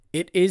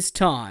It is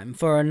time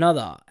for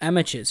another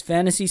Amateurs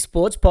Fantasy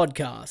Sports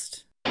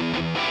Podcast.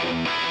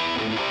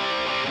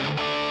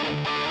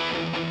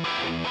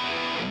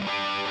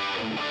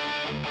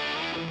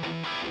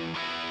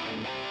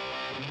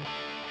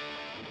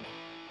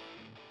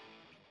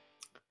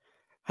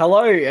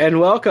 Hello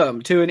and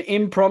welcome to an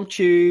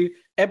impromptu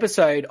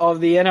episode of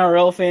the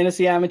NRL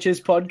Fantasy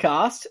Amateurs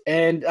Podcast.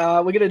 And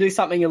we're going to do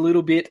something a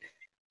little bit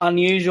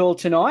unusual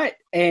tonight.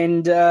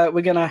 And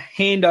we're going to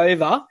hand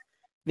over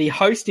the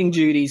hosting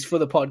duties for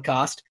the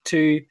podcast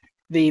to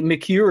the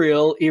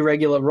mercurial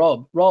irregular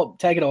Rob. Rob,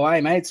 take it away,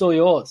 mate. It's all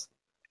yours.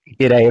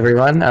 G'day,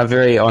 everyone. I'm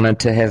very honoured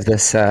to have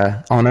this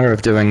honour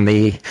of doing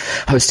the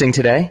hosting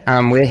today.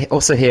 We're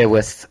also here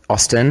with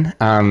Austin,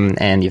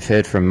 and you've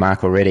heard from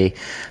Mark already,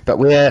 but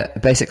we're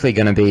basically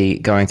going to be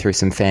going through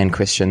some fan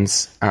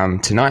questions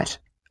tonight,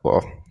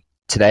 or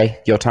today,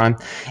 your time,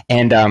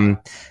 and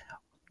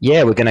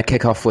we're going to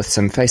kick off with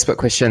some Facebook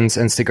questions,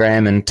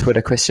 Instagram and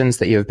Twitter questions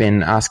that you've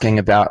been asking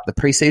about the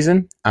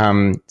preseason.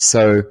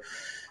 So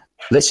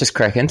let's just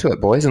crack into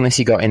it, boys, unless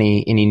you got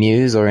any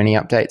news or any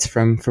updates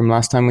from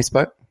last time we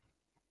spoke.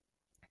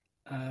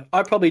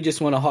 I probably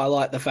just want to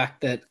highlight the fact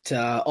that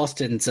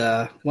Austin's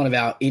one of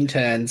our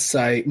interns,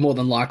 so more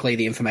than likely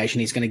the information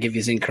he's going to give you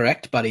is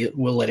incorrect, but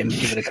we'll let him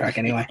give it a crack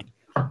anyway.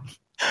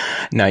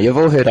 No, you've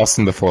all heard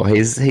Austin before.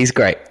 He's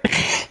great.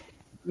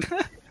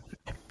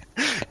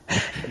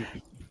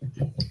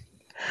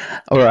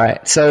 All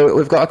right, so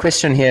we've got a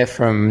question here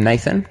from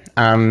Nathan.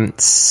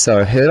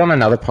 So heard on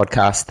another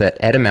podcast that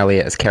Adam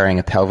Elliott is carrying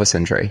a pelvis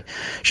injury.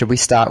 Should we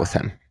start with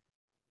him?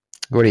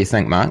 What do you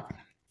think, Mark?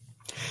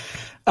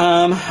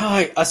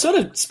 I sort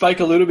of spoke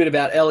a little bit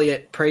about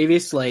Elliott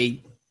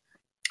previously,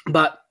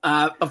 but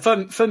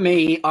for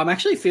me, I'm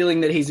actually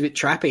feeling that he's a bit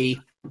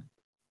trappy.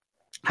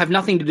 Have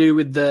nothing to do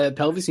with the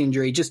pelvis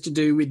injury, just to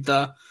do with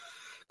the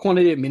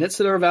quantity of minutes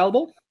that are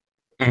available.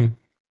 Mm.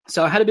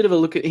 So I had a bit of a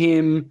look at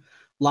him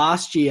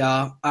last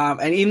year,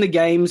 and in the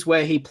games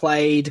where he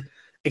played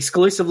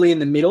exclusively in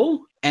the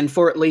middle and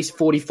for at least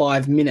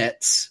 45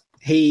 minutes,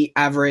 he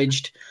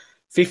averaged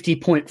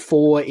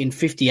 50.4 in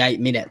 58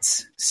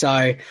 minutes. So,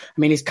 I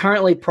mean, he's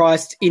currently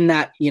priced in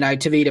that,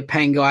 Tavita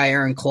Pangai,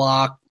 Aaron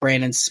Clark,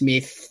 Brandon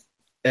Smith,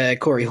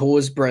 Corey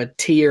Horsburgh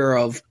tier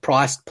of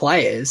priced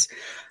players,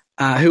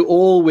 who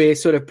all we're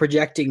sort of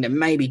projecting to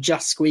maybe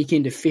just squeak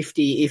into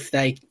 50 if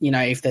they,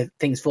 if the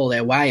things fall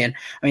their way. And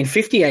I mean,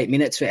 58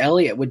 minutes for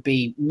Elliott would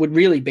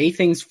really be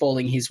things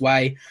falling his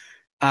way.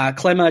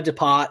 Clemmer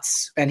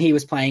departs and he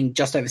was playing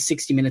just over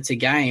 60 minutes a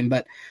game,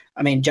 but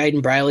I mean,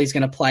 Jaden Brayley's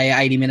going to play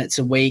 80 minutes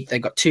a week.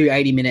 They've got 2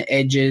 80-minute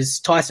edges.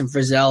 Tyson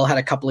Frizzell had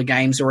a couple of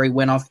games where he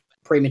went off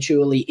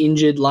prematurely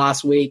injured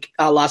last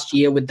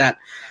year with that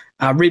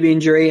rib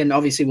injury, and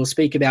obviously we'll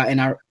speak about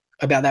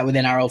that with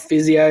NRL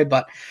physio,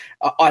 but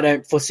I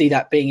don't foresee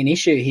that being an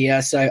issue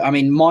here. So, I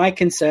mean, my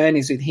concern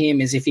is with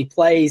him is if he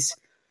plays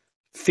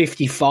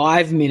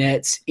 55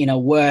 minutes in a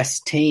worse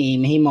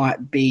team, he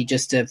might be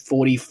just a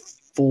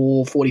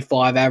 44,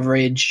 45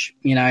 average,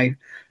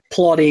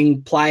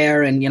 plotting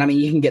player. And, I mean,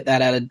 you can get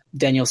that out of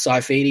Daniel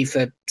Saifidi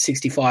for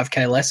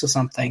 65K less or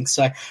something.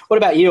 So what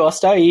about you,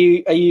 Osto?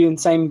 Are you in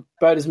the same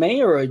boat as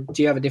me, or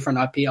do you have a different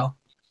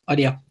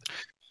idea?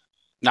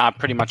 No, I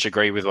pretty much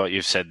agree with what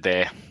you've said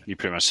there. You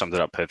pretty much summed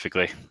it up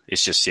perfectly.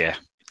 It's just,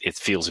 it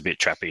feels a bit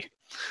trappy.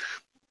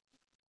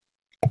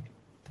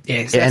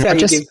 Yeah, so that's how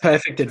you give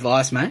perfect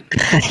advice, mate.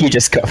 You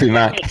just copy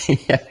Mark.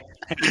 Yeah.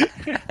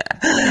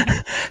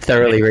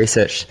 Thoroughly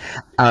researched.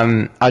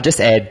 I'll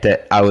just add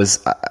that I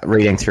was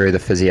reading through the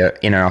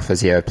NRL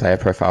physio player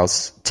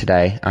profiles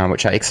today,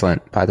 which are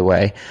excellent, by the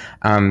way.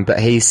 But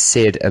he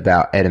said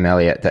about Adam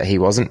Elliott that he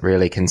wasn't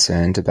really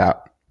concerned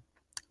about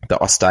the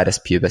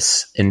osteitis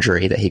pubis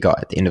injury that he got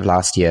at the end of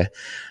last year.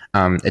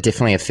 It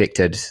definitely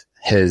affected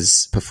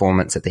his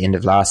performance at the end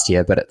of last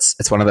year, but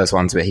it's one of those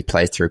ones where he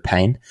plays through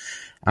pain,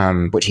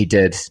 which he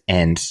did,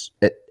 and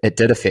it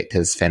did affect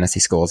his fantasy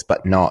scores,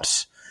 but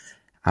not.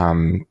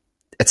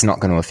 It's not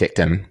going to affect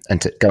him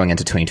going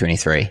into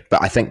 2023.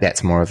 But I think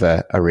that's more of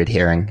a red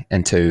herring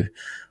into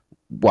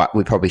what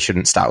we probably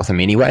shouldn't start with him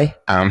anyway.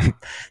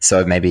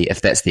 So maybe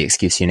if that's the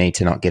excuse you need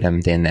to not get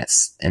him, then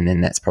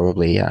that's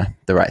probably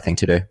the right thing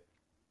to do.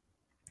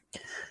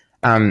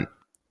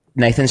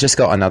 Nathan's just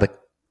got another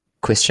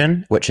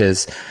question, which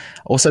is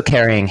also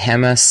carrying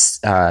Hammer,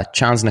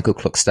 Charles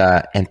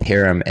Nickel-Klukstar and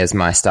Perham as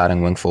my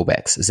starting wing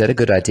fullbacks. Is that a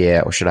good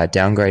idea, or should I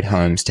downgrade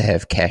Holmes to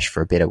have cash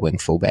for a better wing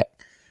fullback?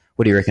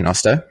 What do you reckon,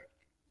 Osto?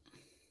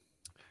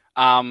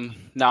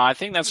 No, I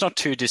think that's not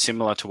too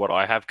dissimilar to what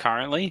I have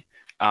currently.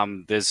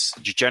 There's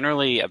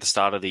generally at the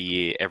start of the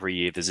year, every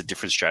year, there's a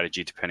different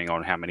strategy depending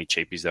on how many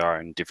cheapies there are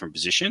in different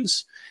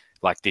positions.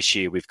 Like this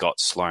year, we've got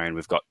Sloan,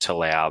 we've got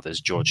Talau, there's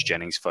George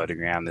Jennings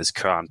floating around, there's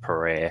Karan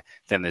Pereira,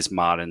 then there's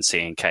Martin,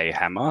 CNK,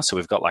 Hammer. So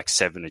we've got like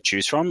 7 to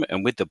choose from.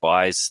 And with the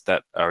buys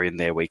that are in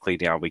there weekly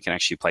now, we can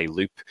actually play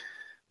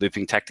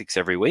looping tactics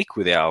every week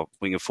with our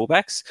winger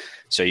fullbacks.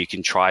 So you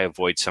can try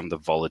avoid some of the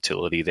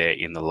volatility there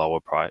in the lower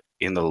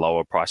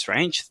price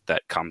range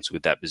that comes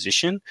with that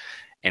position.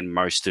 and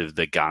most of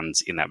the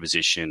guns in that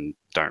position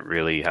don't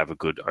really have a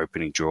good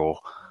opening draw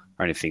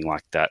or anything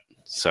like that.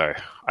 So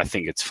I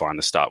think it's fine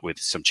to start with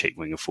some cheap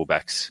winger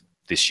fullbacks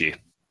this year.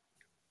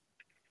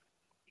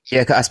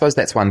 Yeah, I suppose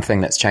that's one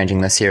thing that's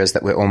changing this year is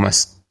that we're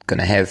almost going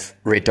to have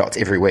red dots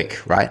every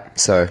week, right?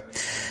 So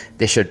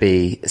there should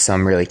be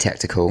some really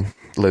tactical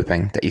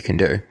looping that you can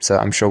do. So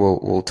I'm sure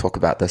we'll talk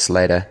about this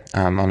later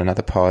on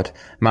another pod.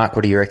 Mark,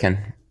 what do you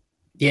reckon?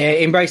 Yeah,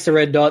 embrace the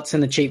red dots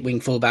and the cheap wing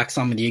fullbacks.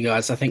 I'm with you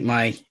guys. I think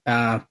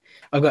I've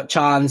got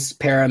Chance,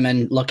 Perham,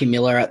 and Lockie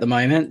Miller at the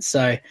moment.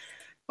 So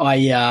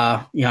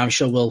I'm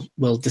sure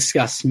we'll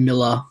discuss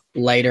Miller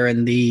later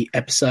in the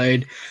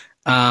episode.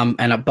 But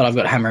I've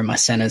got Hammer in my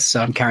centres,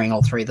 so I'm carrying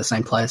all three of the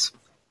same players.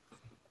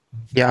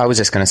 Yeah, I was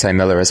just going to say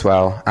Miller as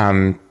well.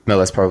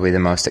 Miller's probably the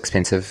most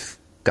expensive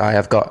guy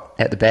I've got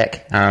at the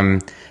back.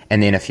 And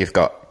then if you've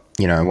got,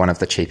 one of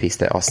the cheapies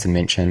that Austin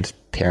mentioned,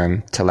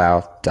 Perham,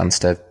 Talau,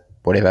 Dunster,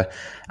 whatever,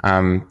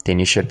 then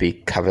you should be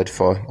covered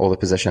for all the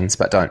positions.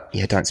 But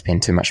don't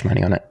spend too much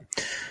money on it.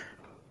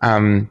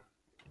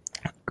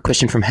 A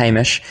question from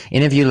Hamish.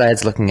 Any of you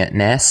lads looking at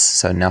Nas,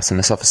 so Nelson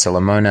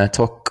Asofa-Solomona,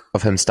 talk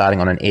of him starting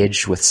on an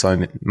edge with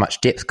so much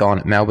depth gone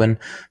at Melbourne,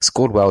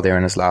 scored well there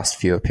in his last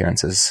few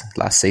appearances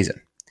last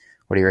season.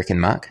 What do you reckon,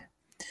 Mark?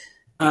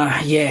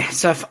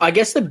 So I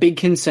guess the big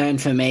concern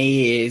for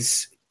me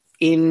is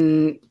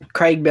in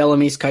Craig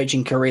Bellamy's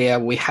coaching career,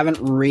 we haven't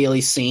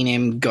really seen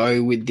him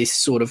go with this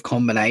sort of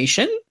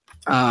combination.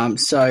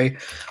 So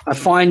I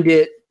find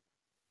it,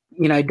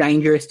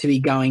 dangerous to be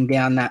going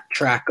down that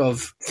track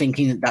of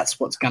thinking that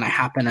that's what's going to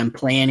happen and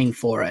planning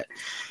for it.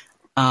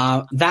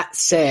 That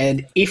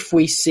said, if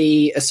we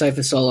see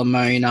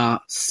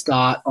Asofa-Solomona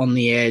start on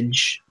the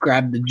edge,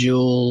 grab the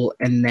duel,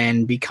 and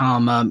then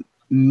become a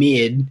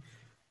mid-edge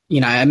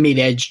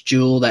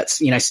duel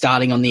that's,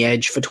 starting on the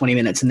edge for 20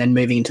 minutes and then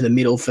moving into the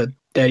middle for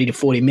 30 to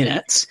 40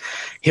 minutes,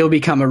 he'll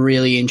become a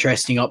really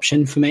interesting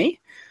option for me.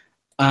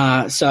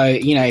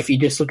 If you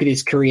just look at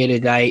his career to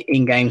date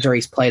in games where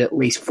he's played at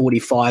least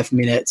 45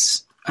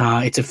 minutes,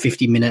 it's a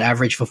 50-minute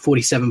average for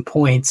 47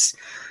 points.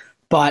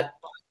 But,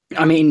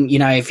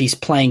 if he's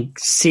playing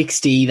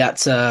 60,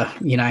 that's a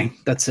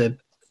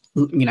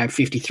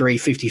 53,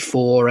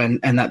 54,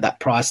 and at that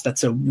price,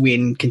 that's a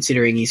win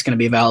considering he's going to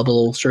be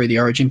available through the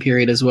Origin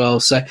period as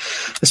well. So I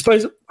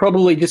suppose it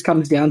probably just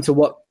comes down to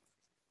what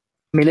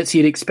minutes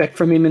you'd expect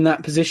from him in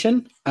that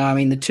position.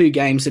 The two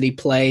games that he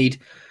played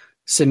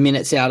some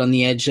minutes out on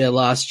the edge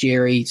last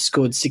year, he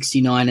scored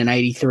 69 and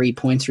 83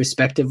 points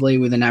respectively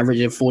with an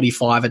average of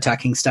 45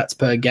 attacking stats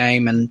per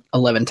game and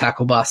 11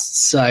 tackle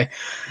busts. So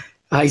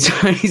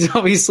he's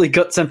obviously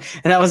got some,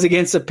 and that was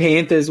against the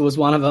Panthers was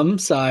one of them.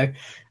 So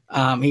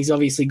he's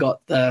obviously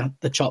got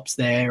the chops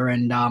there,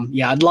 and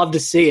I'd love to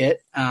see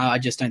it. I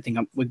just don't think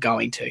we're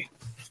going to.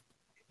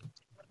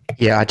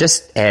 Yeah, I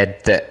just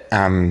add that.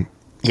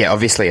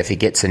 Obviously, if he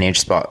gets an edge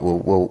spot,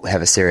 we'll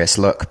have a serious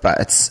look.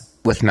 But it's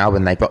with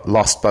Melbourne, they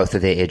lost both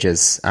of their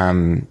edges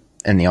in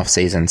the off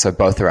season, so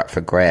both are up for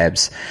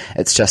grabs.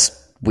 It's just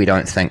we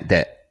don't think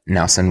that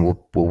Nelson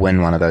will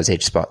win one of those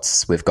edge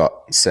spots. We've got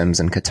Sims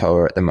and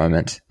Katoa at the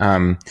moment.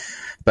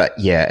 But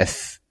yeah,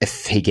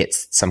 if he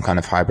gets some kind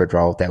of hybrid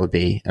role, that would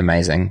be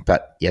amazing.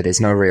 But yeah,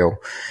 there's no real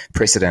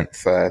precedent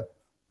for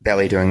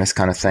Belly doing this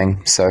kind of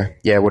thing. So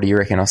yeah, what do you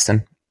reckon,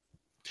 Austin?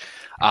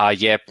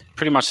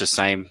 Pretty much the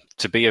same.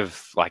 To be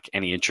of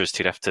any interest,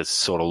 he'd have to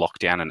sort of lock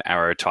down an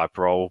arrow type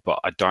role, but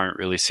I don't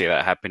really see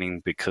that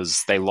happening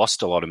because they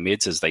lost a lot of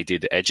mids as they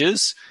did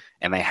edges,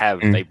 and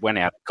they went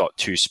out and got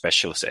two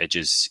specialist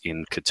edges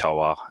in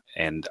Katoa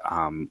and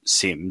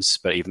Sims.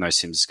 But even though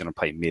Sims is going to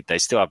play mid, they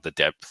still have the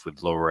depth with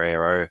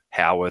Loureiro,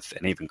 Howarth,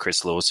 and even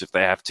Chris Lewis if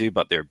they have to,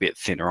 but they're a bit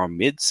thinner on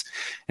mids,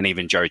 and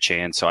even Joe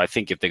Chan. So I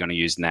think if they're going to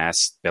use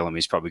Nas,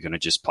 Bellamy's probably going to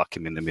just pluck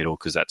him in the middle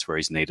because that's where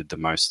he's needed the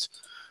most.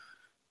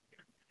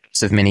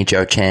 Of many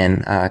Joe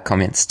Chan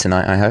comments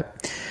tonight, I hope.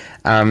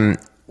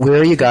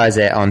 Where are you guys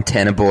at on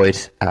Tanner Boyd?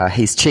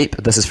 He's cheap.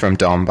 This is from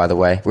Dom, by the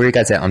way. Where are you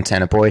guys at on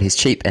Tanner Boyd? He's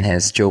cheap and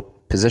has dual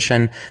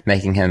position,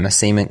 making him a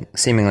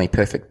seemingly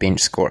perfect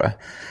bench scorer.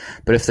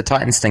 But if the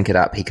Titans stink it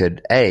up, he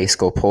could A,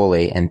 score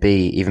poorly, and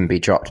B, even be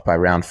dropped by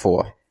round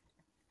 4.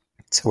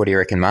 So what do you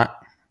reckon, Mark?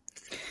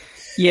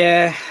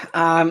 Yeah,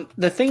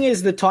 the thing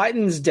is the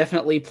Titans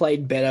definitely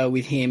played better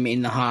with him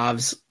in the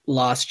halves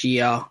last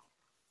year.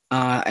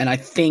 And I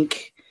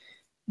think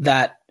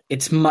that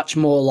it's much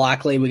more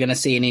likely we're going to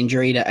see an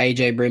injury to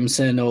AJ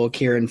Brimson or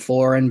Kieran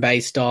Foran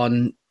based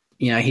on,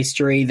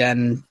 history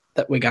than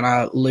that we're going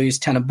to lose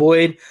Tanner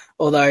Boyd.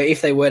 Although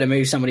if they were to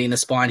move somebody in the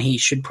spine, he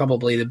should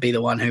probably be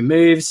the one who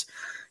moves.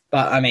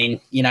 But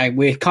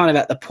we're kind of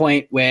at the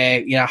point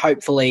where,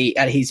 hopefully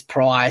at his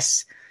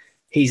price,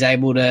 he's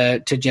able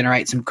to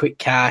generate some quick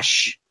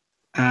cash.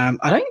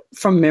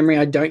 From memory,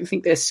 I don't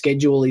think their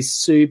schedule is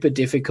super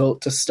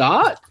difficult to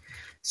start.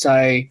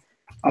 So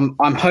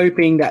I'm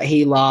hoping that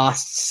he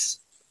lasts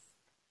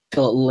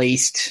till at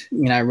least,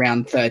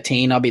 round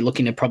 13. I'll be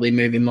looking to probably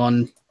move him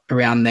on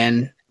around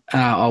then,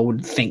 I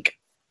would think.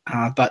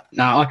 But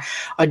no,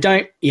 I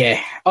don't.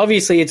 Yeah,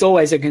 obviously it's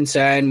always a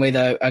concern with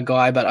a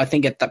guy, but I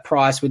think at that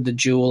price with the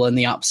duel and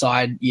the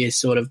upside, you're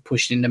sort of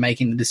pushed into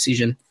making the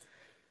decision.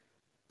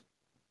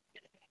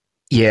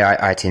 Yeah,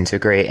 I tend to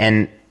agree.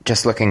 And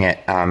just looking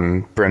at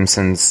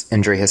Brimson's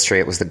injury history,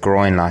 it was the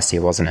groin last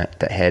year, wasn't it,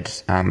 that had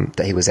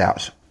that he was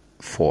out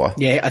for?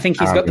 Yeah, I think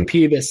he's got the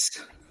pubis.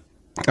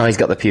 Oh, he's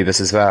got the pubis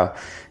as well.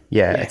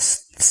 Yeah.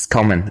 It's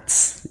common.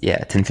 It's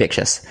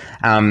infectious.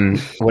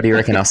 What do you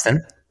reckon,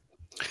 Austin?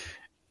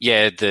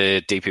 Yeah,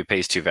 the DPP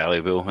is too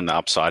valuable and the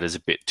upside is a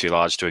bit too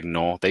large to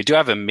ignore. They do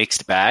have a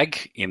mixed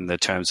bag in the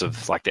terms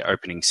of like their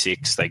opening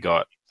six. They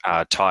got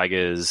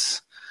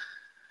Tigers.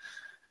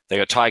 They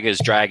got Tigers,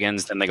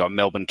 Dragons, then they got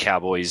Melbourne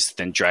Cowboys,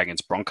 then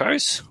Dragons,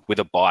 Broncos, with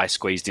a bye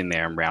squeezed in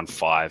there in round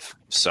 5.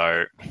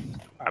 So,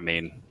 I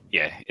mean,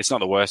 yeah, it's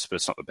not the worst, but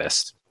it's not the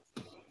best.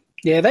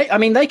 Yeah,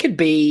 they could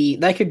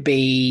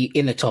be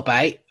in the top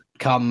 8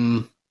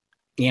 come,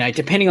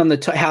 depending on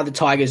how the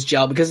Tigers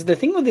gel. Because the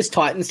thing with this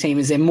Titans team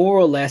is they're more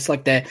or less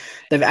like they've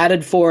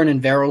added Foran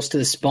and Verrills to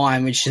the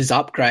spine, which is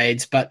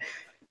upgrades, but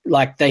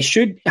like they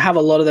should have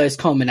a lot of those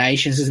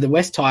combinations. As the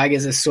West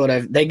Tigers are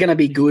they're going to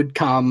be good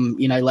come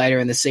later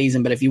in the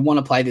season. But if you want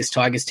to play this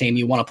Tigers team,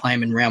 you want to play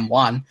them in round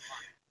 1,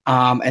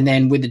 and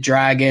then with the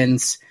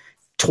Dragons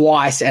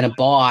twice and a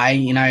bye,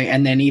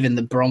 and then even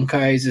the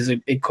Broncos is a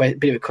bit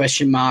of a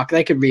question mark.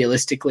 They could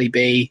realistically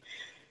be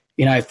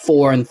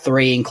 4 and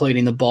 3,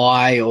 including the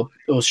bye, or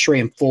 3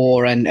 and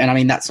 4, and I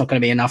mean that's not going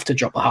to be enough to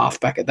drop a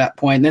halfback at that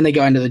point. And then they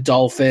go into the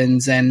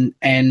Dolphins and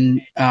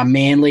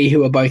Manly,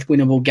 who are both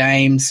winnable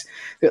games.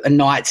 The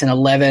Knights and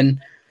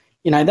 11.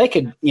 They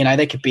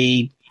could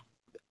be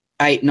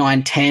 8,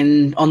 9,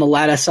 10 on the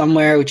ladder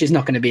somewhere, which is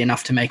not going to be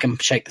enough to make them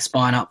shake the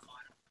spine up.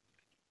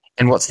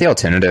 And what's the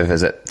alternative?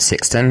 Is it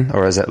Sexton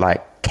or is it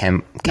like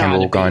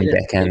Campbell going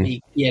back in?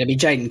 It'd be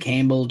Jaden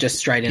Campbell just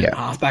straight in at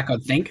halfback,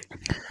 I'd think.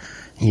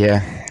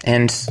 Yeah,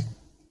 and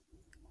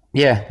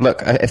yeah,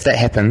 look, if that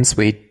happens,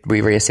 we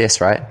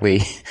reassess, right?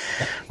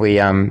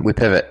 We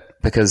pivot,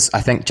 because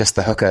I think just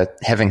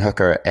having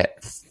hooker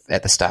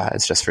at the start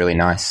is just really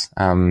nice,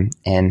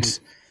 and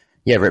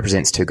yeah, it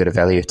represents too good a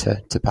value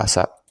to pass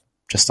up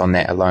just on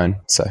that alone.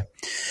 So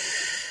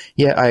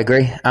yeah, I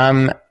agree.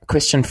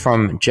 Question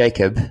from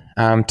Jacob: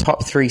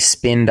 top 3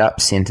 spend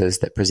up centers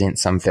that present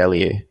some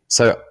value.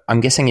 So I'm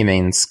guessing he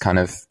means kind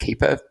of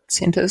keeper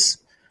centers.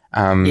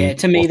 Yeah,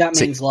 to me that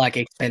means like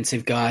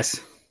expensive guys.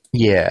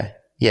 Yeah.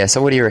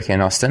 So what do you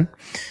reckon, Austin?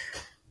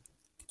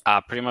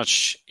 Pretty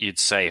much you'd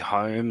say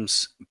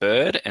Holmes,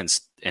 Bird, and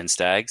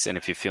Stags, and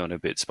if you're feeling a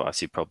bit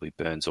spicy, probably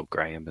Burns or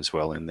Graham as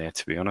well in there,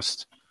 to be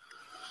honest.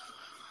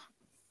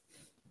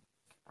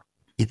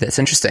 Yeah, that's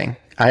interesting.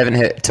 I haven't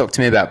heard. Talk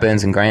to me about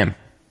Burns and Graham.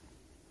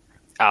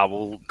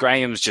 Well,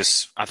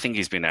 Graham's I think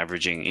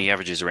he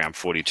averages around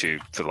 42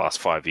 for the last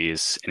 5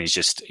 years, and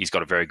he's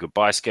got a very good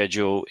buy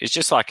schedule. It's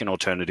just like an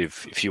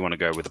alternative if you want to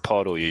go with a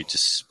pod or you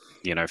just,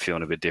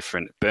 feeling a bit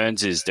different.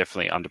 Burns is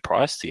definitely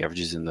underpriced. He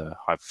averages in the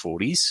high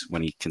 40s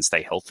when he can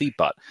stay healthy,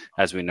 but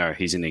as we know,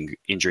 he's an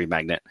injury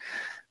magnet.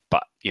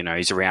 But,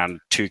 he's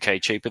around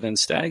 2K cheaper than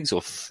Stags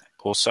or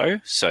so.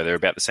 So they're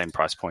about the same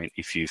price point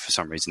if you, for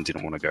some reason,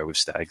 didn't want to go with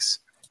Stags.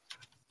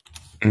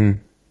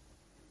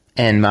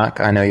 And Mark,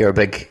 I know you're a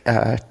big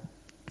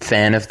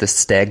fan of the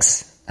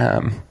Stags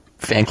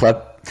fan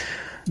club.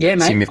 Yeah,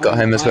 mate. Assume you've got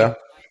him as well.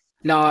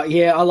 No,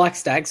 yeah, I like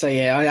Stags. So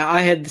yeah,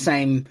 I had the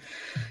same.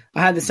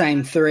 I had the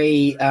same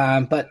 3,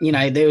 but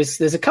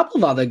there's a couple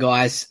of other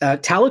guys.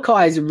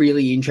 Talakai is a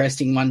really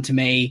interesting one to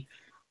me,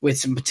 with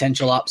some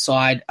potential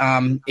upside.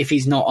 If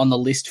he's not on the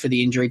list for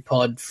the injury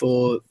pod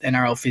for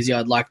NRL Physio,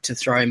 I'd like to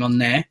throw him on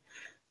there.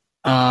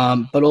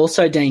 But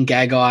also Dean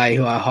Gagai,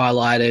 who I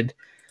highlighted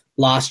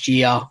last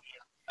year.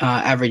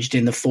 Averaged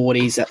in the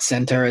 40s at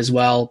centre as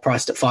well,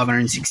 priced at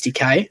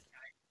 $560K.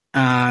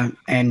 And,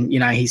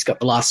 he's got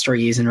the last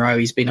 3 years in a row,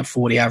 he's been a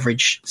 40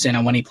 average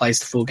centre when he plays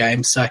the full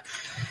game. So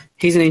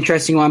he's an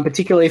interesting one,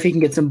 particularly if he can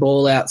get some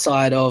ball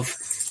outside of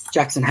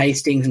Jackson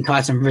Hastings and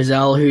Tyson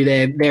Frizzell, who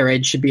their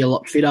edge should be a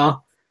lot fitter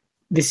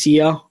this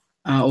year,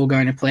 all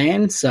going to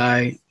plan.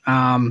 So,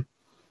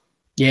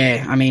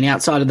 yeah, I mean,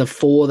 outside of the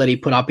 4 that he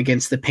put up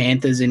against the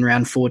Panthers in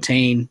round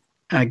 14,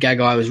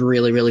 Gagai was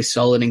really, really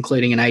solid,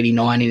 including an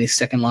 89 in his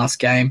second last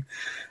game,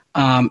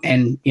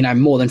 and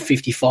more than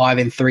 55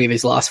 in 3 of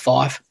his last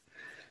 5.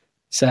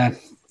 So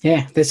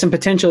yeah, there's some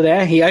potential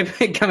there. He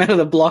came out of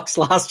the blocks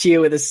last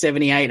year with a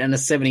 78 and a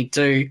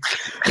 72.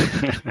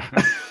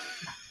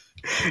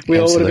 We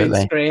all would have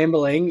been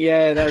scrambling.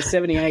 Yeah, that was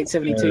 78,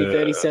 72,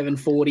 37,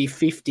 40,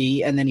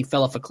 50, and then he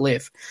fell off a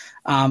cliff.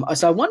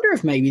 So I wonder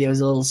if maybe there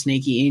was a little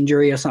sneaky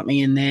injury or something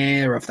in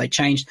there, or if they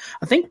changed.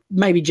 I think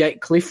maybe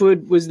Jake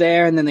Clifford was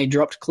there, and then they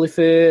dropped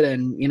Clifford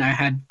and,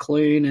 had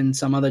Clune and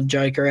some other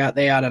joker out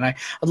there. I don't know.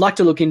 I'd like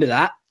to look into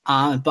that.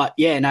 But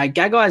yeah, no,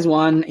 Gagai's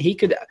one.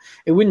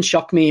 It wouldn't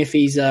shock me if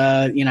he's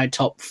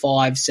top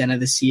 5 centre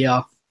this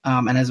year.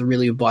 And has a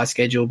really good buy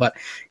schedule, but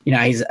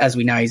as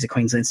we know, he's a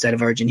Queensland State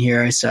of Origin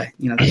hero, so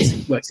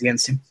that works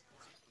against him.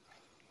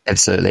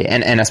 Absolutely.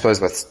 And I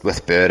suppose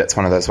with Bird, it's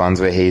one of those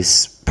ones where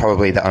he's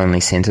probably the only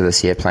centre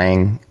this year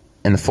playing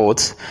in the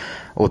forwards,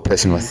 or the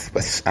person with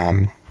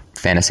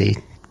fantasy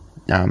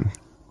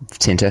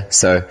centre.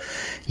 So,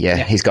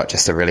 he's got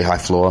just a really high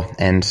floor.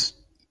 And,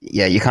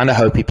 you kind of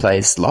hope he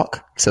plays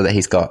lock so that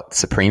he's got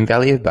supreme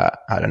value, but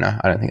I don't know.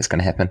 I don't think it's going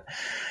to happen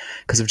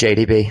because of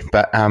JDB.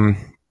 But, and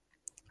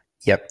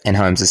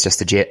Holmes is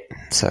just a jet,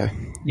 so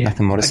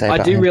nothing more to say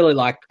about him.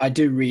 I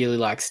do really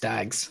like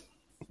Stags.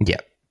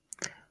 Yep.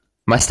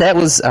 My stat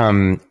was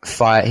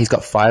 5. He's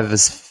got 5 of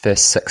his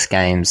first 6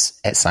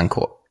 games at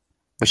Suncorp,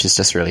 which is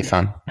just really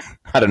fun.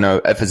 I don't know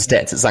if his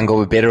stats at Suncorp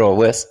were better or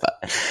worse, but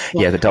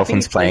the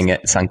Dolphins playing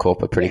at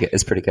Suncorp are pretty good.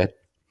 Is pretty good.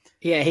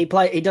 Yeah, he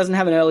doesn't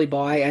have an early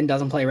bye and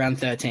doesn't play round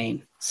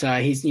 13, so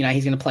he's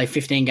going to play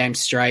 15 games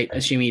straight,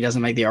 assuming he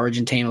doesn't make the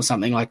Origin team or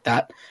something like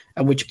that.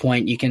 At which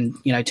point you can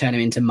turn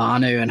him into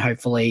Manu and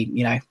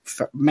hopefully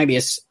maybe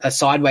a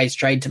sideways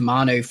trade to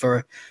Manu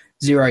for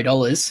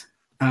 $0.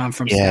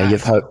 From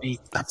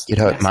you'd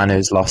hope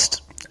Manu's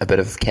lost a bit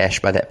of cash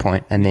by that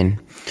point, and then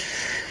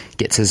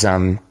gets his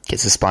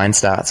spine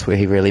starts where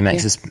he really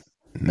makes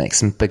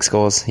some big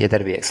scores. Yeah,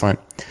 that'd be excellent.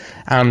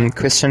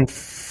 Question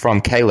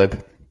from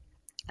Caleb: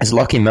 is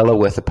Lockie Miller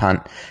worth a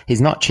punt?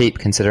 He's not cheap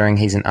considering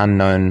he's an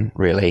unknown.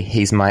 Really,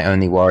 he's my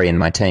only worry in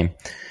my team.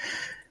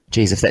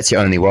 Geez, if that's your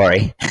only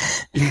worry.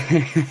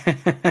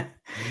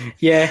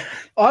 Yeah,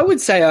 I would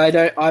say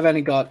I've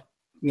only got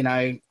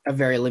a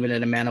very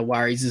limited amount of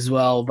worries as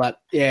well. But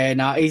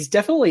he's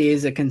definitely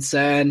is a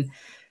concern,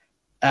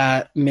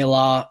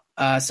 Miller.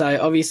 So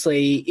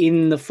obviously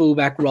in the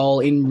fullback role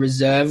in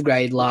reserve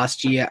grade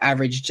last year,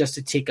 averaged just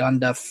a tick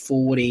under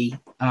 40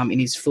 in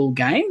his full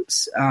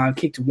games.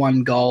 Kicked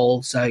 1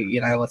 goal, so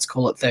let's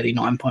call it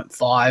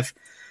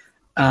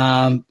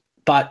 39.5.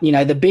 But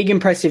the big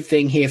impressive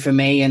thing here for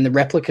me and the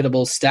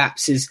replicable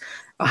stats is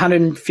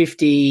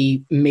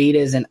 150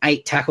 meters and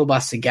 8 tackle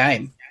busts a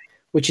game,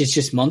 which is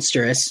just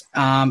monstrous.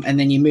 And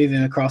then you move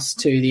him across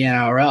to the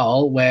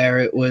NRL where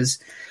it was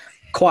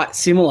quite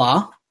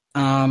similar.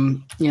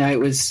 It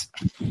was,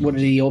 what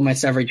did he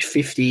almost average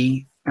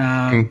 50?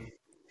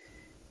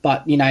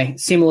 But,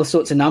 similar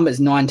sorts of numbers,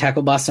 9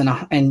 tackle busts and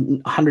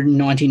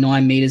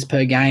 199 metres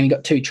per game. He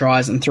got 2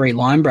 tries and 3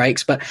 line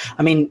breaks. But,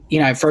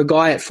 for a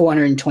guy at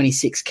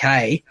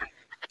 426K,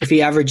 if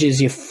he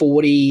averages your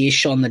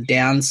 40-ish on the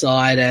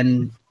downside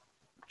and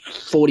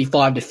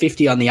 45 to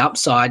 50 on the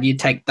upside, you'd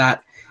take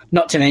that.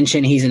 Not to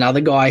mention he's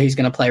another guy who's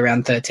going to play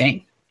around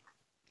 13.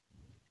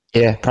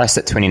 Yeah, priced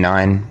at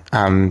 29.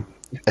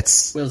 It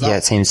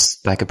seems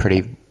like a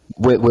pretty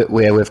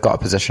where we've got a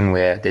position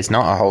where there's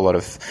not a whole lot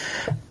of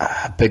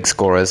big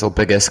scorers or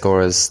bigger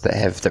scorers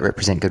that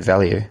represent good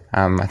value.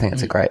 I think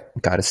it's a great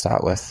guy to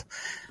start with.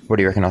 What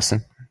do you reckon,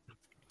 Austin?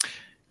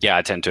 Yeah,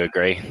 I tend to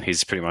agree.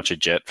 He's pretty much a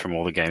jet from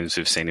all the games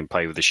we've seen him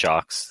play with the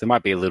Sharks. There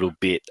might be a little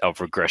bit of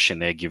regression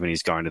there given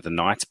he's going to the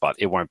Knights, but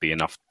it won't be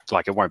enough.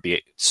 It won't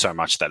be so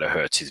much that it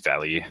hurts his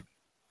value.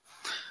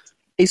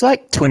 He's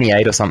like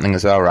 28 or something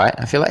as well, right?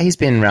 I feel like he's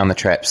been around the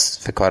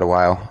traps for quite a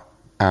while.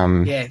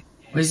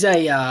 He's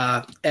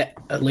a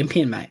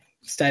Olympian, mate.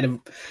 State of,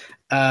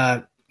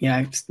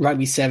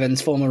 rugby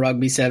sevens, former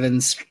rugby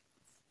sevens.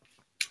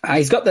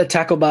 He's got the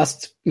tackle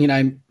bust,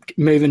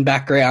 moving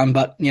background,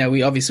 but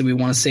we want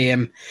to see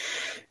him,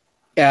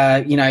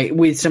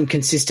 with some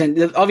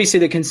consistent. Obviously,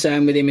 the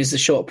concern with him is the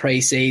short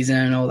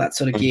preseason and all that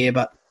sort of gear,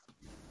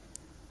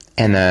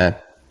 and the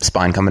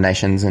spine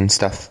combinations and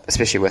stuff,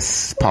 especially with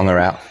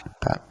Ponga out.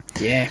 But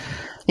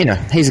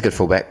he's a good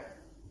fullback.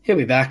 He'll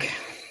be back.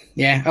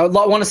 Yeah, I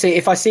want to see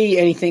if I see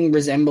anything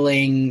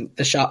resembling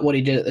what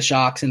he did at the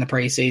Sharks in the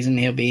preseason.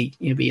 He'll be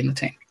in the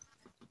team.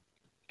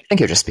 I think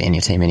he'll just be in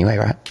your team anyway,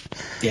 right?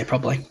 Yeah,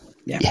 probably.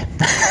 Yeah.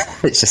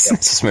 let's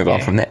just move on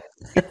from that.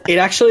 It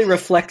actually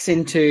reflects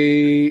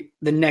into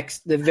the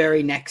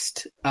very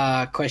next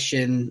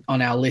question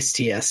on our list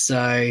here.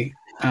 So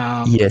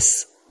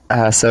yes.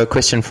 So a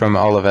question from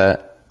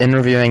Oliver: in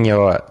reviewing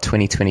your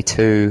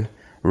 2022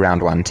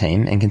 round 1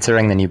 team and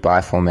considering the new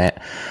bye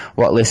format,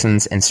 what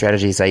lessons and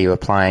strategies are you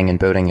applying in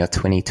building your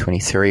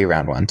 2023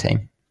 round 1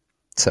 team?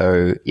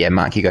 So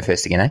Mark, you go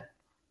first again,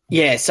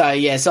 eh?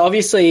 So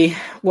obviously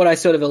what I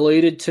sort of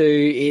alluded to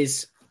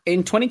is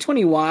in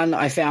 2021,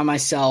 I found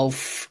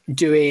myself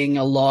doing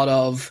a lot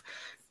of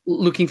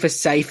looking for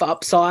safe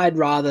upside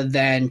rather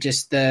than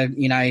just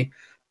the,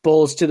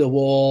 balls to the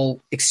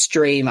wall,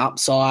 extreme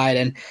upside.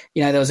 And,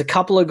 there was a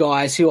couple of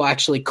guys who I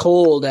actually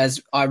called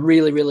as I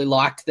really, really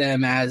liked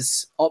them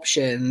as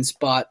options,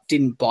 but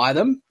didn't buy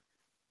them.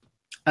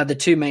 The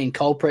 2 main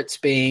culprits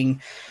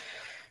being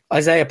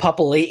Isaiah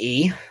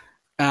Papali'i,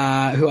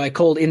 who I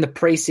called in the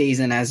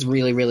preseason as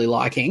really, really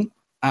liking.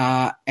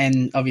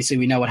 And obviously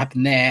we know what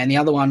happened there. And the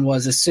other one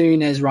was as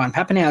soon as Ryan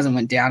Pappenhausen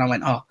went down, I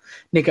went,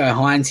 Nico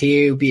Hines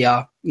here will be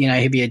he'll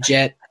be a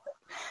jet.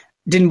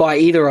 Didn't buy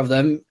either of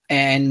them.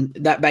 And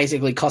that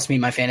basically cost me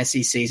my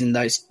fantasy season,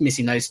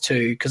 missing those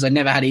 2, because I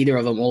never had either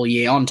of them all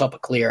year on top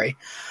of Cleary.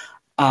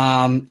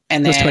 And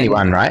then it was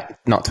 21, right?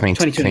 Not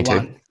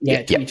 2021. Yeah,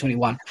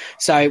 2021.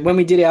 So when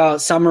we did our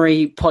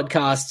summary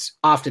podcasts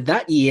after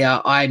that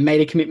year, I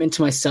made a commitment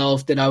to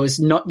myself that I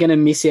was not going to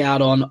miss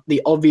out on the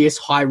obvious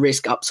high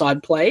risk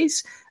upside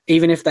plays,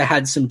 even if they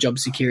had some job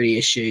security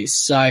issues.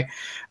 So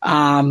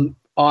I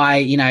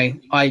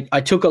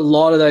took a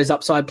lot of those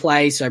upside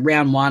plays. So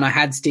round one, I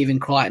had Stephen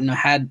Crichton, I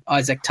had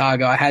Isaac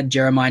Targo, I had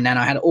Jeremiah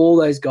Nano, I had all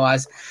those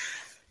guys.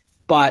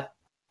 But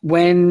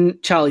when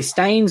Charlie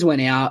Staines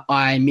went out,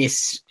 I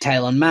missed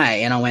Taylor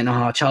May, and I went,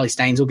 Charlie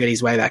Staines will get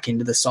his way back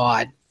into the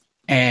side.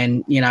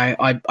 And,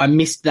 I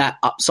missed that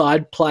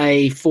upside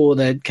play for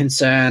the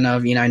concern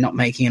of, not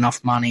making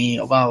enough money,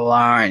 or blah, blah,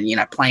 blah,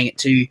 and, playing it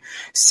too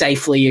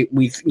safely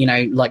with,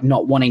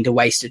 not wanting to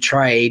waste a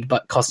trade,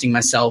 but costing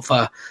myself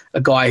a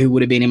guy who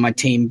would have been in my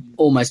team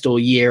almost all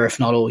year, if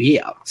not all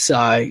year. So,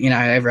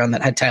 everyone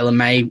that had Taylor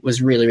May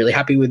was really, really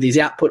happy with his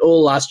output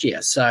all last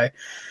year. So,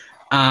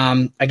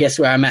 I guess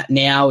where I'm at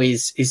now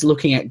is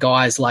looking at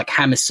guys like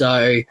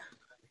Hamiso,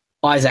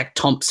 Isaac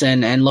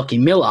Thompson, and Lockie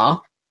Miller,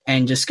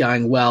 and just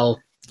going,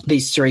 well,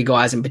 these three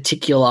guys in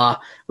particular,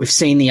 we've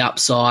seen the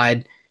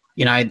upside.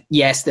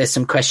 Yes, there's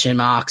some question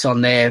marks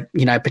on their,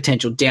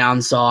 potential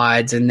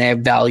downsides and their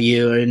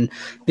value and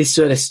this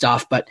sort of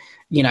stuff. But,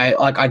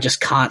 I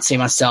just can't see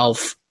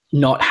myself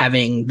not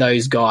having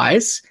those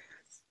guys.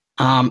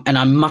 And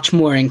I'm much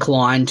more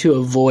inclined to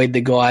avoid the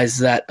guys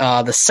that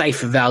are the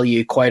safer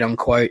value, quote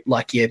unquote,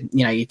 like your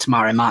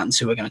Tamari Martins,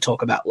 who we're going to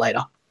talk about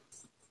later.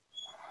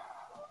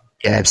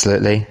 Yeah,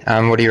 absolutely.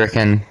 What do you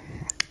reckon,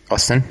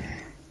 Austin?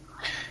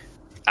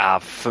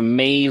 For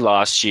me,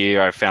 last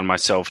year, I found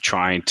myself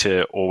trying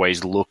to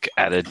always look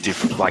at a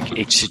different, like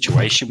each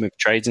situation with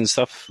trades and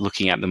stuff,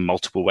 looking at them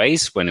multiple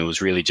ways when it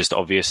was really just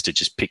obvious to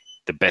just pick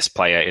the best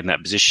player in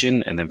that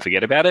position and then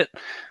forget about it,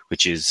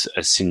 which is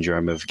a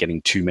syndrome of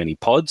getting too many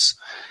pods.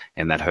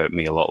 And that hurt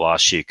me a lot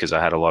last year because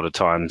I had a lot of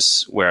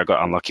times where I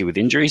got unlucky with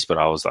injuries, but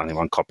I was the only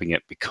one copying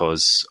it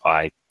because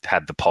I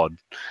had the pod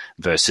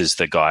versus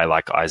the guy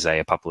like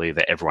Isaiah Papali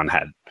that everyone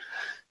had.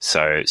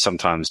 So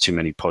sometimes too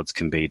many pods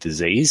can be a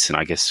disease. And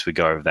I guess we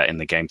go over that in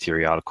the game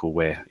theory article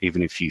where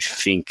even if you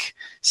think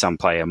some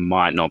player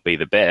might not be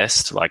the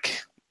best,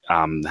 like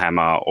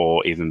Hammer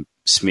or even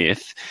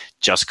Smith,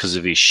 just because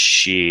of his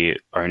sheer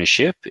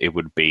ownership, it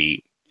would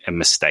be a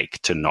mistake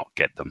to not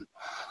get them.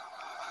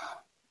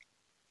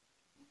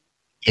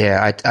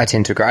 Yeah, I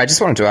tend to agree. I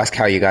just wanted to ask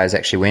how you guys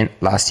actually went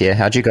last year.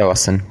 How'd you go,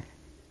 Austin?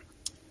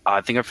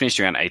 I think I finished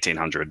around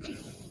 1,800.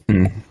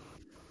 And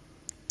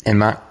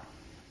Mark?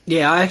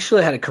 Yeah, I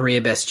actually had a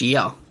career best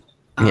year.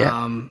 So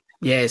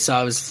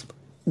I was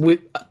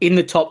in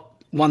the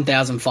top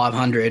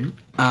 1,500.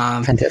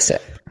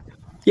 Fantastic.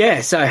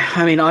 Yeah, so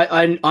I mean,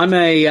 I'm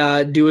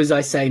a do as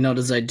I say, not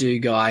as I do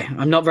guy.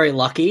 I'm not very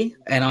lucky,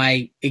 and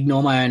I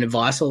ignore my own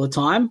advice all the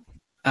time,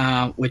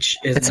 which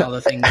is another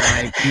thing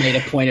that I made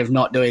a point of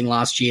not doing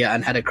last year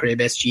and had a career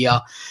best year.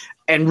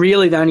 And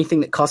really, the only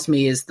thing that cost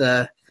me is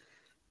the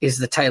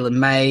Taylor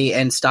May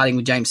and starting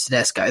with James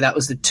Tedesco. That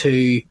was the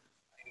two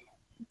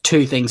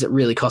things that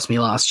really cost me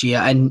last year,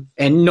 and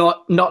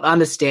not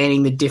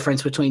understanding the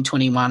difference between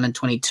 21 and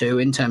 22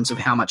 in terms of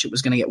how much it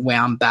was going to get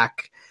wound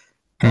back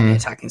on the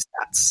attacking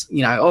stats.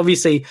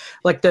 Obviously,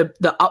 like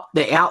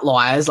the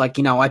outliers, like,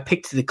 I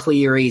picked the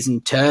Clearys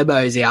and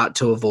Turbos out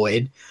to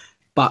avoid,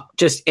 but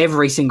just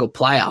every single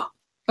player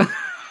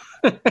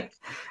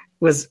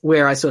was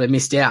where I sort of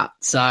missed out.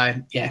 So,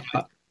 yeah,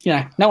 but,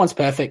 no one's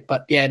perfect,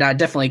 but yeah, no,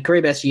 definitely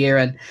career best year,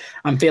 and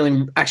I'm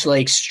feeling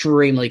actually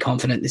extremely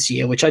confident this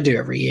year, which I do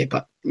every year,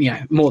 but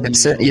more than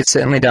you've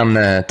certainly done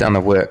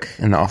the work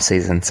in the off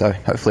season, so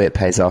hopefully it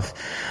pays off.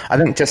 I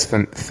think just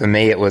for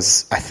me, it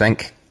was, I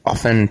think,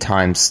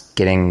 oftentimes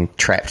getting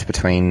trapped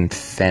between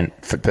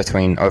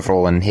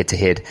overall and head to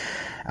head,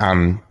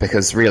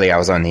 because really I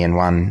was only in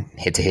one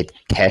head to head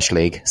cash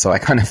league, so I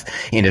kind of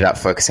ended up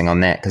focusing on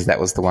that because that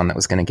was the one that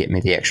was going to get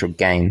me the actual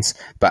gains.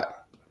 But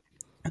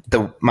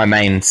my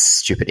main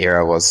stupid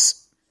error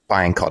was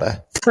buying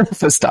Cotter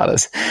for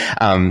starters,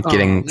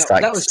 getting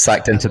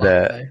psyched into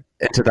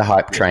the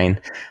hype train,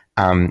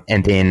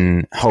 and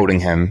then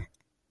holding him,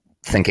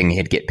 thinking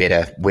he'd get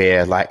better.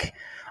 Where, like,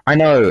 I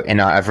know,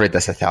 and I've read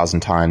this 1,000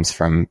 times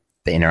from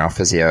the NRL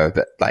physio,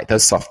 but like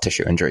those soft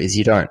tissue injuries,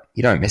 you don't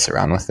mess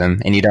around with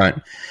them,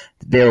 and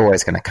they're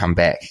always going to come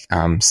back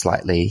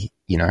slightly,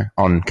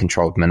 on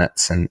controlled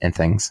minutes and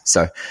things.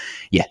 So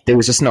yeah, there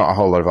was just not a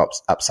whole lot of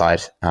upside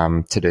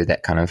to do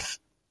that kind of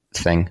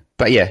thing.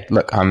 But yeah,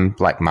 look, I'm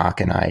like Mark,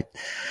 and I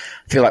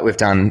feel like we've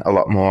done a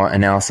lot more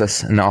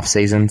analysis in the off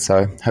season,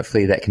 so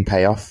hopefully that can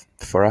pay off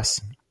for us.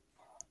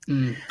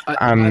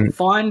 I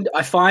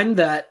find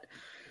that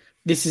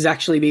this has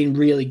actually been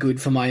really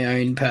good for my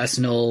own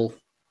personal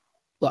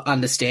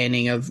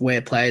understanding of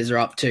where players are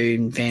up to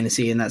in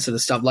fantasy and that sort of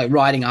stuff. Like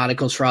writing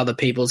articles for other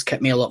people's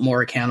kept me a lot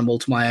more accountable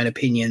to my own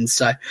opinions.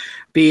 So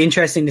be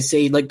interesting to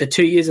see, like, the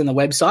 2 years on the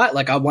website.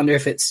 Like, I wonder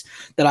if it's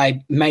that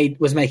I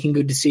was making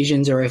good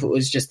decisions, or if it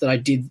was just that I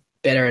did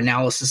better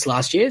analysis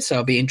last year. So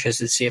I'll be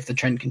interested to see if the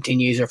trend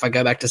continues, or if I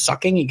go back to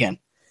sucking again.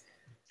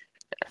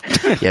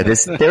 Yeah,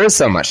 there is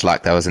so much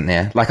luck though, isn't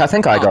there? Like I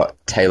think I got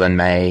Taylor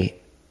May,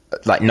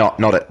 like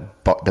not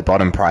at the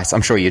bottom price.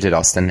 I'm sure you did,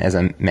 Austin, as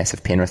a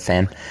massive Penrith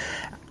fan.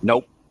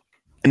 Nope.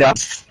 No.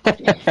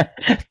 I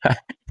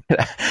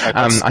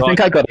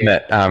think I got him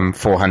at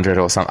 400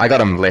 or something. I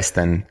got him less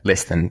than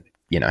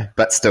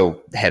but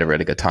still had a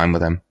really good time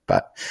with him.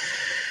 But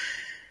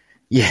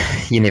yeah,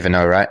 you never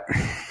know, right?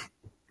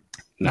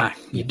 No,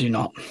 you do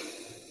not.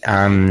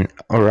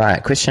 All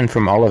right, question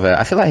from Oliver.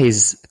 I feel like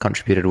he's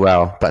contributed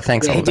well, but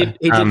thanks, Oliver.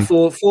 He did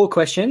four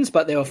questions,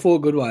 but there were 4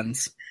 good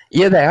ones.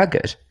 Yeah, they are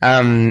good.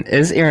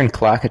 Is Aaron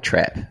Clark a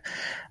trap?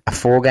 A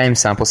 4-game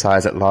sample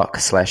size at lock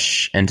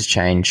 /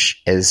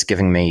 interchange is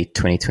giving me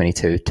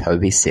 2022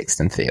 Toby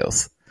Sexton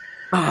feels.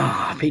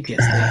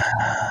 PTSD.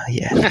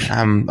 Yeah.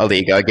 I'll let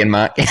you go again,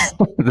 Mark.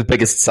 The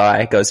biggest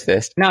sigh goes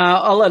first. No,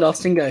 I'll let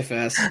Austin go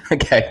first.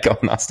 Okay, go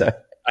on, Austin.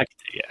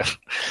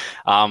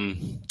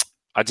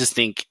 I just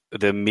think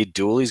the mid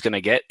duel he's going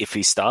to get if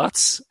he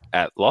starts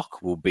at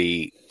lock will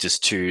be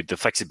just the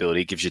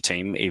flexibility gives your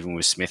team, even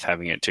with Smith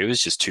having it too,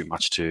 is just too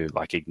much to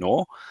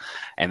ignore.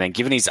 And then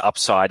given his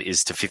upside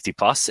is to 50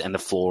 plus and the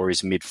floor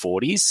is mid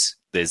 40s,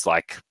 there's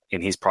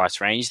in his price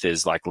range,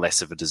 there's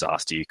less of a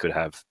disaster you could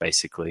have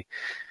basically.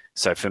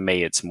 So for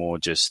me, it's more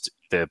just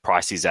the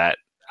price he's at,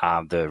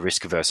 the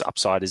risk averse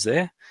upside is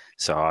there.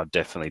 So I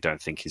definitely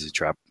don't think he's a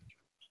trap.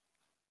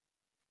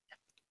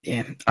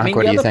 Yeah. I mean,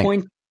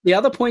 the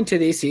other point to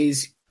this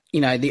is,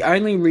 the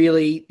only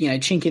really,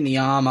 chink in the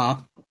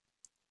armor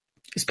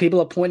is people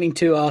are pointing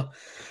to a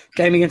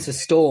game against the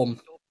Storm.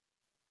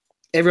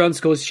 Everyone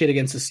scores shit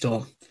against the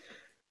Storm.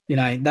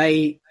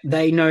 They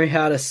know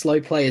how to slow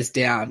players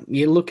down.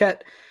 You look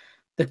at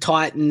the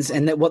Titans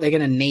and what they're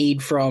going to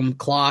need from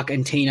Clark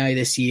and Tino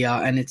this year,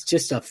 and it's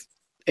just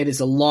it is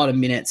a lot of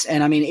minutes.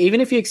 And I mean,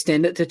 even if you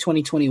extend it to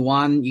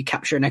 2021, you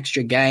capture an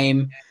extra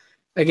game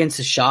against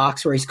the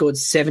Sharks where he scored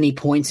 70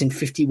 points in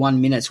 51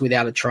 minutes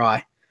without a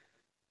try.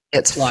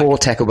 It's 4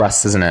 tackle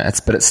busts, isn't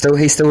it? But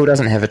he still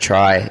doesn't have a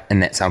try in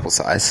that sample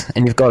size,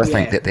 and you've got to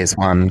think that there's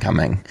one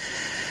coming.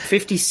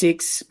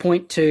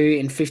 56.2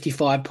 in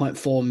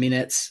 55.4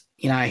 minutes.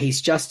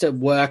 He's just at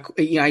work.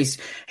 He's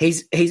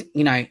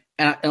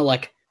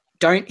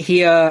don't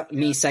hear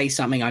me say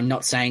something I'm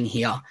not saying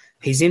here.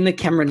 He's in the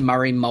Cameron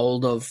Murray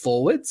mold of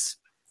forwards.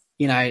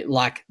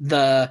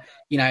 Lighter,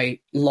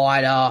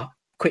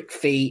 quick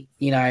feet.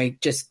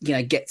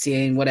 Gets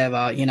in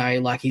whatever.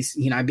 He's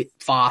a bit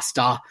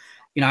faster.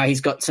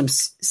 He's got some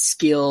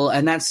skill,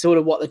 and that's sort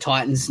of what the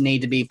Titans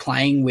need to be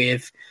playing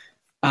with.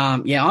 I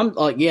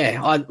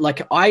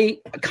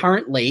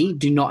currently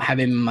do not have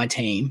him in my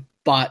team,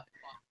 but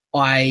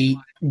I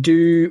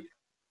do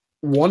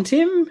want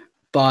him.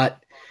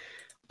 But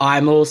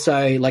I'm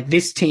also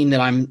this team that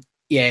I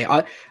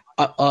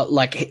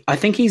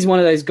think he's one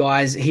of those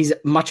guys. He's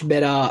much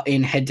better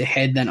in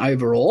head-to-head than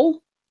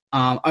overall,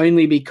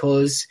 only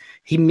because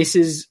he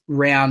misses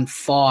round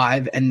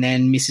 5 and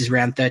then misses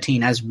round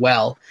 13 as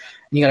well.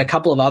 And you got a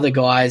couple of other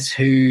guys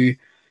who,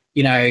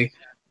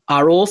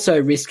 are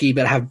also risky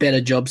but have better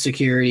job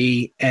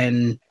security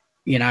and,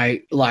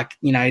 they've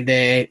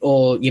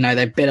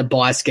better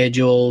buy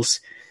schedules,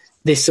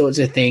 this sorts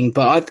of thing.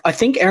 But I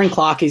think Aaron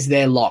Clark is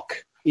their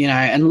lock,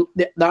 and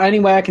the only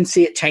way I can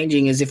see it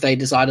changing is if they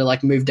decide to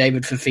move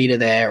David Fafita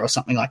there or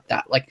something like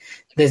that.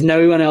 There's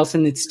no one else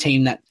in this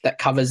team that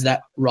covers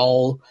that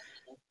role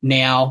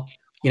now.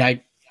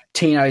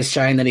 Tino's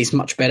showing that he's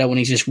much better when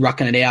he's just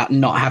rucking it out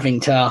and not having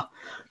to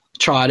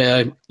try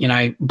to,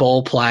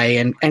 ball play.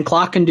 And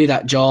Clark can do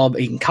that job.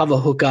 He can cover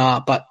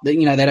hooker, but, they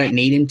don't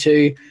need him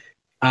to.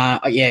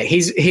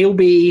 He'll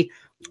be,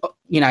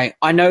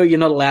 I know you're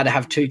not allowed to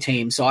have 2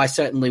 teams, so I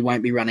certainly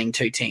won't be running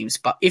 2 teams.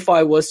 But if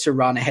I was to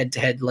run a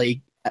head-to-head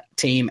league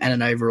team and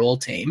an overall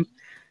team,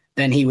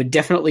 then he would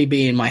definitely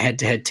be in my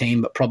head-to-head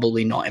team, but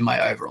probably not in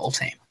my overall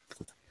team.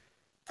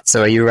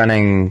 So are you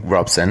running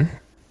Robson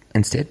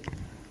instead?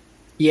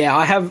 Yeah,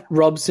 I have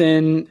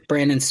Robson,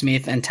 Brandon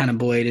Smith, and Tanner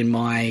Boyd in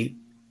my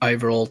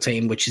overall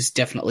team, which is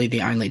definitely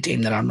the only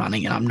team that I'm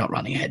running, and I'm not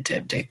running a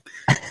head-to-head team.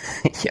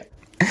 Yeah.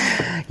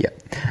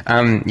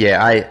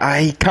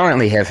 I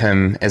currently have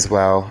him as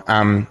well.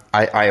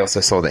 I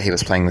also saw that he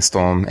was playing the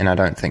Storm, and I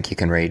don't think you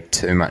can read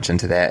too much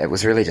into that. It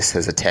was really just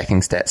his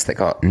attacking stats that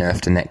got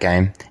nerfed in that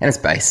game, and his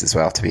base as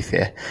well, to be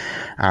fair.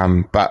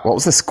 But what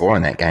was the score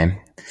in that game?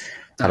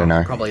 I don't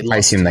know. Probably I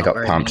assume they got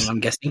pumped. I'm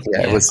guessing.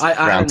 Yeah, it was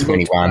round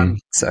 21.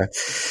 So,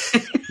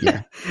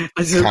 yeah.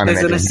 There's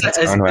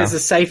a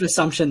safe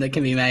assumption that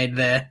can be made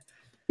there.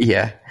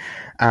 Yeah.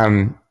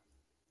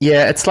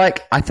 It's I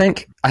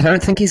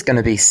don't think he's going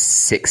to be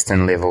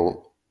Sexton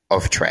level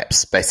of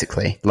traps,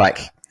 basically.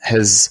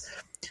 His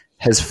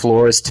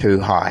floor is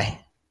too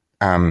high.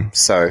 I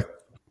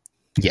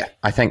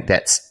think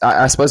that's,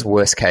 I suppose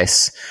worst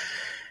case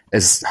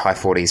is high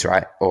 40s,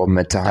 right? Or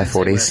mid to high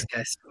 40s.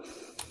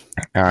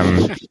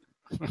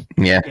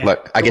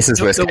 Look, I guess his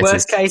worst case. The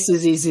worst case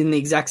is he's in the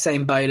exact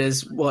same boat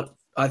as what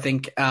I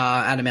think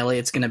Adam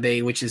Elliott's going to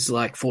be, which is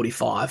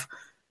 45.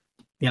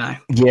 Yeah.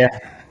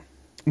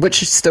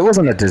 which still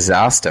wasn't a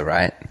disaster,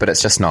 right? But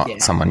it's just not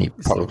someone you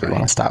probably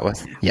want to start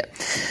with. Yeah.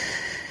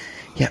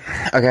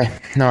 Okay.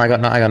 No, I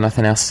got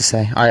nothing else to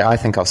say. I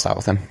think I'll start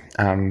with him.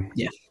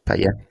 But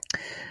yeah.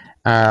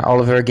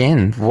 Oliver,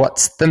 again,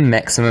 what's the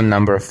maximum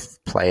number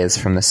of players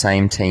from the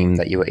same team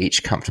that you were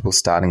each comfortable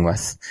starting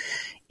with?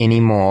 Any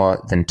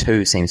more than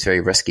 2 seems very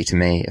risky to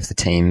me if the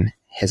team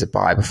has a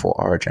bye before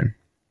Origin.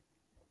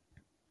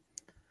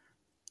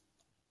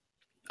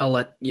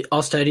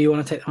 Osto, do you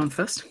want to take that one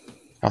first?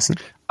 Austin?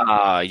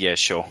 Yeah,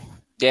 sure.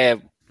 Yeah,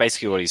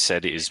 basically what he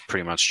said is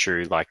pretty much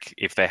true. Like,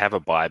 if they have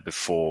a bye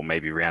before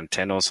maybe round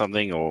 10 or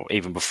something, or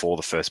even before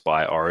the first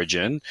bye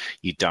Origin,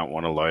 you don't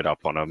want to load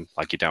up on them.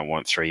 Like, you don't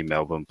want 3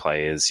 Melbourne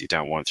players, you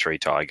don't want 3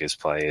 Tigers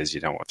players, you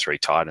don't want 3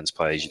 Titans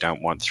players, you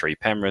don't want 3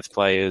 Penrith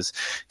players,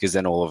 because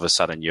then all of a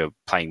sudden you're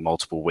playing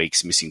multiple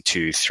weeks, missing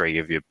 2, 3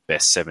 of your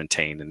best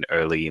 17, and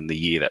early in the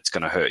year that's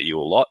going to hurt you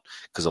a lot,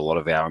 because a lot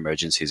of our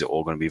emergencies are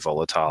all going to be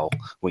volatile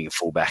wing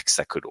fullbacks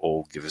that could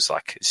all give us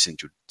like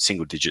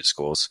single-digit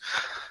scores.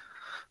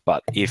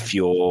 But if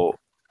you're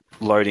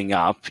loading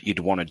up,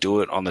 you'd want to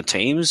do it on the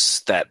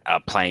teams that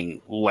are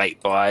playing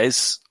late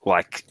buys,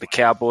 like the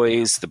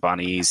Cowboys, the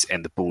Bunnies,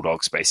 and the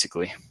Bulldogs,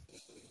 basically.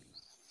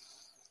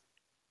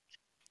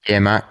 Yeah,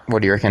 Matt,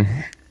 what do you reckon?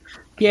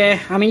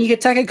 Yeah, I mean, you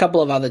could take a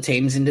couple of other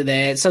teams into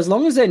there. So as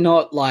long as they're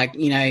not like,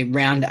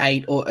 round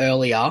 8 or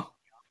earlier,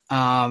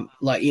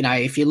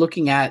 if you're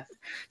looking at,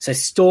 so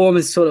Storm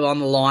is sort of on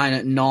the line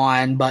at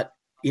 9, but,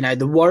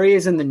 the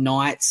Warriors and the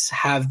Knights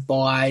have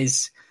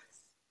buys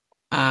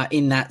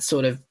in that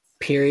sort of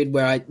period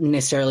where I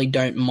necessarily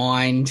don't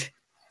mind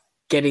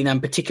getting them,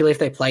 particularly if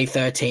they play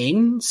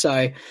 13.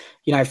 So,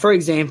 for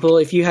example,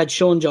 if you had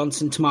Sean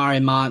Johnson,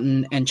 Tamaru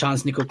Martin, and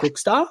Chance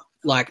Nickel-Cookstar,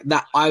 like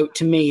that,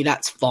 to me,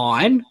 that's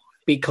fine,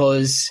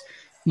 because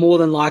more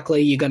than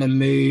likely you're going to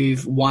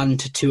move 1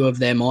 to 2 of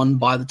them on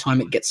by the time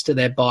it gets to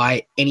their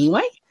bye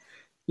anyway.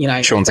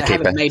 Sean's they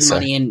haven't made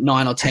money in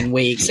 9 or 10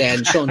 weeks,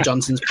 and Sean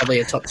Johnson's probably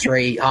a top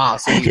 3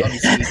 half. So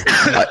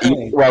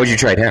why would you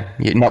trade him?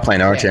 You're not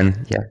playing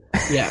Origin.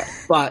 Yeah,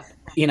 but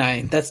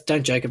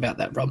don't joke about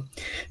that, Rob.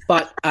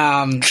 But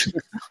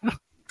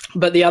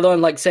but the other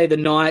one, like say the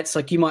Knights,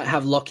 like you might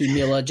have Lockie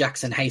Miller,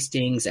 Jackson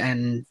Hastings,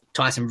 and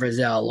Tyson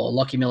Frizzell, or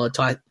Lockie Miller,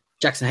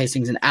 Jackson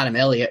Hastings, and Adam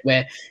Elliott,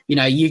 where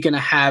you're going to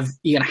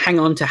hang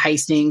on to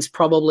Hastings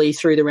probably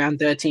through the round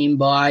 13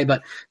 bye,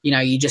 but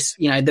you just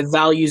the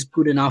value's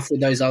good enough with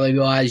those other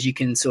guys. You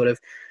can sort of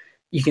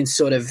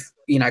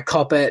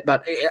cop it,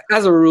 but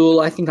as a rule,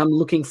 I think I'm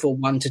looking for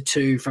 1 to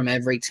 2 from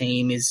every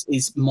team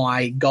is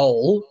my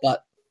goal,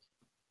 but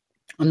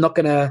I'm not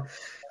going to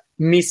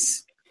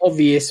miss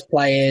obvious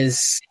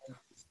players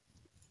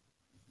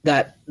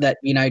that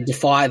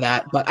defy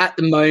that. But at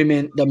the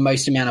moment, the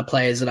most amount of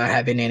players that I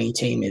have in any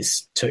team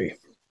is 2.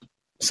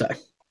 So,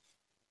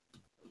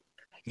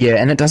 yeah,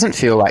 and it doesn't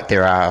feel like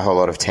there are a whole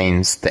lot of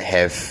teams that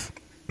have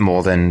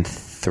more than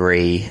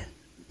 3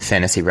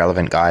 fantasy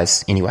relevant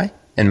guys anyway.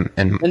 In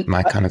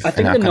my kind of, I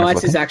think the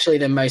Knights is actually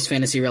the most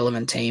fantasy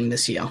relevant team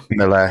this year.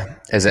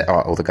 Miller, is it?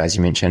 Oh, all the guys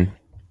you mentioned.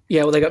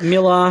 Yeah, well, they got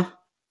Miller.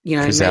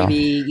 Frizzell.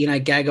 Maybe,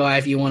 Gagai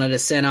if you wanted a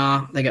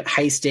center. They got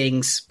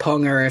Hastings,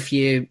 Ponga if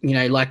you,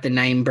 like the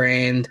name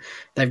brand.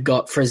 They've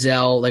got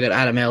Frizzell, they got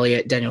Adam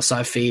Elliott, Daniel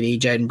Saifidi,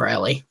 Jaden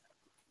Brayley.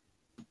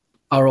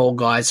 Are all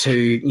guys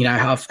who,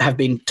 have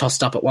been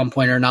tossed up at one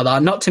point or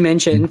another. Not to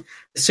mention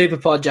the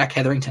Superpod Jack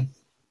Hetherington.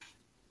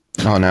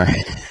 Oh, no.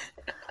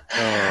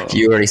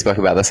 You already spoke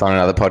about this on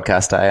another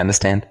podcast, I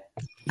understand.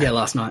 Yeah,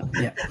 last night,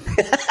 yeah.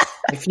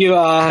 If you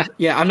are,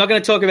 I'm not going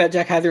to talk about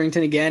Jack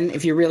Hetherington again.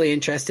 If you're really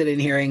interested in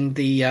hearing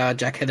the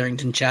Jack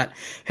Hetherington chat,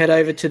 head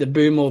over to the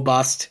Boom or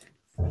Bust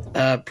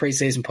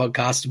preseason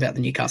podcast about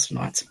the Newcastle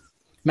Knights.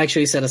 Make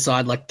sure you set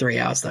aside like 3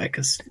 hours though,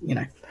 because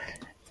Yeah,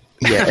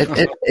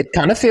 it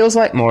kind of feels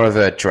like more of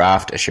a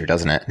draft issue,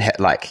 doesn't it?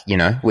 Like,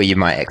 where you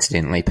might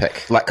accidentally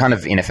pick, like kind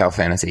of NFL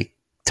fantasy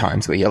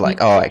times where you're like,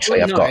 oh,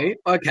 actually, I've got.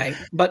 Okay,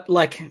 but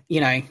like,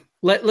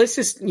 let's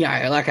just,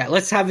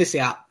 let's have this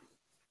out.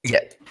 Yeah.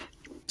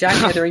 Jack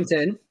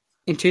Hetherington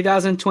in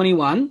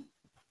 2021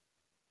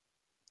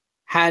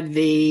 had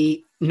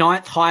the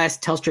 9th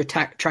highest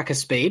Telstra tracker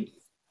speed.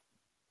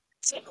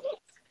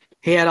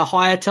 He had a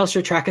higher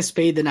Telstra tracker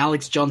speed than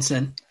Alex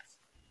Johnson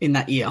in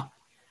that year.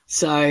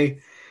 So,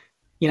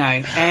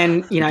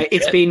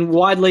 it's been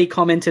widely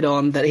commented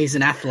on that he's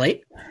an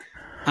athlete.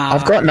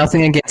 I've got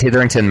nothing against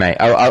Hetherington, mate.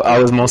 I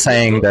was more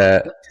saying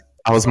the.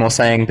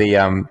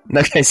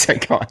 Okay, so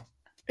go on.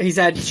 He's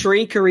had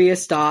 3 career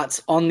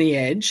starts on the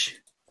edge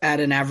at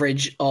an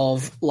average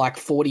of like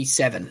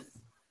 47.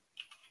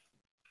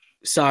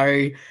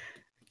 So,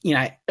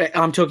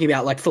 I'm talking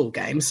about like full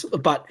games,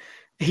 but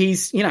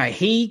he's,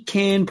 he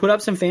can put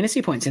up some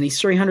fantasy points and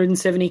he's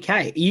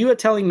 370K. You are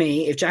telling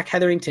me if Jack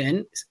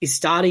Hetherington is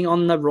starting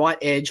on the right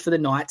edge for the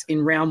Knights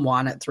in round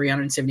 1 at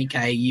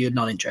 370K, you're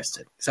not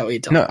interested. Is that what you're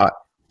telling me?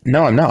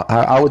 No, I'm not.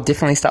 I would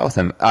definitely start with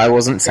him. I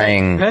wasn't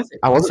saying. Perfect.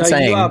 I wasn't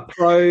saying. You are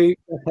pro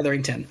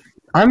Hetherington.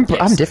 I'm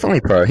definitely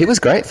pro. He was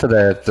great for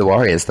the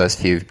Warriors those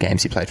few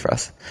games he played for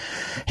us.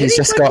 He's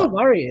just got the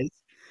Warriors.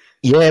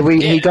 Yeah,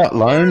 he got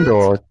loaned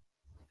or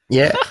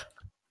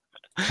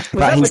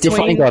but he's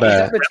definitely got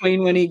that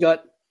between when he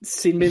got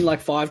sin bin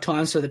like 5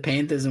 times for the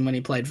Panthers and when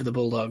he played for the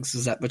Bulldogs?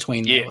 Is that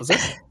between there, was it?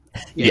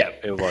 Yeah,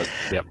 it was.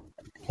 Yep.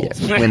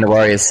 Yeah, when the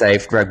Warriors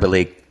saved rugby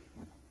league.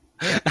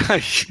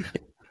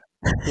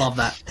 Love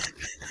that.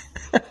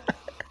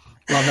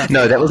 Love that.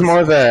 No, that was more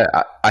of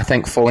I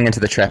think falling into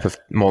the trap of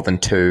more than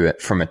 2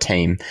 from a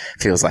team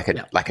feels like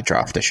a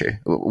draft issue.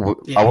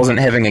 I wasn't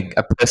having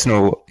a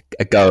personal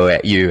go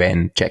at you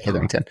and Jack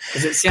Hetherington.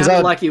 Because it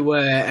sounded like you were,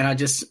 and I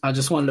just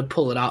wanted to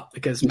pull it up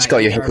because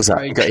got your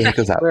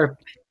heckles up.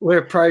 We're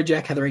a pro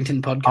Jack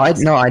Hetherington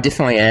podcast. I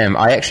definitely am.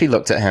 I actually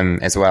looked at him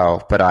as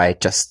well, but I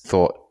just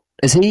thought,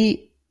 is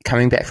he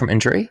coming back from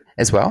injury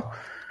as well?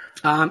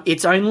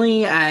 It's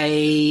only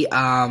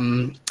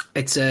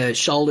it's a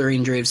shoulder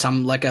injury of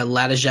some, like a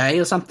Latarjet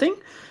or something.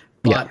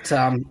 But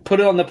put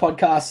it on the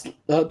podcast,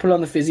 put it on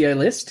the physio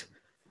list.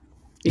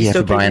 You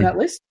still picking that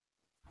list?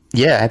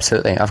 Yeah,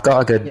 absolutely. I've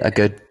got a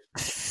good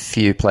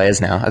few players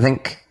now. I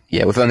think,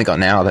 we've only got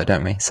now though,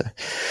 don't we? So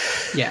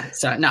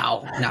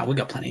no, we've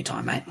got plenty of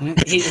time, mate.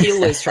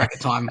 He'll lose track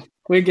of time.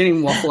 We're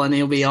getting waffle and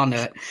he'll be on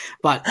it.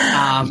 But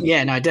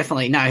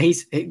definitely. No,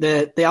 he's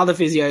the other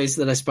physios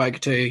that I spoke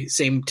to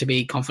seem to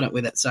be confident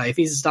with it. So if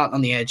he's starting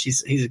on the edge,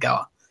 he's a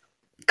goer.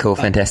 Cool,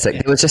 fantastic.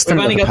 It was just we've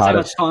only got so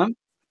much time.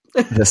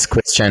 This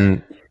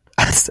question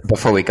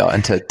before we got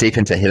deep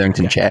into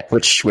Hetherington chat,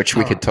 which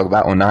we could talk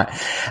about all night,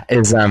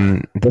 is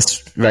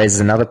this raises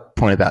another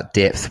point about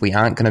depth. We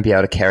aren't going to be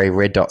able to carry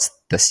red dots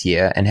this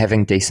year, and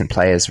having decent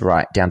players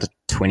right down to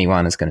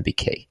 21 is going to be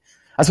key.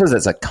 I suppose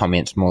that's a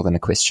comment more than a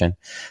question,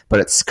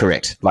 but it's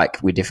correct.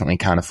 Like, we definitely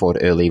can't afford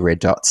early red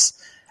dots.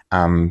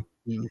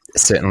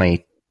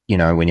 Certainly,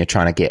 when you're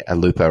trying to get a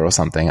looper or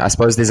something. I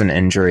suppose there's an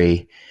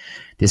injury.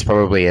 There's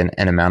probably an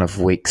amount of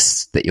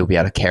weeks that you'll be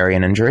able to carry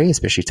an injury,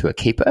 especially to a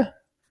keeper.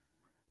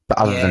 But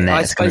other than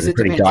that, it's going to be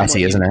pretty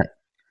dicey, isn't it?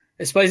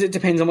 I suppose it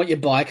depends on what your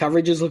buy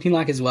coverage is looking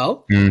like as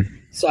well.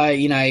 So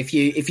if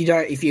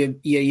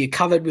you're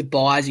covered with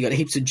buys, you got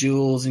heaps of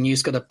duels, and you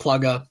just got to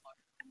plug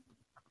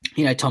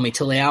Tommy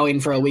Talau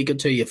in for a week or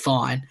two, you're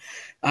fine,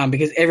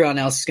 because everyone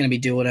else is going to be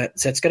doing it.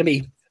 So it's going to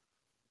be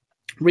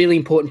really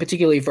important,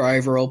 particularly for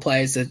overall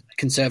players that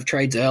conserve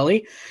trades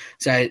early.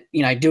 So,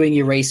 doing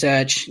your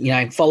research,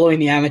 following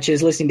the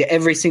amateurs, listening to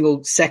every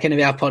single second of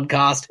our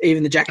podcast,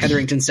 even the Jack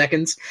Hetherington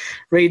seconds,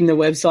 reading the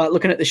website,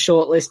 looking at the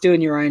shortlist,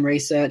 doing your own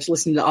research,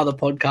 listening to other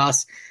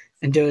podcasts,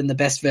 and doing the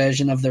best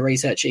version of the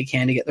research you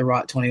can to get the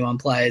right 21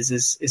 players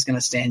is going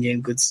to stand you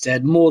in good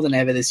stead more than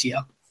ever this year.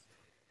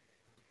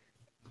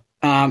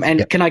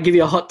 Can I give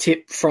you a hot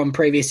tip from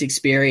previous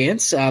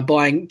experience?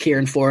 Buying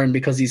Kieran Foran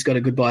because he's got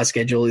a good buy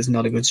schedule is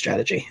not a good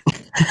strategy.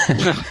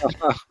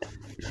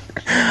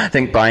 I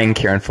think buying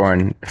Kieran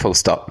Foran full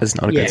stop is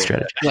not a good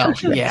strategy. Well,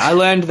 I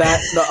learned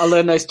that. I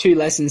learned those 2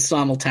 lessons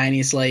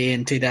simultaneously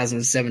in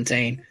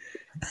 2017.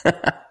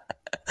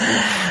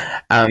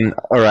 All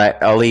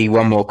right, Ollie,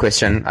 one more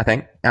question, I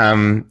think.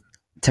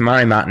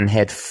 Tamari Martin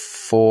had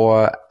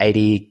 4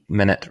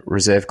 80-minute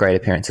reserve grade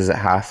appearances at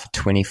half,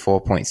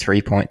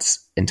 24.3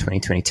 points in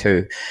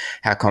 2022.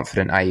 How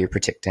confident are you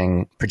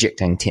projecting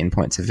 10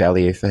 points of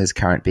value for his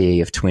current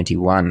BE of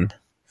 21?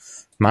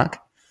 Mark?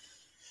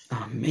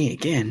 Oh, me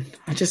again.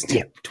 I just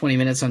did 20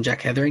 minutes on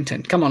Jack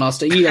Hetherington. Come on,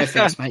 Oster. You go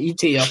first, mate. You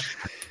tee up.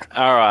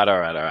 All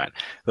right.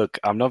 Look,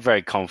 I'm not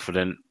very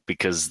confident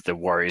because the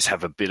Warriors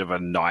have a bit of a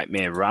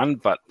nightmare run,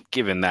 but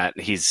given that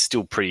he's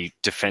still pretty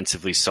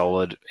defensively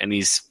solid and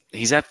he's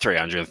at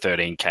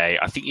 313K,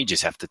 I think you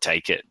just have to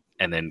take it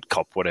and then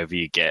cop whatever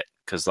you get,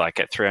 because like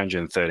at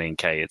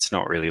 313K, it's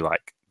not really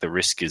like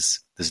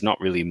there's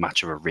not really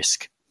much of a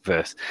risk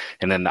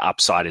and then the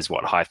upside is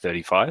high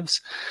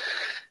 35s.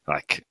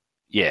 Like,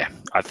 yeah,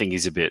 I think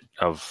he's a bit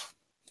of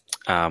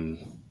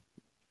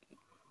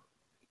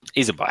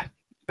he's a buy,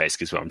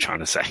 basically is what I'm trying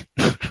to say.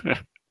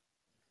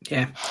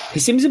 Yeah. He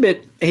seems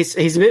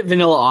he's a bit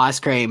vanilla ice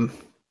cream,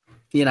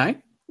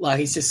 like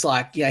he's just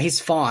like,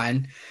 he's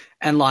fine.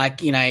 And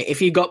like,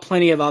 if you've got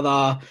plenty of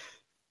other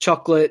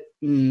chocolate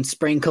and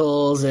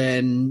sprinkles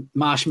and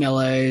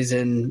marshmallows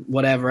and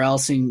whatever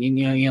else, and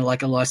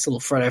like a nice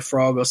little Frodo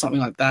Frog or something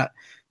like that,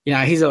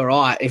 he's all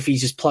right. If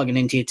he's just plugging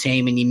into your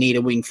team and you need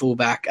a wing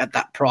fullback at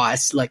that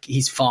price, like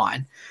he's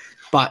fine.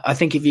 But I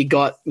think if you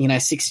got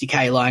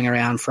 60K lying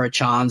around for a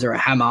Chance or a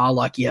Hammer,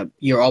 like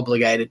you're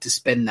obligated to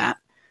spend that.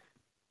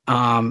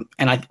 And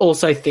I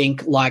also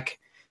think like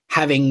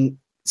having,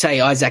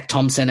 say, Isaac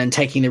Thompson and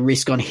taking the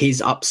risk on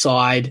his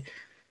upside,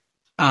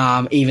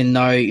 even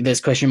though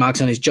there's question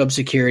marks on his job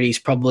security, is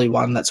probably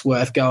one that's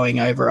worth going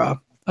over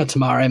a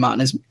Tamari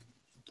Martin is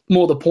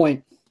more the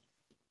point.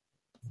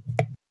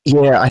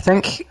 Yeah, I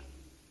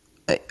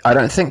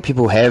don't think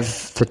people have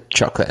the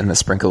chocolate and the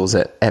sprinkles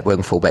at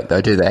wing fullback though,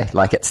 do they?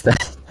 Like it's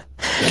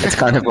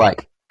kind of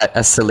like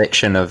a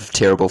selection of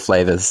terrible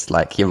flavors,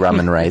 like your rum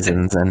and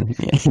raisins, and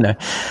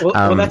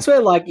Well, that's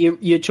where like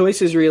your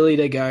choice is really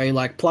to go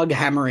like plug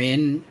Hammer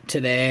in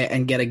to there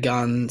and get a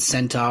gun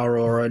center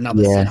or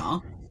another center,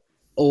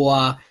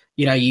 or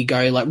you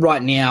go like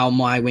right now,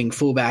 my wing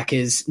fullback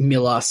is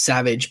Miller,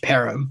 Savage,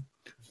 Perham,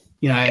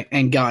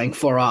 and going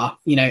for a,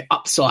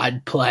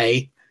 upside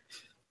play,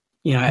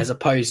 as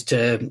opposed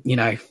to,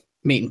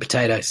 meat and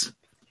potatoes.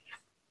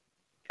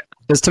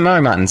 Because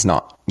Tamari Martin's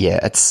not,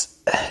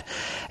 it's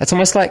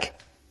almost like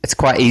it's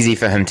quite easy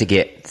for him to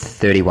get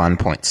 31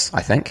 points,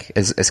 I think,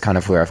 is kind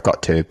of where I've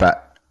got to,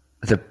 but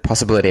the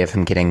possibility of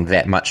him getting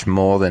that much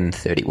more than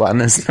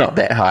 31 is not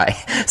that high.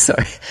 So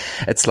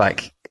it's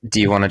like,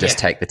 do you want to just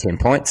take the 10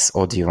 points,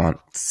 or do you want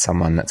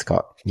someone that's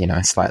got,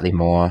 slightly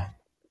more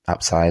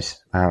upside?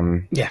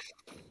 Yeah.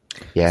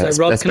 So,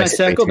 Rob, can I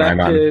circle back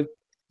to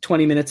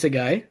 20 minutes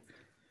ago?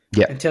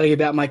 Yeah. And tell you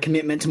about my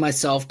commitment to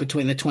myself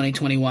between the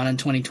 2021 and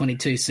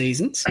 2022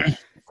 seasons.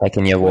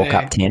 Taking your walk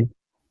up 10.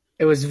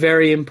 It was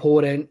very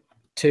important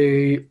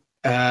to,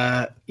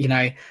 I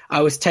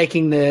was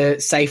taking the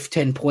safe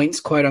 10 points,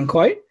 quote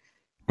unquote,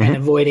 and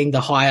avoiding the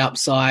high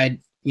upside,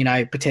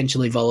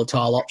 potentially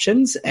volatile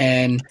options.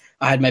 And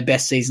I had my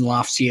best season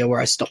last year where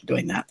I stopped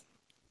doing that.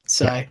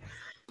 So, I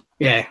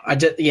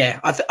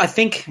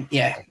think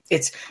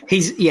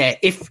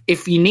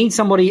if you need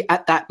somebody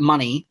at that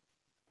money,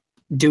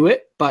 do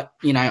it. But,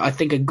 I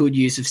think a good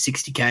use of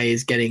 60K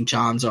is getting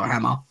Chance or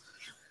Hammer.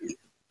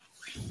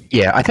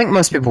 Yeah, I think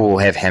most people will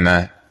have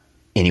Hammer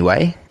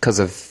anyway because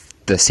of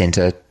the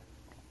centre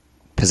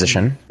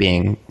position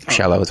being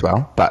shallow as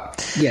well.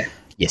 But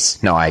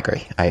yes, no, I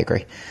agree.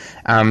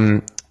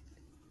 All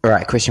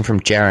right, question from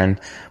Jaron.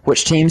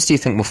 Which teams do you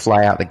think will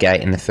fly out the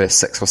gate in the first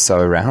 6 or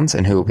so rounds,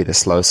 and who will be the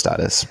slow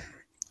starters?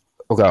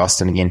 We'll go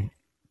Austin again.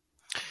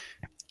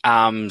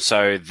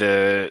 So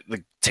the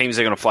teams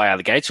that are going to fly out of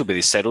the gates will be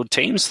the settled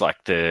teams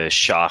like the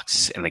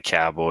Sharks and the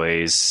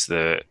Cowboys,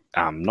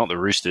 not the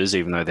Roosters,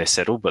 even though they're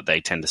settled, but they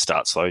tend to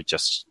start slow.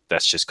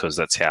 That's just because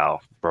that's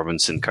how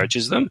Robinson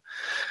coaches them.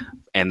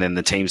 And then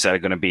the teams that are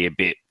going to be a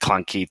bit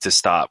clunky to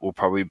start will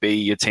probably be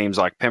your teams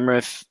like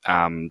Penrith,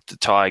 the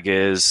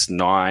Tigers,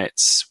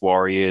 Knights,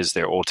 Warriors.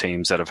 They're all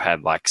teams that have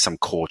had like some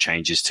core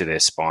changes to their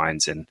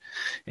spines and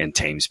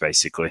teams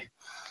basically.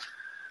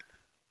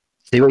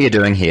 See what you're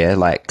doing here,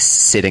 like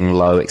setting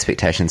low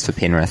expectations for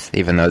Penrith,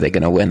 even though they're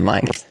going to win a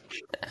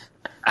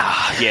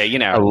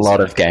lot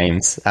of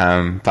games.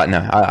 But no,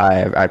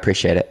 I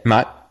appreciate it.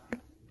 Mark?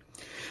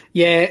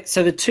 Yeah,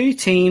 so the two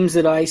teams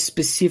that I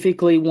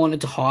specifically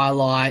wanted to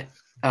highlight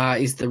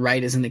is the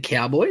Raiders and the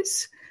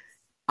Cowboys.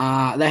 They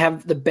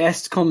have the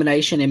best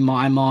combination in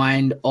my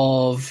mind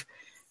of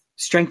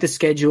strength of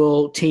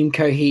schedule, team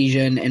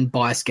cohesion, and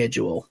bye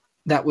schedule.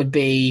 That would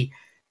be,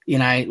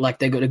 like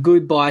they've got a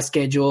good bye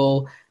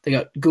schedule. They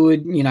got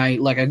good,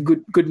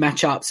 good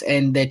matchups,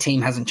 and their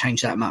team hasn't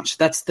changed that much.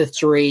 That's the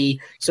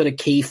three sort of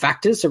key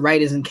factors. So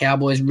Raiders and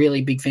Cowboys,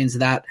 really big fans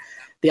of that.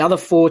 The other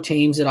four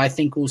teams that I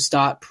think will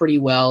start pretty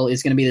well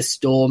is going to be the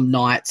Storm,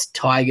 Knights,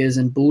 Tigers,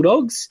 and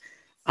Bulldogs.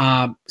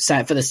 For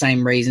the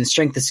same reason,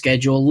 strength of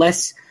schedule,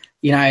 less,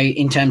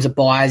 in terms of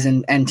buys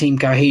and team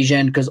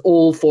cohesion, because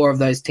all four of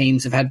those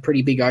teams have had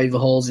pretty big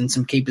overhauls in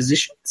some key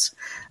positions.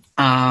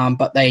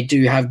 But they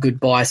do have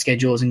good buy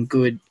schedules and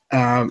good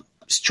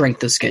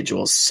strength of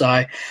schedules.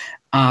 So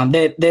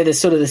they're the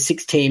sort of the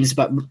six teams,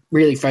 but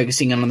really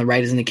focusing on the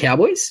Raiders and the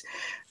Cowboys.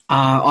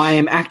 I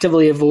am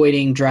actively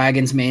avoiding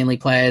Dragons, Manly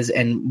players,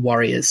 and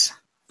Warriors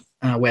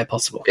where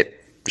possible.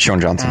 Sean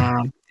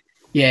Johnson.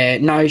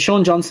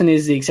 Sean Johnson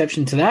is the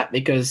exception to that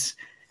because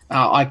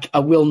I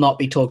will not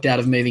be talked out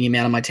of moving him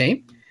out of my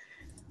team.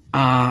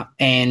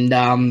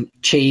 And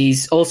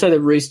Cheese, also the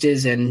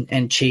Roosters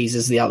and Cheese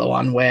is the other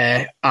one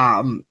where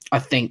I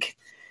think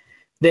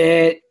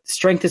their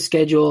strength of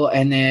schedule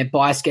and their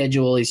bye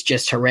schedule is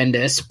just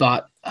horrendous,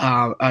 but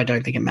I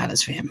don't think it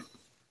matters for him.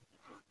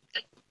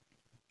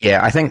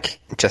 Yeah, I think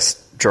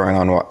just drawing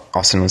on what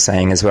Austin was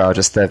saying as well,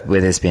 just that where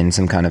there's been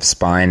some kind of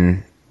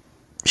spine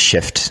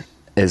shift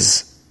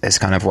is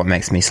kind of what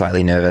makes me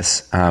slightly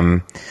nervous.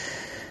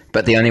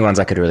 But the only ones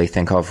I could really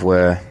think of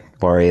were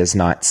Warriors,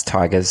 Knights,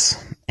 Tigers,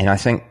 and I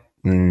think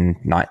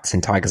Knights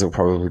and Tigers will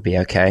probably be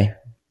okay.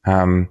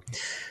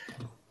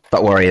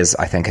 But Warriors,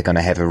 I think, are going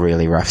to have a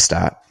really rough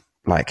start.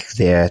 Like,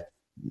 their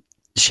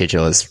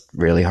schedule is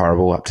really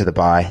horrible up to the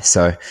bye.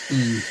 So,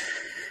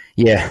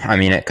 yeah, I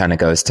mean, it kind of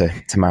goes to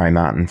Murray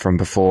Martin from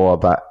before,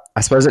 but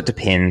I suppose it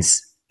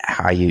depends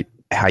how you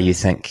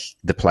think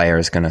the player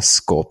is going to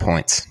score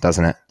points,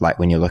 doesn't it? Like,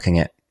 when you're looking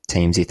at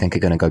teams you think are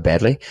going to go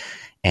badly,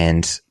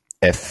 and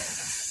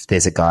if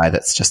there's a guy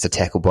that's just a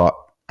tackle bot,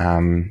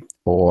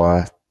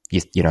 or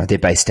their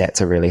base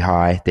stats are really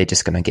high, they're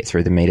just going to get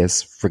through the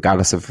meters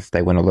regardless of if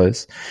they win or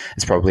lose.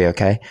 It's probably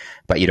okay,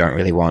 but you don't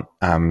really want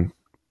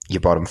your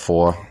bottom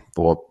four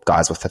or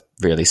guys with a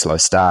really slow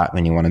start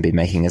when you want to be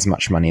making as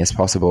much money as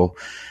possible,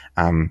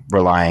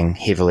 relying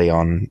heavily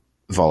on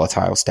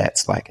volatile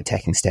stats like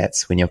attacking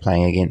stats when you're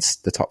playing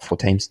against the top four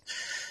teams.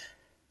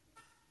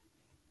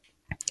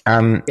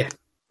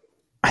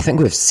 I think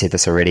we've said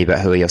this already, but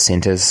who are your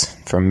centres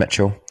from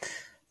Mitchell?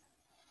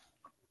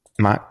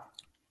 Mark?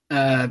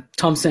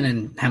 Thompson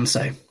and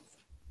Hamso.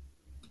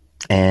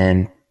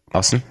 And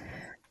Austin?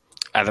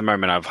 At the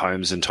moment, I have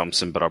Holmes and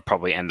Thompson, but I'll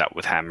probably end up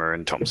with Hammer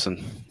and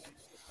Thompson.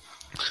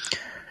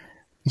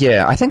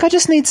 Yeah, I think I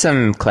just need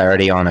some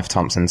clarity on if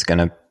Thompson's going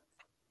to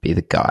be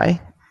the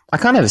guy. I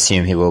kind of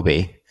assume he will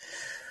be,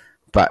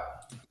 but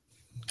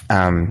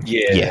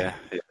yeah,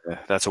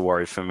 that's a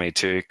worry for me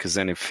too. Because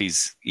then if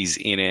he's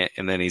in it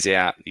and then he's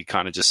out, you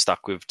kind of just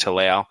stuck with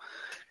Talau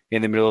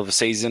in the middle of a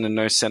season and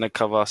no center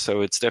cover.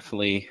 So it's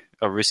definitely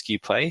a risky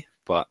play.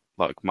 But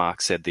like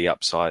Mark said, the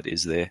upside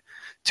is there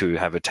to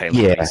have a Taylor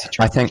May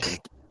situation. I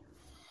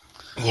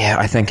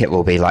think it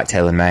will be like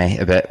Taylor May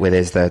a bit, where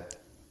there's the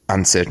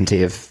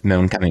uncertainty of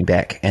Milne coming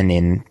back, and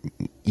then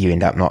you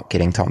end up not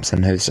getting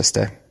Thompson, who's just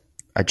a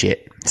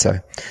jet. So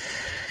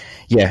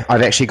yeah,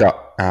 I've actually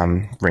got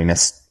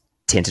Remus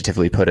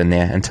tentatively put in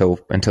there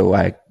until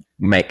I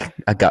make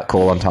a gut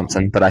call on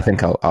Thompson, but I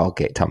think I'll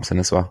get Thompson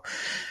as well.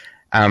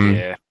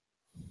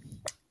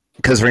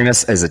 Because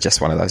Remus is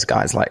just one of those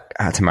guys like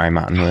Tamari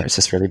Martin, where it's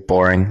just really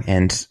boring,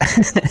 and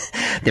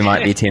there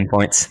might be 10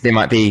 points, there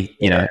might be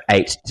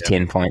 8 to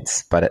 10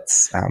 points, but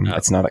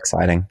it's not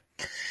exciting.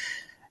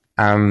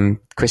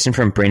 Question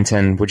from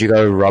Brenton: would you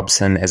go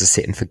Robson as a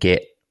set and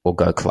forget, or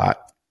go Clark?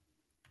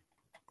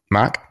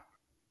 Mark?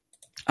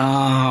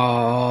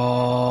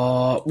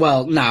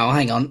 Well, no,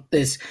 hang on.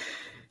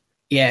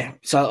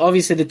 So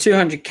obviously the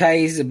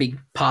 200k is a big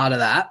part of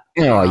that.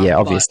 Oh yeah,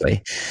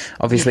 obviously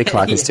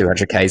Clark is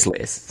 200k's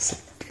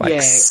less. But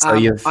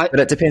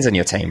it depends on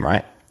your team,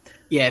 right?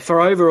 Yeah,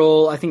 for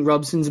overall, I think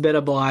Robson's a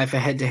better buy. For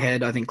head to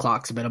head, I think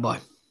Clark's a better buy.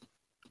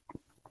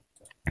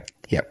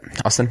 Yep,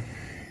 Austin.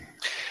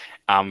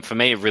 For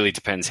me, it really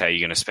depends how you're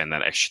going to spend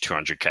that extra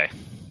 200k.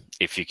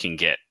 If you can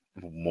get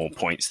more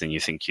points than you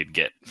think you'd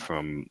get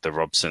from the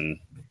Robson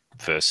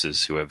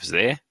versus whoever's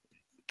there,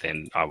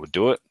 then I would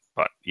do it.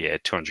 But yeah,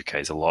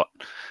 200k is a lot.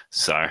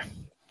 So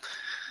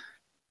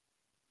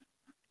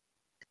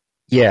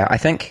yeah, I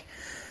think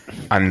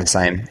I'm the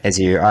same as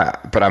you,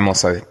 but I'm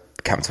also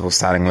comfortable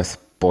starting with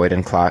Boyd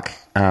and Clark.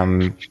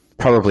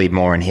 Probably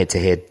more in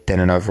head-to-head than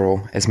in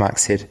overall, as Mark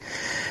said.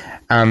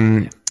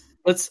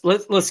 Let's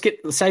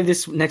save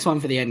this next one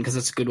for the end because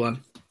it's a good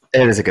one.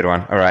 It is a good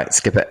one. All right,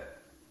 skip it.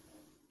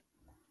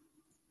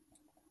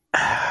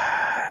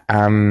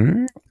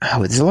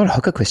 There's a lot of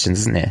hooker questions,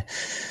 isn't there?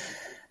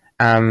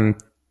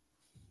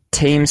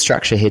 Team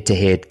structure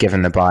head-to-head,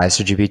 given the buys,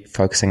 should you be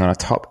focusing on a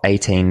top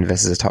 18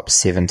 versus a top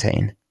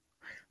 17?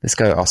 Let's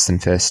go Austin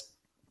first.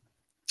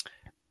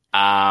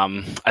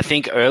 I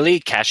think early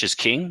cash is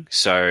king.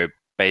 So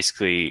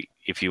basically,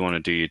 if you want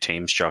to do your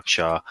team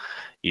structure,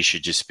 you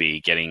should just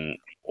be getting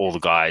all the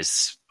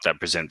guys that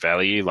present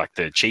value, like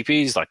the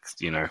cheapies, like,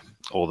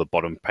 all the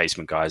bottom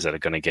placement guys that are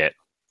going to get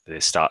their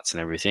starts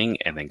and everything,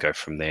 and then go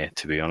from there,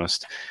 to be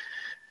honest.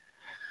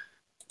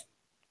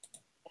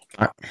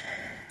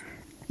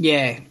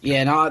 Yeah,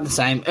 no, the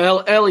same.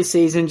 Early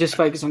season, just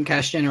focus on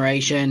cash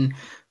generation,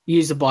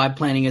 use the buy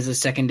planning as a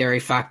secondary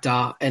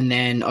factor, and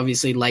then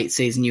obviously late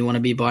season you want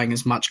to be buying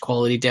as much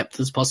quality depth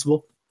as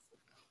possible.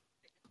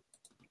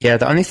 Yeah,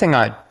 the only thing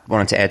I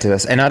wanted to add to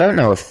this, and I don't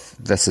know if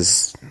this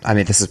is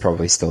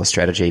probably still a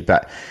strategy,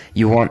 but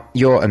you want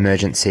your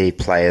emergency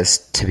players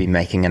to be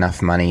making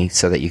enough money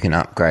so that you can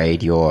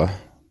upgrade your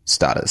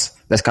starters.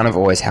 That's kind of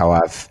always how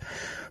I've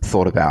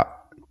thought about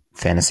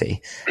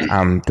fantasy.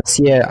 This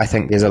year, I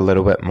think there's a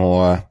little bit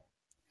more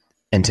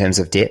in terms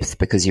of depth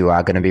because you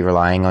are going to be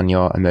relying on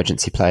your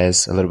emergency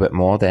players a little bit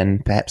more than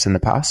perhaps in the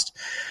past.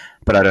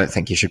 But I don't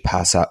think you should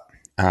pass up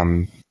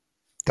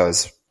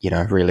those,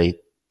 really,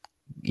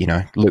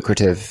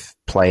 lucrative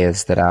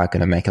players that are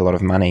going to make a lot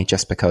of money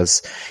just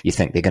because you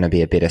think they're going to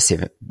be a better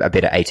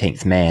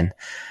 18th man,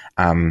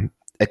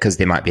 because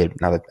there might be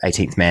another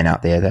 18th man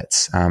out there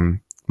that's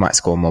might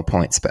score more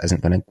points but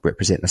isn't going to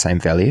represent the same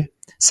value.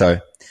 So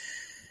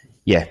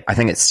yeah, I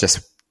think it's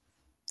just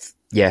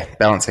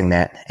balancing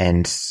that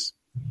and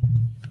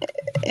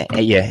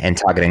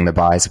targeting the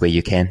buys where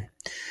you can.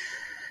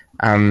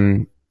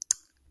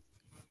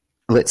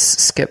 Let's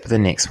skip the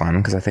next one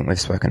because I think we've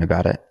spoken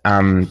about it.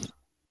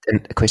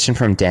 A question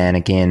from Dan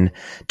again.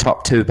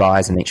 Top 2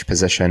 buys in each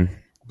position.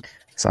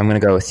 So I'm going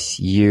to go with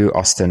you,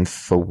 Austin,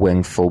 for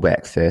wing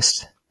fullback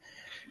first.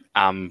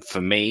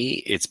 For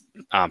me, it's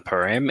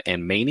Param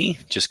and Meany,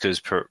 just because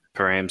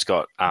Param's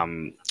got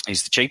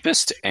he's the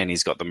cheapest and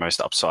he's got the most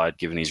upside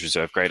given his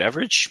reserve grade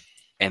average.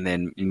 And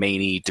then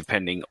Meany,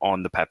 depending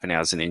on the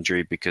Pappenhausen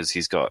injury, because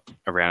he's got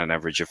around an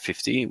average of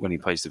 50 when he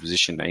plays the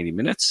position 80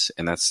 minutes,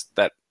 and that's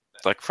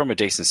like from a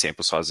decent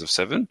sample size of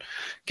 7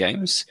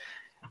 games.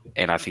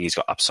 And I think he's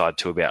got upside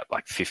to about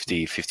like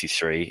 50,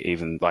 53,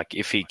 even like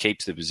if he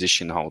keeps the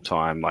position the whole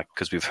time, like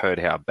because we've heard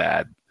how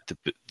bad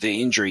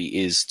the injury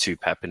is to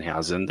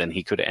Pappenhausen, then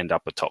he could end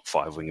up a top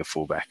 5 winger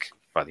fullback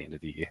by the end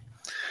of the year.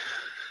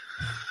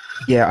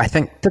 Yeah, I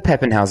think the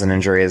Pappenhausen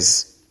injury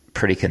is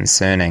pretty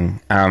concerning.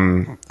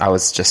 I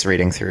was just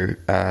reading through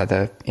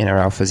the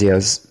NRL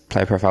Physio's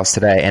player profiles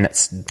today, and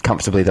it's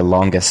comfortably the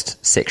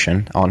longest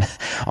section on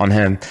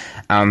him.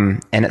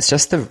 And it's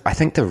just I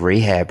think the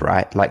rehab,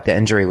 right? Like the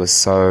injury was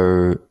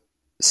so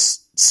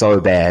so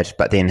bad,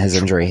 but then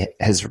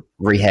his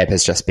rehab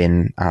has just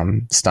been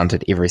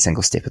stunted every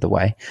single step of the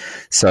way.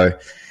 So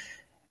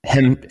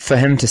for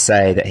him to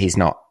say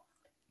that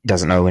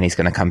doesn't know when he's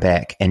going to come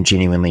back and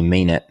genuinely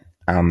mean it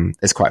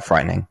is quite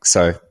frightening.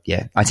 So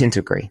yeah, I tend to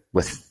agree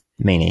with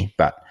Meany,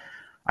 but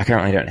I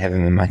currently don't have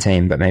him in my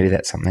team, but maybe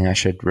that's something I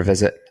should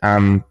revisit.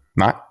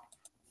 Mark?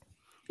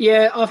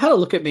 Yeah, I've had a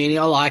look at Meany.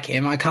 I like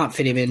him. I can't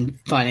fit him in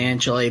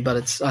financially,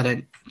 but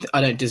I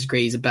don't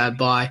disagree. He's a bad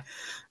buy.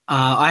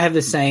 I have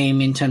the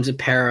same in terms of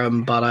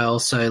Perham, but I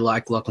also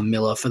like Lachlan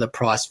Miller for the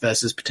price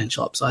versus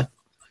potential upside.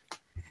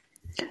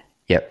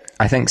 Yep.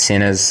 I think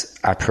centres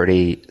are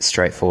pretty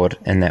straightforward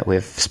in that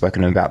we've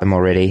spoken about them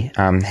already.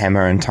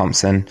 Hammer and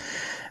Thompson.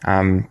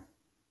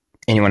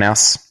 Anyone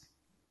else?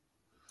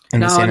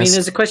 No, I mean,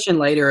 there's a question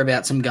later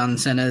about some gun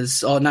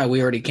centres. Oh, no,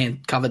 we already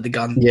covered the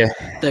gun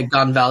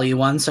value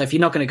one. So if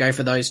you're not going to go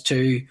for those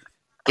two,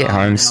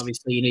 Holmes.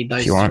 Obviously you need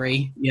those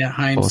three. Yeah,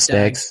 Holmes, Holmes,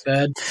 Staggs,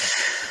 Bird.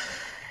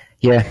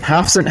 Yeah,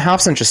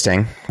 half's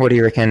interesting. What do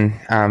you reckon,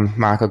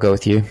 Mark? I'll go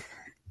with you.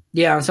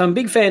 Yeah, so I'm a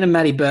big fan of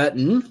Matty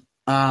Burton.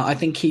 I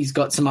think he's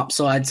got some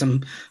upside,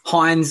 some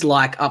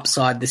Hines-like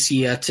upside this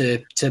year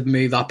to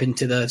move up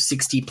into the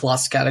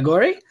 60-plus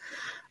category.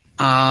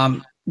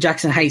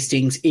 Jackson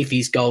Hastings, if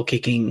he's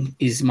goal-kicking,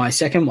 is my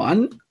second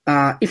one.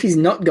 If he's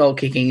not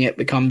goal-kicking, it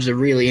becomes a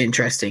really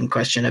interesting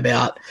question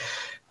about,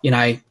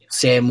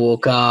 Sam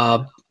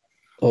Walker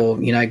or,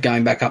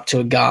 going back up to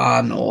a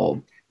gun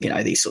or,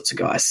 these sorts of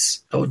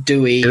guys. Or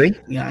Dewey.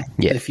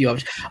 A few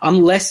options.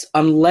 I'm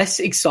less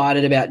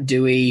excited about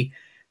Dewey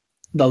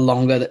the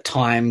longer that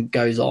time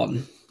goes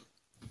on.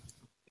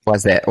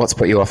 Why's that? What's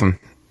put you off him?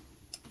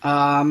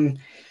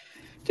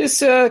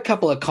 Just a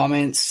couple of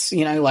comments,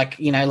 like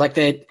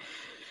they're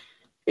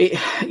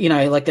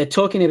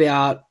talking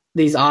about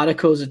these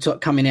articles are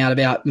coming out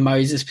about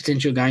Moses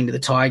potential going to the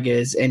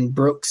Tigers, and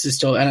Brooks is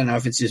still. I don't know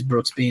if it's just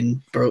Brooks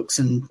being Brooks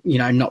and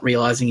not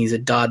realizing he's a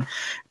dud,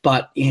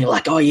 but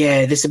oh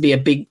yeah, this would be a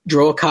big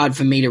draw card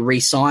for me to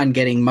re-sign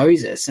getting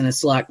Moses, and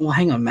it's like, well,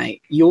 hang on,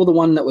 mate, you're the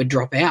one that would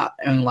drop out,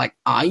 and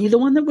are you the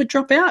one that would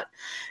drop out?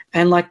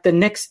 And the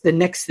next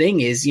thing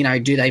is,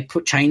 do they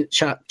put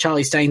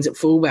Charlie Staines at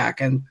fullback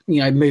and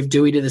move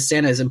Dewey to the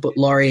centres and put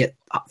Laurie at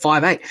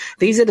 5'8"?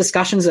 These are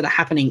discussions that are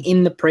happening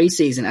in the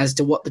preseason as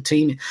to what the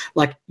team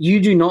you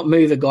do not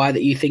move a guy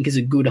that you think is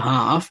a good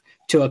half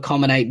to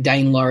accommodate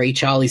Dane Laurie,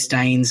 Charlie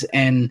Staines,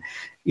 and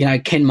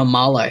Ken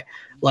Mamalo.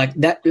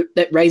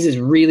 That raises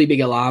really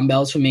big alarm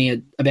bells for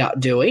me about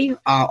Dewey.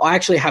 I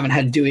actually haven't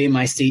had Dewey in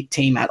my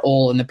team at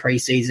all in the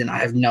preseason. I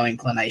have no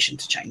inclination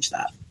to change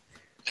that.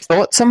 I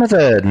thought some of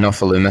the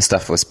Nofaluma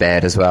stuff was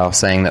bad as well,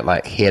 saying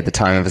that he had the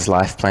time of his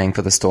life playing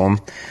for the Storm.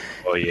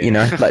 Oh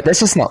yeah, that's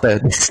just not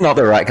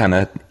the right kind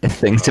of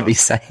thing to be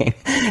saying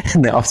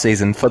in the off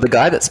season for the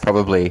guy that's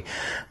probably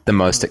the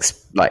most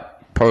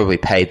probably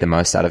paid the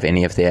most out of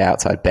any of their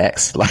outside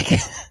backs.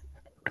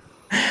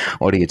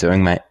 What are you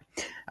doing, mate?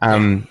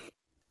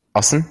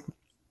 Austin?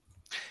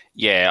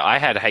 Yeah, I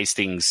had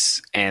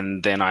Hastings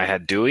and then I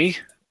had Dewey,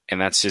 and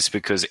that's just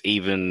because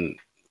even.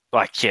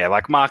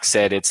 Like Mark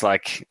said, it's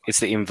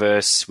the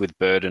inverse with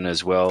Burden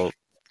as well,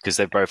 because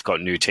they've both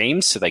got new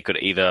teams, so they could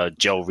either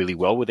gel really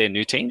well with their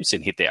new teams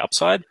and hit their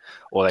upside,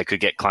 or they could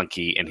get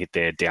clunky and hit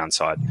their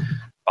downside.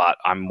 But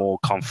I'm more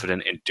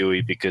confident in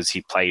Dewey because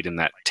he played in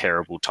that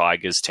terrible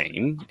Tigers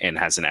team and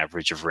has an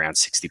average of around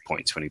 60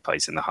 points when he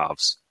plays in the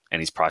halves. And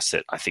he's priced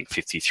at, I think,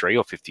 53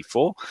 or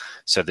 54.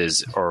 So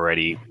there's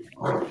already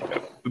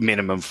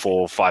minimum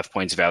 4 or 5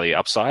 points value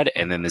upside,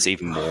 and then there's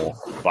even more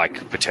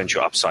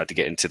potential upside to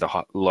get into the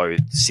low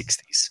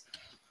 60s.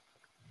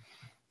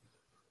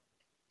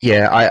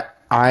 Yeah,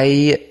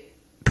 I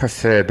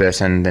prefer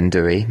Burton than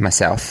Dewey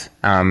myself,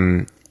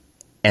 and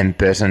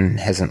Burton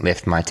hasn't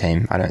left my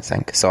team, I don't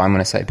think. So I'm going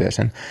to say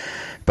Burton.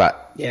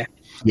 But yeah,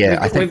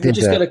 I think we've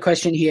just got a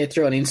question here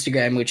through on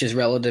Instagram, which is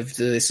relative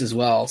to this as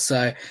well.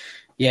 So.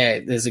 Yeah,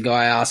 there's a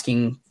guy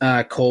asking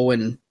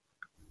Corwin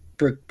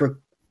Brookhusen.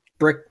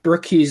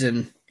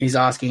 He's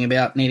asking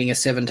about needing a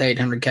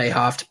 1,700K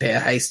half to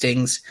pair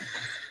Hastings.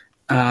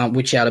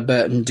 Which out of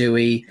Burton,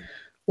 Dewey,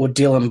 or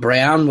Dylan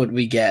Brown would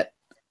we get?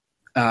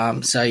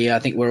 So yeah, I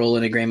think we're all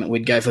in agreement.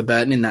 We'd go for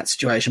Burton in that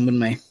situation,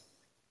 wouldn't we?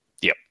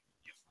 Yep.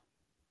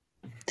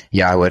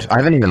 Yeah, I would. I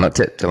haven't even looked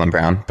at Dylan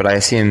Brown, but I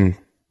assume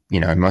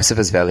most of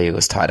his value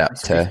was tied up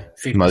to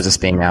Moses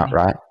being out,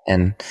 right?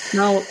 And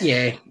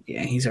yeah,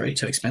 he's already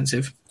too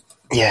expensive.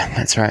 Yeah,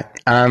 that's right.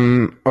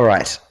 All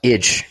right,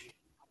 Edge,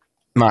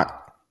 Mark.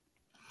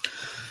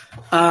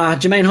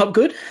 Jermaine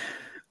Hopgood,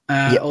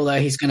 Yep. although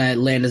he's going to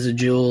land as a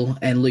dual,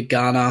 and Luke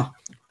Garner,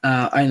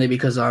 only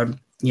because I'm,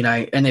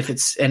 and if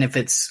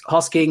it's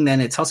Hosking,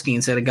 then it's Hosking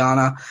instead of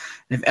Garner.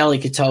 And if Eli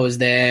Katoa is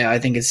there, I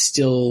think it's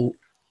still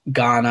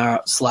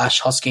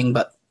Garner/Hosking,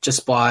 but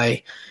just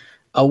by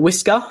a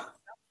whisker.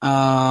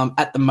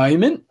 At the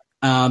moment,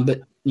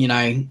 but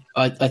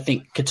I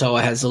think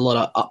Katoa has a lot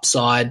of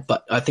upside,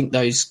 but I think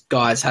those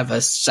guys have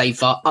a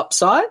safer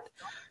upside.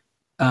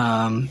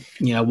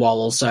 while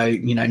also,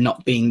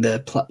 not being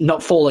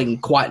not falling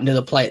quite into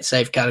the play it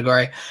safe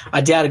category.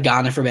 I doubted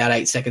Garner for about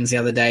 8 seconds the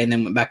other day and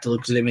then went back to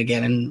look at him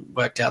again and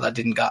worked out that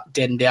I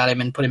didn't doubt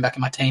him and put him back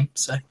in my team.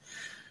 So,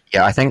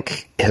 yeah, I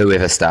think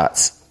whoever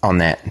starts on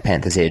that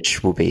Panthers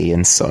edge will be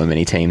in so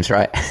many teams,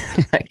 right?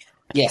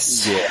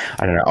 Yes. Yeah.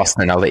 I don't know,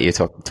 Austin, I'll let you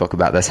talk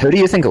about this. Who do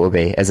you think it will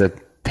be as a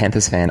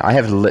Panthers fan? I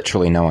have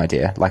literally no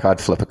idea.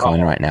 I'd flip a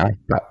coin right now,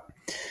 but...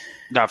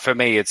 No, for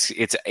me, it's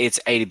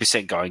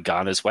 80% going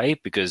Garner's way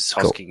because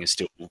Hosking is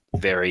still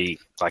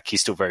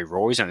he's still very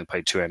raw. He's only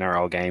played 2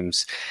 NRL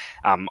games.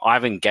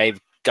 Ivan gave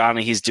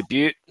Garner his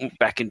debut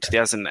back in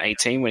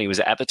 2018 when he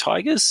was at the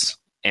Tigers,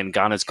 and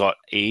Garner's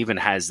he even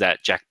has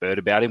that Jack Bird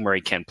about him where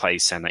he can play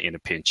centre in a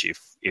pinch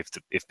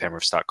if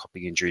Penrith start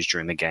copying injuries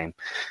during the game.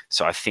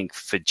 So I think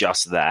for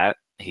just that,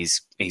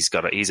 he's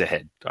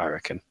ahead, I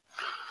reckon.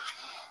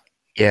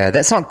 Yeah,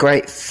 that's not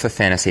great for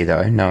fantasy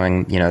though,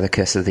 knowing, the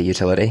curse of the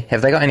utility.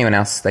 Have they got anyone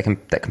else that can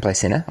play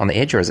centre on the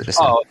edge, or is it just...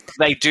 Oh,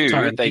 they do,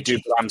 but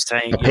I'm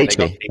saying...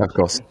 Peachy, of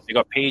course. They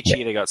got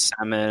Peachy, They got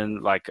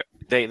Salmon,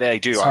 they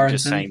do. Sorensen. I'm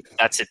just saying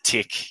that's a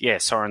tick. Yeah,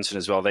 Sorensen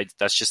as well.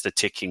 That's just a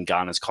tick in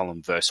Garner's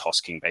column versus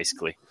Hosking,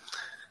 basically.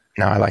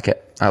 No, I like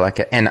it.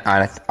 And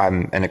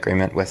I'm in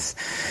agreement with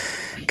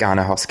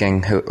Garner,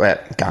 Hosking.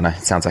 Garner,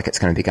 sounds like it's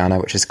going to be Garner,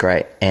 which is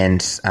great.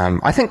 And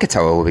I think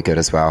Katoa will be good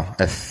as well.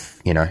 If,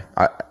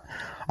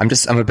 I'm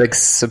a big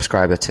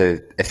subscriber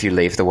to if you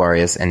leave the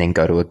Warriors and then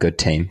go to a good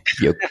team,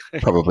 you're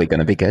probably going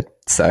to be good.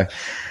 So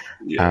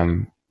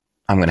I'm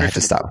going to have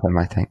to start with him,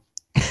 I think.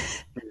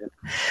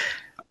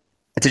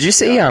 Did you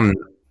see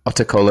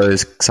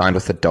Otakolo's signed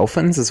with the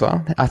Dolphins as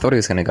well? I thought he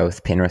was going to go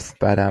with Penrith,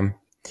 but oh,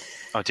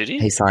 did he?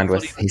 He signed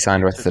with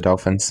the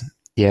Dolphins.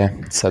 Yeah,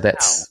 so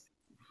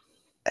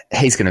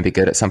he's going to be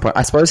good at some point.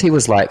 I suppose he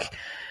was like,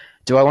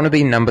 do I want to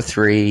be number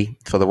 3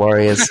 for the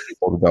Warriors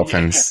or the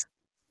Dolphins?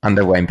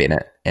 Under Wayne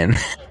Bennett, and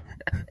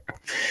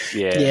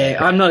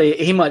I'm not.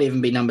 He might even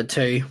be number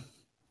 2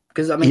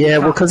 because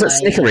because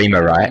it's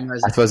Nicarima, right? I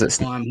suppose it's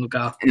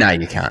hooker. No,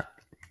 you can't.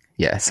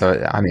 Yeah,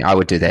 so I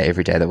would do that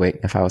every day of the week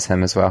if I was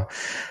him as well.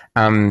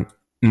 We'll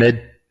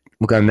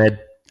go mid.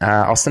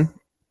 Austin.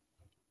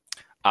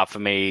 For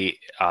me,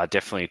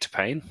 definitely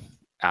Tupane.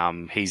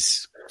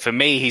 He's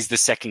the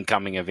second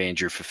coming of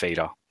Andrew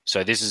Fafita.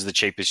 So this is the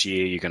cheapest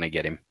year you're going to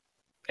get him.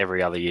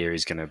 Every other year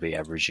he's going to be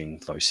averaging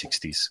low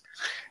 60s.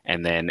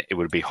 And then it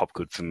would be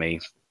Hopgood for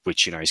me,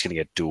 which, he's going to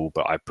get dual,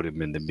 but I put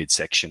him in the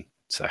midsection.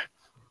 So,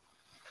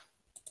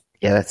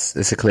 yeah,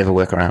 that's a clever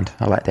workaround.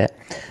 I like that.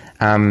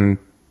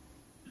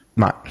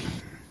 Mark.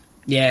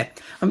 Yeah,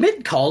 I'm a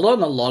bit cold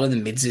on a lot of the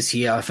mids this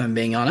year, if I'm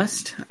being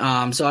honest.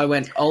 So I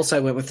went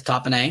with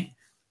Tapane,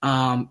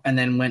 and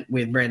then went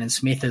with Brandon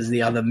Smith as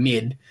the other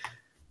mid,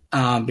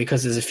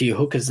 because there's a few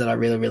hookers that I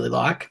really, really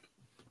like.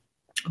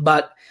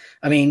 But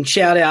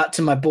shout out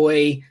to my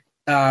boy,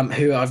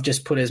 who I've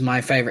just put as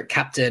my favourite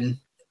captain,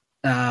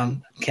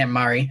 Cam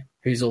Murray,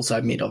 who's also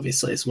mid,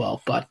 obviously, as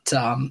well. But,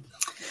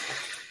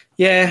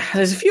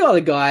 there's a few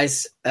other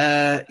guys.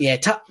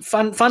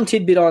 Fun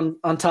tidbit on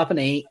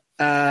Tapane.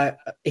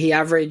 He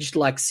averaged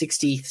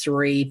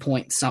 63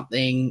 point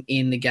something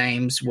in the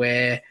games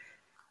where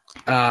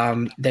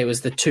there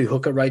was the 2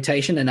 hooker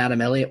rotation and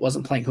Adam Elliott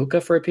wasn't playing hooker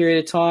for a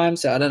period of time.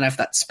 So I don't know if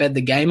that sped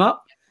the game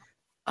up.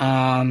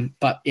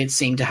 But it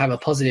seemed to have a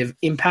positive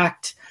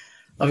impact.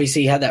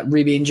 Obviously, he had that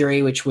rib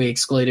injury, which we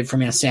excluded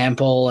from our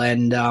sample,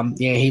 and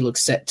he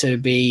looks set to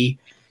be,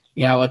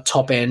 a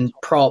top end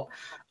prop.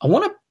 I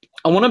want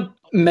to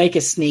make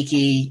a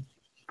sneaky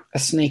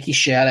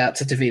shout out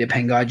to Tevita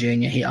Pangai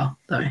Jr. here,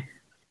 though.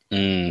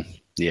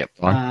 Yep.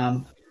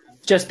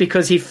 Just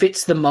because he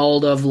fits the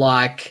mold of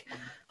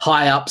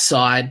high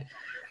upside.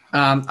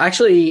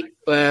 Actually,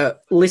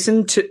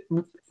 listen to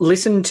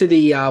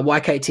the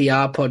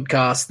YKTR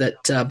podcast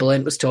that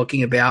Belent was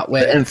talking about.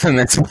 Where the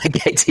infamous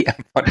YKTR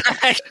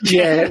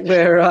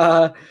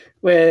podcast.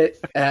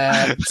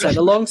 So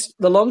the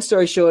long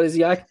story short is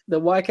the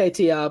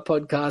YKTR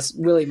podcast,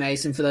 Willie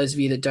Mason, for those of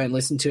you that don't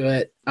listen to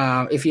it,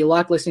 if you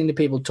like listening to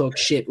people talk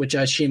shit, which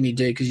I assume you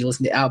do because you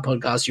listen to our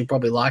podcast, you'll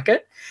probably like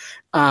it.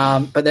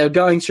 But they were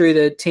going through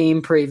the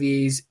team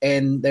previews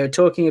and they were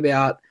talking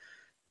about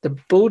the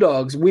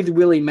Bulldogs with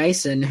Willie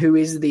Mason, who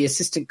is the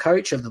assistant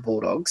coach of the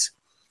Bulldogs.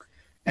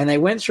 And they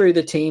went through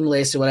the team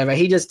list or whatever.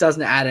 He just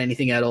doesn't add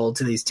anything at all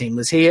to these team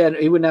lists. He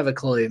wouldn't have a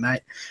clue,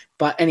 mate.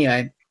 But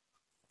anyway,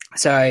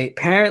 so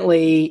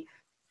apparently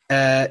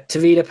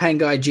Tevita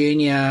Pangai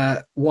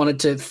Jr.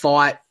 wanted to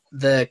fight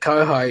the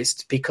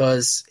co-host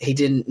because he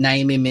didn't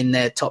name him in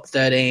their top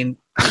 13,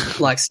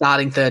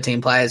 starting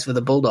 13 players for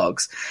the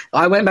Bulldogs.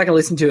 I went back and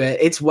listened to it.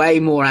 It's way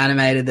more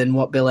animated than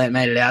what Bill Ant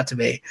made it out to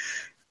be.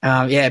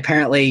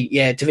 Apparently,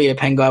 Tevita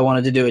Pangai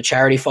wanted to do a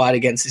charity fight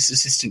against this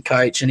assistant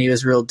coach, and he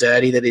was real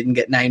dirty that he didn't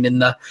get named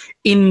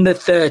in the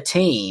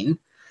 13.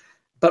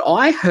 But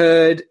I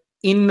heard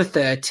in the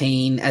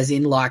 13, as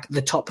in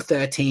the top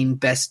 13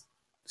 best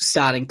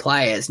starting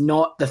players,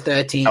 not the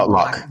 13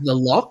 lock. The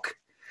lock.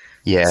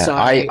 Yeah, so,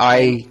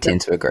 I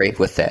tend to agree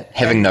with that,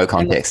 having no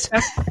context.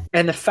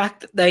 And the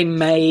fact that they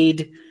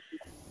made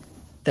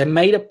they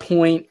made a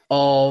point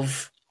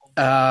of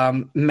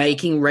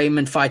making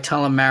Raymond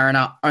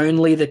Faitala-Mariner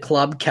only the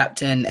club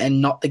captain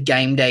and not the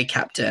game day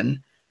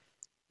captain.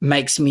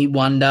 Makes me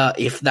wonder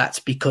if that's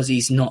because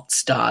he's not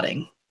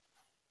starting.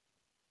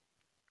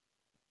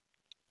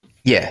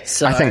 Yeah,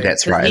 So, I think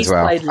that's right as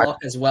well. He's played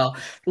lock as well.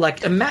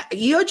 Like,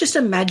 you just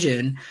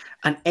imagine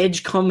an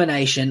edge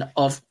combination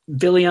of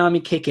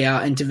Viliami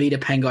Kikau and Davida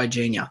Pangai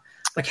Jr.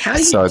 Like, how do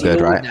you So deal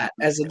good, right? with that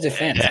as a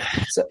defense?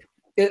 So,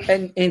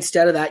 and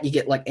instead of that, you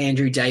get like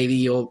Andrew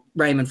Davey or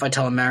Raymond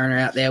Faitala-Mariner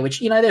out there, which,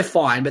 they're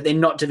fine, but they're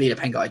not Davida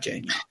Pangai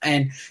Jr.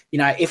 And,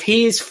 if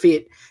he is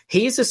fit,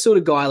 he is the sort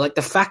of guy, like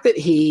the fact that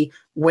he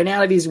went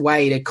out of his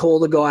way to call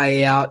the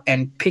guy out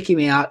and pick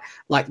him out,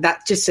 like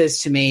that just says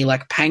to me,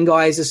 like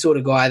Pangai is the sort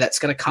of guy that's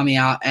going to come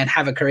out and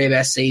have a career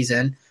best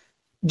season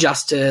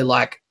just to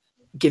like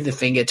give the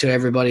finger to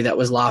everybody that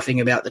was laughing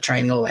about the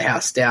training all the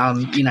house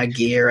down,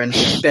 gear and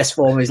best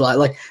form of his life.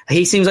 Like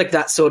he seems like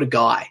that sort of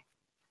guy,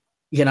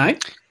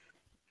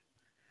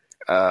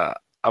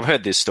 I've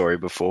heard this story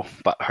before,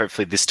 but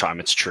hopefully this time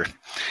it's true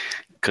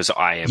because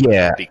I am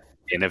a big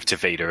fan of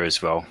Tavita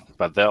as well.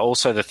 But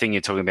also the thing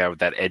you're talking about with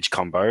that edge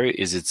combo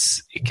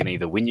is it can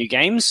either win you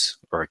games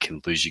or it can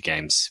lose you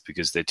games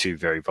because they're two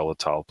very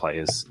volatile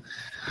players.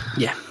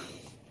 Yeah.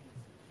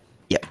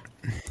 Yep.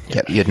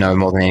 You'd know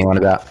more than anyone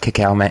about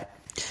Kikau, mate.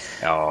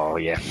 Oh,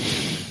 yeah.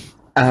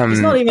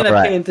 He's not even a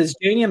Panthers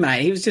junior,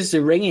 mate. He was just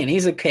a ring-in.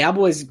 He's a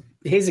Cowboys.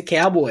 He's a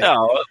Cowboy.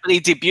 Oh, but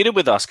he debuted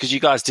with us because you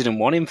guys didn't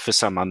want him for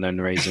some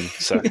unknown reason.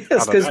 So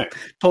yes, because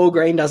Paul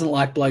Green doesn't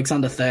like blokes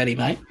under 30,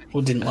 mate.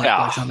 Or didn't like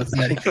blokes under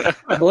 30.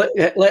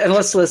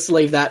 Let's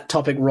leave that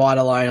topic right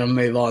alone and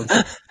move on.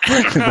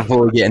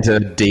 Before we get into a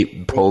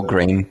deep Paul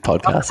Green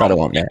podcast, I don't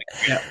want that.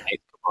 Yeah.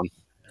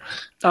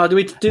 Oh, do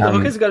we do the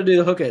hookers? We've got to do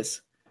the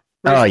hookers.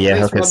 Reece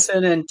hookers.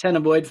 Robson and Tanner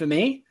Boyd for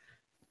me.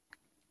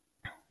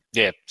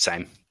 Yeah,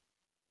 same.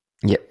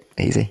 Yep,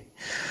 easy.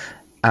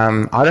 I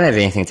don't have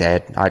anything to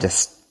add. I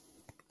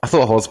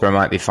thought Horsburgh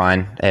might be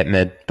fine at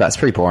mid, but it's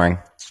pretty boring.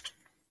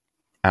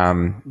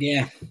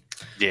 Yeah.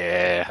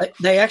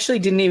 They actually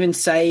didn't even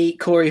say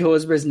Corey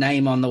Horsburgh's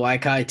name on the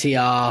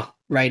YKTR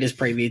Raiders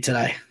preview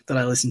today that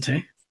I listened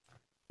to.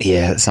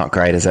 Yeah, it's not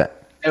great, is it?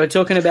 They were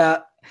talking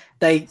about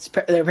they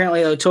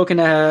were talking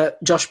to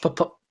Josh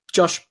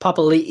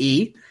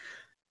Papali'i,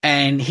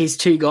 and his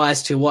two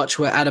guys to watch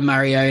were Adam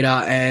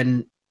Mariota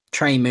and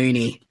Trey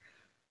Mooney.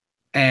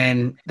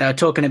 And they were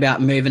talking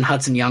about moving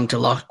Hudson Young to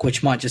lock,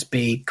 which might just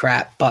be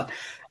crap. But,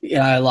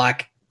 I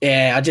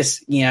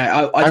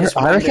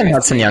reckon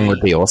Hudson Young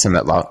would be awesome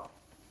at lock.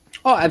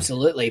 Oh,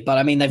 absolutely. But,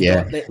 I mean, they've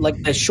got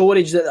the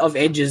shortage of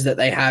edges that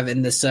they have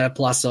and the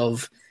surplus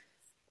of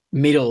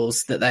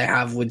middles that they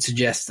have would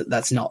suggest that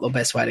that's not the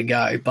best way to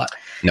go. But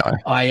no,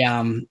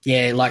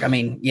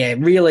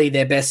 really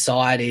their best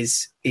side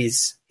is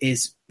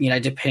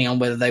depending on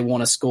whether they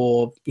want to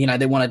score,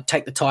 they want to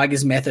take the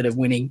Tigers method of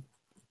winning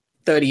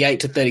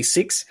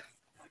 38-36.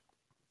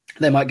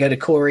 They might go to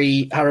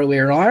Corey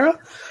Harawira,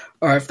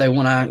 or if they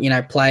want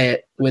to, play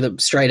it with a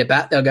straighter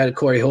bat, they'll go to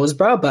Corey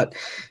Horsburgh. But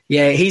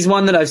yeah, he's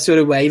one that I've sort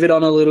of wavered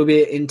on a little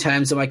bit in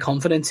terms of my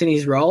confidence in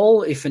his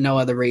role, if for no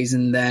other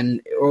reason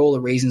than all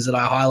the reasons that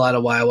I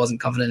highlighted why I wasn't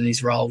confident in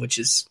his role, which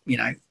is,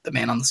 the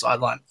man on the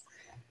sideline.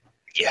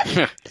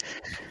 Yeah.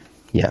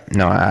 Yeah,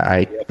 no,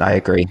 I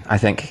agree. I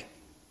think,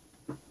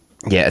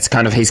 it's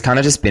he's kind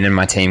of just been in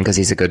my team because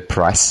he's a good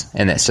price,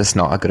 and that's just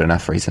not a good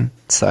enough reason.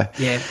 So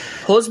yeah,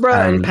 Horsburgh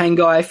and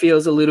Pangai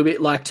feels a little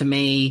bit like, to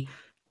me,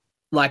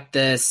 like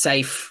the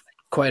safe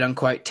quote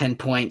unquote 10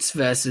 points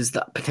versus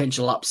the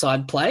potential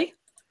upside play.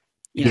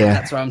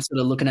 That's where I'm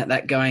sort of looking at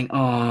that going,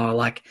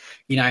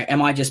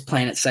 am I just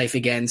playing it safe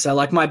again? So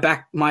like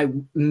my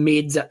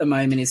mids at the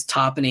moment is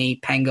Tarpany,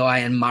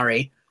 Pangai, and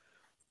Murray.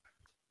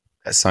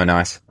 That's so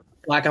nice.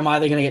 Like I'm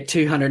either going to get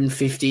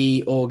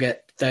 250 or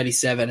get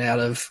 37 out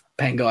of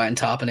Pangai and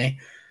Tarpany.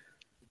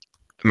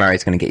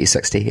 Murray's going to get you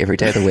 60 every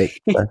day of the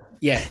week. So.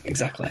 Yeah,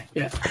 exactly.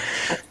 Yeah.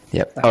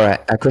 Yep. All right.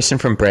 A question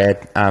from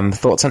Brad.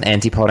 Thoughts on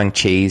anti-potting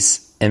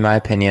Cheese? In my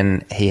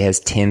opinion, he has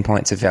 10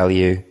 points of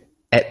value.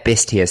 At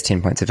best, he has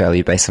 10 points of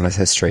value based on his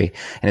history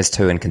and is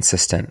too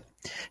inconsistent.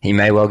 He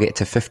may well get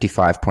to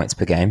 55 points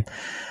per game,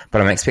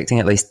 but I'm expecting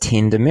at least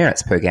 10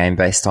 demerits per game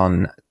based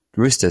on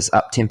Roosters'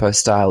 up-tempo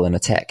style in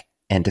attack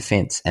and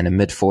defence and a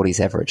mid-40s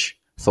average.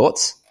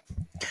 Thoughts?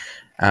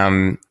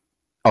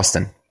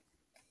 Austin.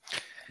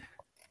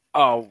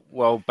 Oh,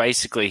 well,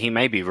 basically, he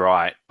may be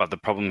right, but the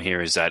problem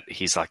here is that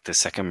he's like the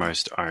second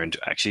most owned.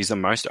 Actually, he's the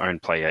most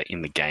owned player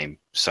in the game.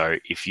 So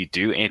if you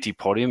do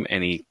anti-pot him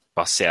and he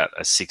busts out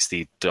a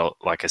 60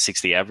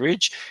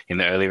 average in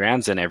the early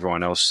rounds, then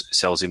everyone else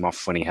sells him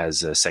off when he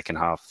has a second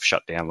half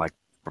shutdown like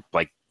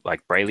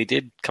Brayley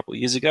did a couple of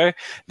years ago,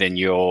 then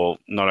you're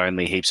not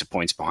only heaps of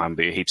points behind,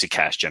 but you're heaps of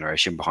cash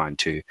generation behind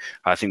too.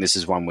 I think this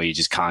is one where you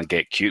just can't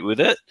get cute with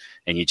it,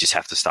 and you just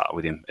have to start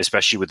with him,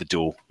 especially with the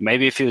duel.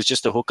 Maybe if he was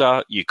just a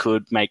hooker, you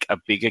could make a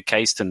bigger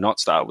case to not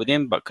start with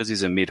him, but because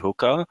he's a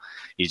mid-hooker,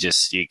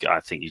 I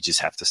think you just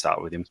have to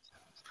start with him.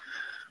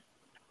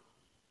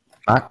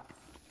 Mark?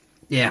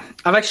 Yeah,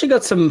 I've actually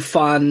got some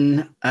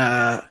fun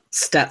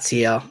stats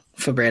here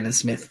for Brandon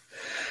Smith.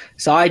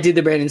 So I did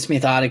the Brandon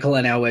Smith article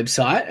on our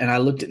website, and I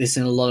looked at this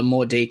in a lot of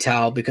more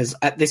detail because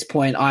at this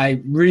point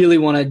I really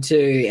wanted to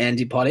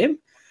antipod him.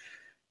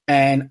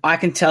 And I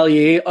can tell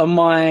you on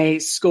my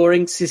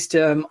scoring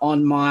system,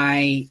 on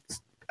my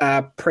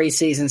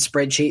preseason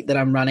spreadsheet that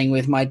I'm running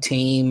with my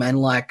team,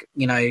 and like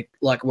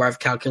where I've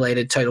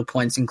calculated total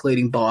points,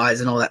 including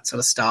buys and all that sort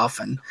of stuff,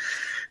 and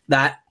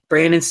that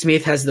Brandon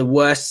Smith has the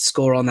worst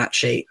score on that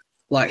sheet.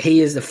 Like,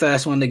 he is the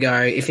first one to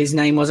go. If his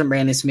name wasn't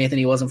Brandon Smith and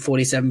he wasn't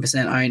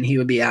 47% owned, he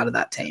would be out of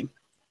that team.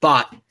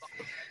 But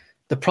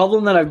the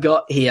problem that I've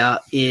got here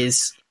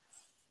is,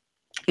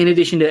 in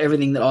addition to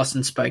everything that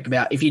Austin spoke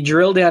about, if you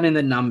drill down in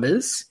the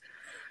numbers,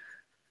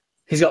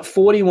 he's got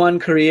 41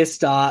 career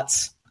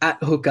starts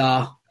at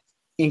hooker,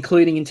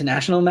 including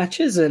international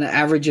matches, and an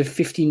average of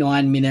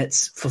 59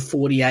 minutes for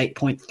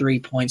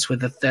 48.3 points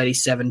with a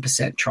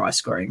 37% try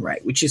scoring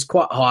rate, which is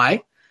quite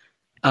high.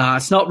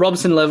 It's not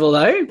Robson level,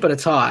 though, but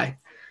it's high.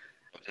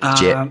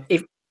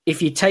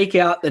 If you take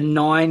out the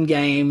 9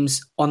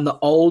 games on the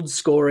old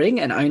scoring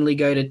and only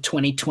go to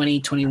 2020,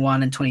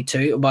 21, and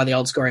 22, by the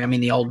old scoring, I mean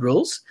the old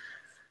rules,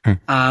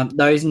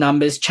 those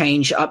numbers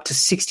change up to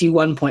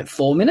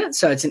 61.4 minutes.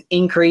 So it's an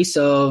increase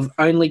of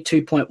only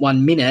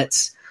 2.1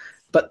 minutes,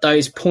 but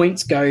those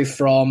points go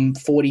from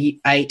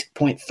 48.3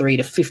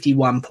 to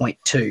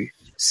 51.2.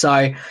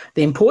 So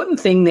the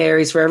important thing there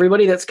is, for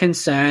everybody that's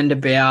concerned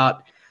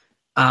about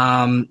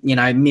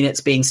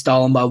minutes being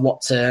stolen by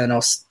Watson, or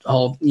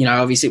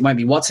obviously it won't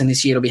be Watson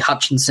this year, it'll be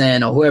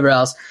Hutchinson or whoever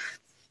else.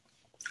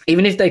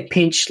 Even if they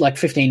pinch like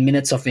 15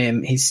 minutes off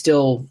him, he's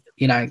still,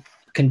 he can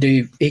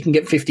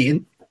get 50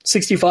 in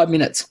 65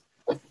 minutes.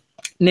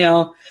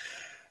 Now,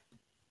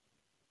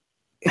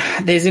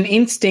 there's an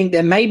instinct,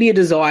 there may be a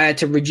desire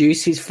to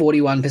reduce his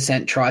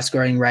 41% try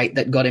scoring rate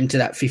that got him to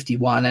that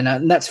 51,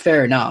 and that's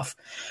fair enough.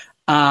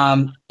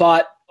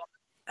 But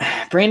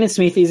Brandon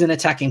Smith is an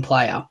attacking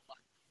player.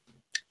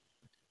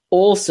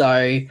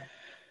 Also,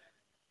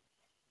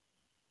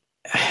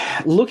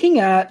 looking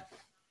at,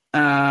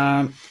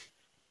 I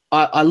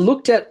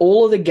looked at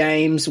all of the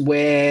games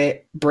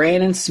where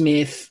Brandon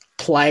Smith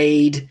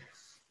played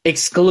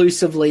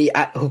exclusively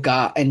at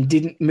hooker and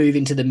didn't move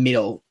into the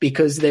middle,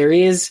 because there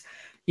is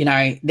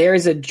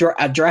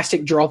a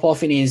drastic drop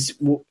off in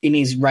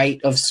his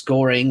rate of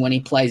scoring when he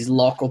plays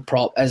lock or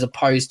prop as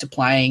opposed to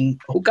playing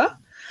hooker.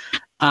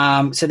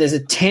 So there's a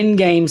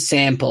 10-game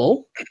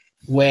sample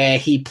where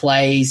he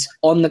plays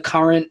on the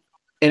current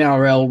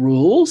NRL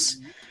rules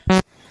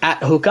at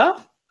hooker,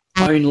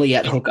 only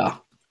at hooker.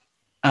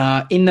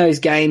 In those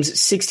games,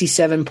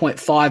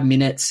 67.5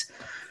 minutes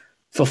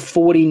for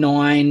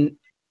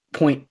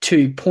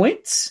 49.2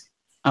 points,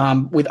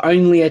 with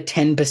only a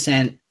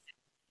 10%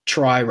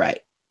 try rate.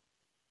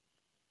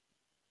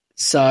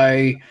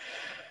 So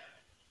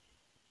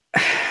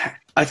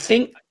I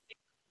think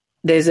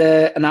there's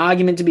an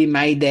argument to be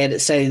made there to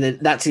say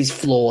that that's his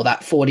floor,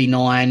 that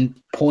 49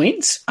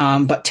 points,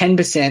 but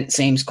 10%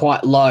 seems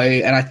quite low,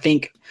 and I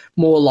think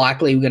more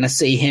likely we're going to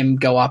see him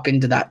go up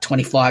into that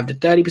 25 to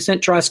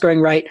 30% try scoring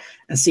rate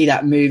and see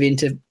that move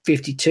into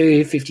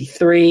 52,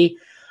 53.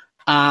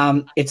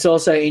 It's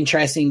also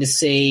interesting to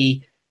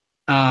see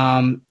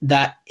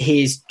that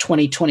his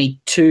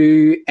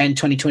 2022 and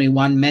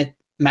 2021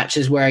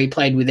 matches where he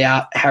played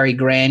without Harry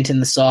Grant in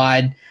the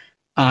side,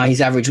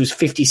 his average was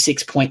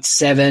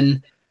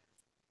 56.7.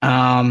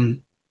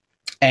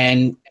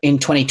 And in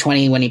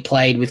 2020, when he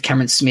played with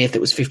Cameron Smith,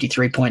 it was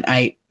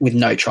 53.8 with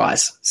no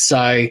tries.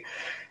 So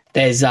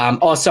there's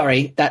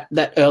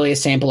that earlier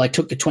sample, I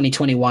took the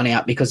 2021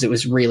 out because it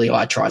was really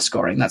high try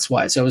scoring. That's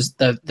why. So it was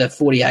the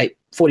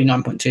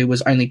 49.2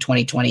 was only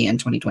 2020 and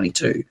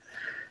 2022.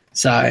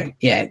 So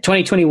yeah,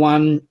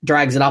 2021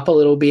 drags it up a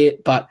little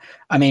bit, but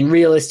I mean,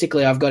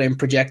 realistically, I've got him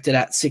projected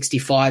at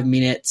 65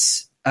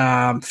 minutes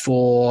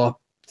for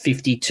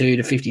 52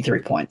 to 53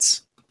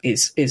 points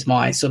is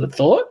my sort of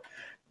thought.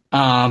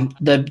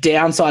 The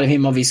downside of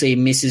him, obviously,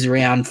 misses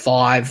around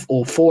 4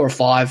 or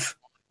 5,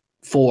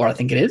 I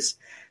think it is.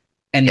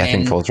 And I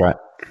think 4's right.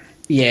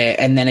 Yeah,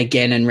 and then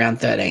again in round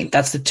 13.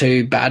 That's the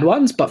two bad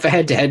ones. But for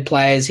head-to-head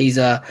players, he's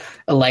a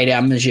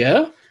lay-down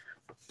measure.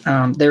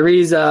 There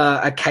is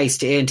a case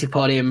to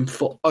antipod him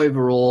for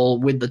overall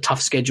with the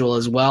tough schedule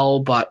as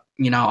well, but,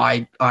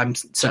 I'm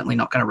certainly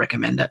not going to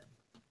recommend it.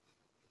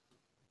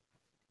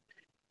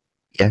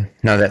 Yeah,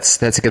 no,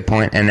 that's a good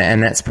point, and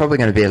that's probably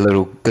going to be a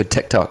little good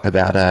TikTok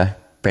about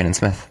Brandon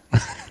Smith.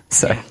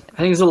 So yeah, I think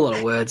there's a lot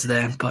of words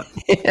there, but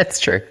that's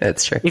true.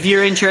 If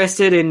you're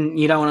interested and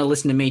you don't want to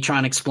listen to me try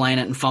and explain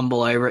it and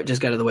fumble over it,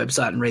 just go to the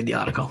website and read the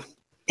article.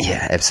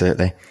 Yeah,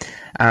 absolutely.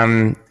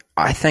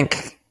 I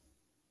think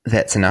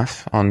that's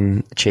enough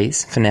on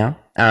cheese for now.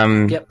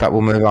 Yep. But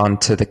we'll move on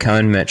to the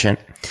Cohen Merchant.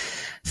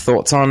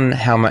 Thoughts on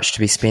how much to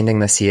be spending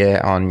this year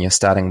on your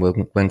starting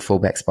wing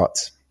fullback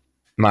spots,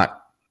 Mark?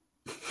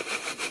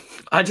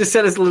 I just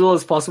said as little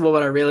as possible,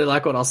 but I really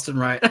like what Austin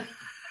wrote.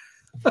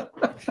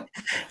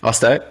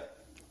 Osto?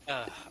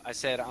 I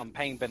said I'm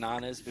paying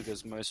bananas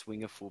because most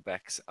winger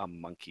fullbacks are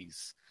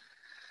monkeys.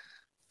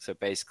 So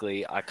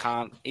basically, I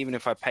can't, even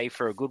if I pay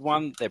for a good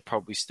one, they're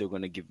probably still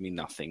going to give me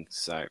nothing.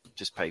 So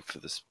just pay for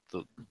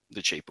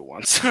the cheaper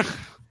ones.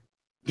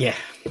 Yeah.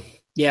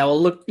 Yeah,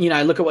 well, look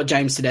at what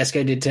James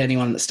Tedesco did to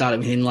anyone that started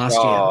with him last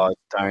year. Oh,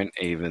 don't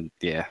even,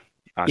 yeah.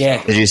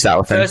 Yeah. Did you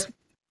start with him?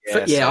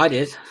 I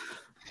did.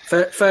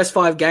 First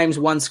 5 games,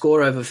 1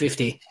 score over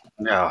 50.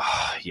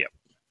 Oh, yep.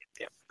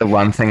 The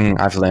one thing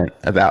I've learned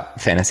about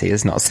fantasy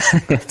is not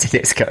starting with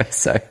Tedesco.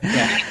 So,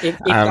 yeah. If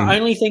the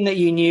only thing that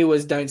you knew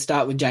was don't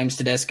start with James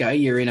Tedesco,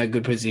 you're in a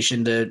good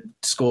position to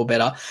score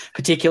better,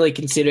 particularly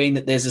considering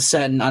that there's a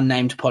certain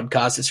unnamed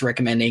podcast that's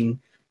recommending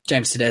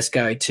James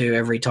Tedesco to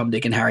every Tom,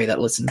 Dick, and Harry that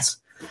listens.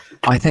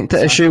 I think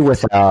the issue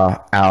with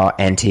our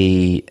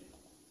anti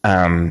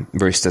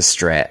Roosters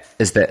strat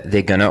is that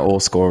they're going to all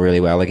score really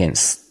well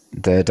against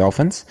the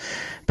Dolphins,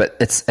 but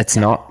it's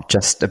not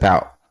just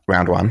about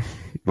round one,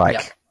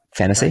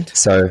 fantasy. Right.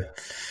 So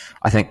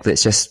I think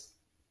let's just,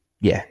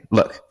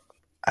 look,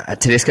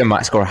 Tedesco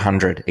might score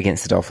 100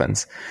 against the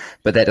Dolphins,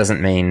 but that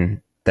doesn't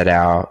mean that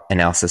our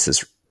analysis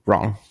is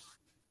wrong.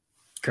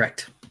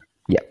 Correct.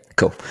 Yeah,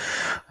 cool.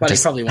 But he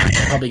probably won't.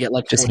 He'll probably get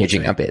like just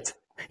hedging our bets.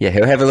 Yeah,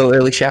 he'll have a little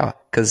early shower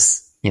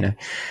because, and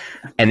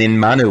then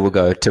Manu will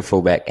go to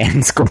fullback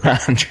and score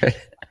 100.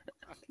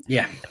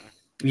 Yeah.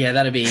 Yeah,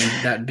 that'd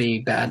be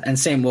bad. And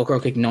Sam Walker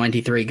will kick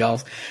 93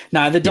 goals.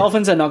 No, the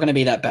Dolphins are not going to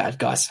be that bad,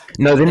 guys.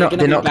 No, they're not going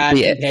to be that bad.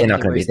 They're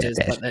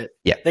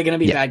going to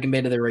be bad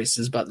compared to the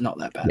Roosters, but not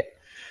that bad. Yeah.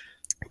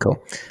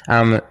 Cool.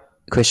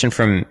 Question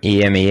from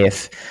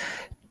EMEF.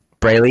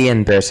 Brayley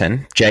and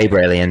Burton, Jay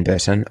Brayley and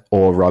Burton,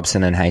 or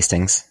Robson and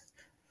Hastings?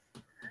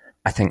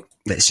 I think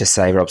let's just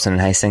say Robson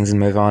and Hastings and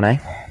move on, eh?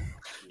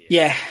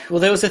 Yeah. Well,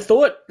 there was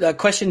a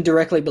question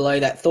directly below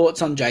that.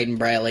 Thoughts on Jaden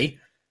Brayley?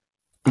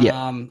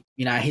 Yeah.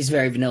 He's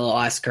very vanilla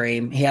ice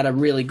cream. He had a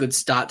really good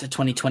start to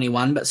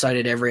 2021, but so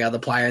did every other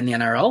player in the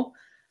NRL.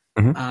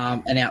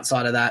 Mm-hmm. And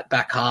outside of that,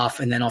 back half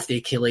and then off the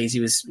Achilles, he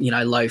was,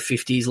 low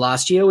 50s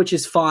last year, which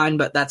is fine,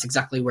 but that's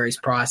exactly where he's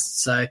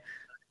priced. So,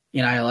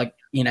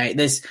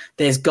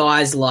 there's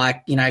guys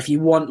like, if you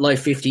want low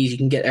 50s, you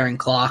can get Aaron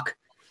Clark.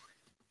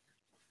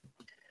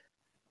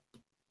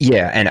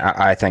 Yeah, and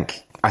I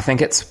think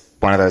it's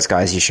one of those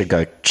guys you should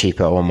go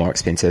cheaper or more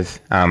expensive.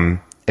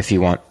 If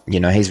you want,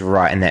 he's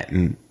right in that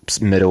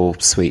middle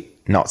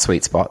not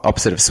sweet spot,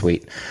 opposite of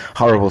sweet,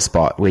 horrible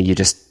spot where you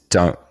just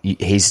don't.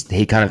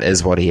 He kind of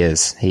is what he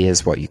is. He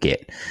is what you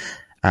get.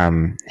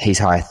 He's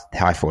high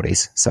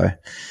 40s. So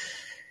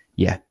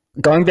yeah,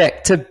 going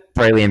back to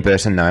Brayley and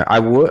Burton though, I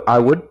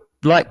would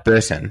like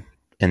Burton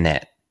in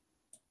that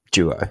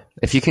duo.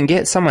 If you can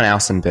get someone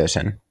else in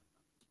Burton,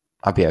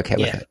 I'd be okay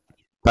with it,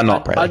 but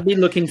not Brayley. I'd be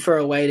looking for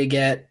a way to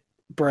get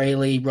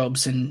Brayley,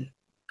 Burton,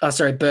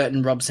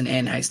 Robson,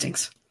 and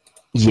Hastings.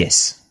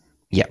 Yes.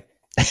 Yep.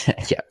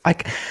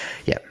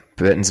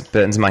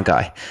 Burton's my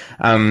guy.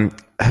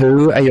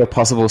 Who are your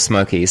possible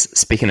smokies?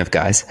 Speaking of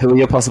guys, who are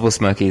your possible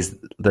smokies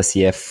this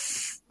year?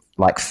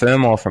 Like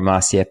Fermor from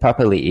last year,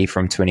 Papali'i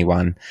from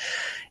 21.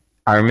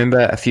 I remember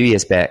a few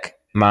years back,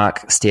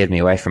 Mark steered me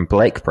away from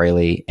Blake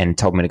Brayley and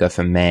told me to go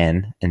for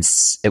Man, and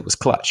it was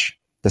clutch.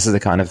 This is the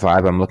kind of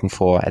vibe I'm looking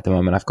for at the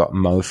moment. I've got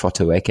Mo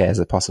Fotueke as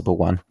a possible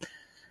one.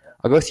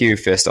 I'll go with you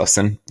first,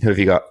 Austin. Who have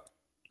you got?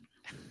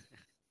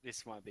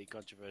 This might be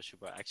controversial,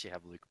 but I actually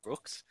have Luke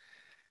Brooks.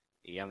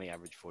 He only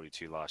averaged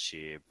 42 last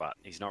year, but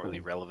he's not really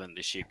relevant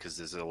this year because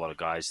there's a lot of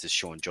guys. There's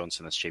Sean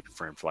Johnson that's cheaper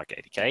for him for like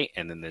 80k,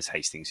 and then there's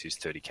Hastings who's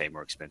 30k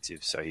more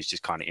expensive. So he's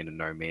just kind of in a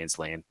no man's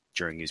land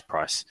due to his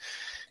price.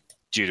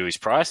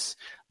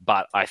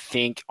 But I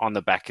think on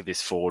the back of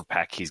this forward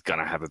pack, he's going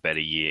to have a better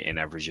year and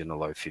average in the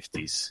low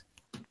 50s.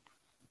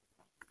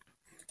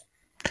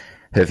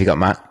 Who have you got,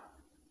 Matt?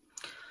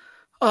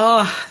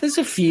 There's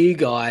a few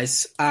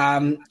guys.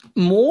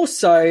 More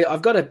so,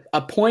 I've got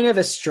a point of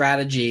a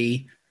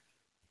strategy.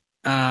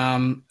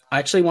 I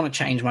actually want to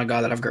change my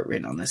guy that I've got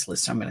written on this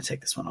list, so I'm going to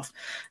take this one off.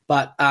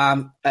 But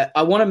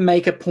I want to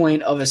make a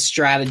point of a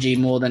strategy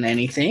more than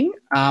anything.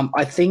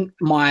 I think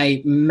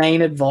my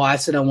main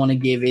advice that I want to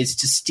give is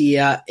to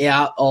steer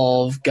out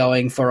of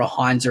going for a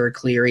Hines or a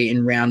Cleary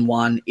in round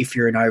one if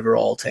you're an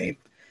overall team.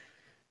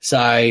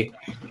 So,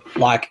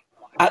 like,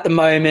 at the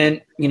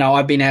moment,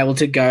 I've been able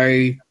to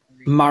go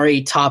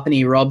Murray,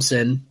 Tarpany,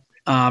 Robson,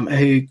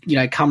 who,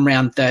 come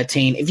round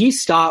 13. If you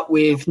start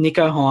with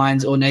Nicho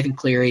Hines or Nathan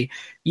Cleary,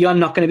 you're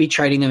not going to be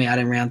trading them out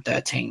in round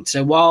 13.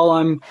 So while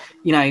I'm,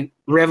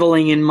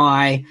 reveling in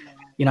my,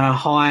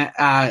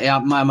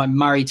 my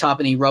Murray,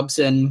 Tarpany,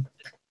 Robson,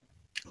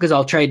 because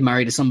I'll trade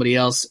Murray to somebody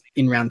else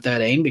in round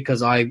 13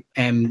 because I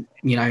am,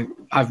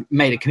 I've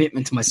made a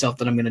commitment to myself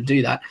that I'm going to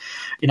do that.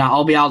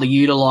 I'll be able to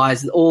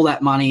utilize all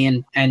that money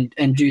and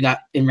do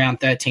that in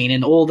round 13,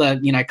 and all the,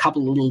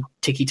 couple of little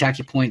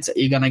ticky-tacky points that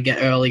you're going to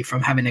get early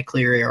from having a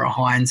Cleary or a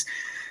Hines,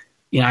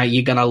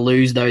 you're going to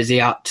lose those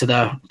out to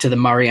the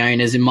Murray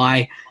owners. In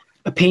my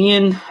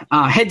opinion,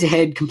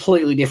 head-to-head,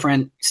 completely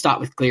different. Start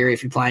with Cleary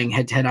if you're playing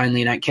head-to-head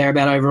only and don't care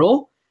about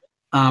overall.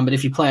 But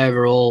if you play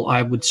overall,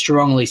 I would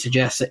strongly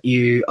suggest that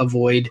you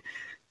avoid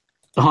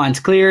the Hines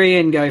Cleary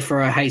and go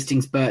for a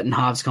Hastings Burton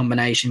halves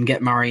combination.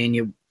 Get Murray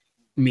in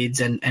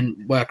mids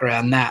and work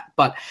around that.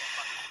 But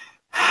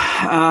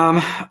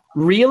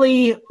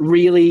really,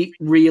 really,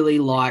 really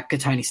like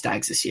Tony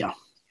Staggs this year.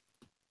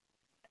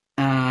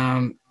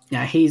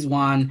 Now he's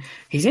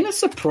in a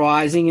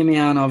surprising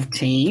amount of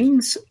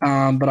teams,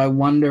 but I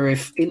wonder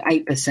if in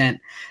 8%,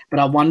 but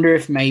I wonder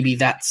if maybe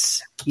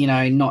that's,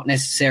 not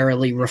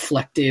necessarily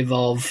reflective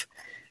of,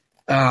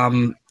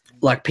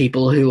 like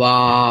people who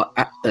are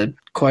at the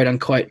quote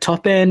unquote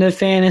top end of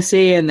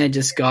fantasy and they're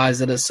just guys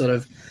that are sort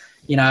of,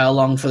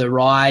 along for the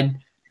ride,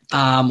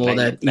 or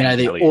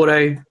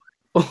the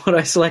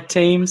auto select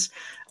teams.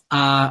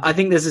 I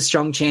think there's a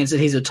strong chance that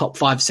he's a top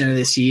 5 center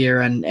this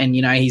year, and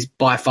he's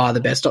by far the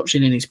best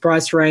option in his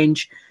price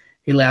range.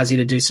 He allows you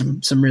to do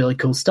some really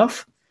cool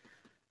stuff.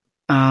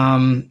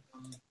 The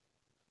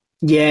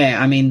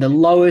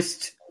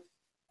lowest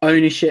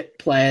ownership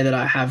player that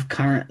I have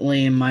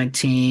currently in my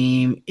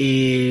team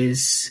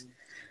is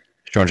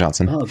Sean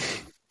Johnson. Oh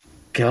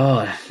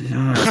God,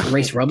 no, it's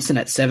Reece Robson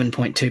at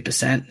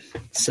 7.2%.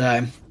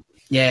 So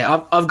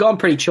I've gone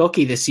pretty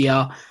chalky this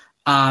year.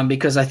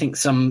 Because I think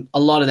a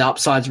lot of the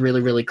upside's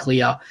really, really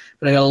clear.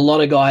 But I got a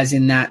lot of guys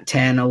in that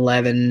 10,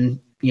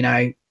 11,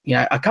 I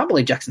can't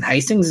believe Jackson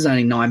Hastings is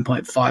only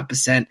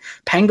 9.5%.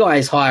 Pangai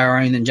is higher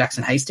owned than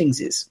Jackson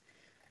Hastings is.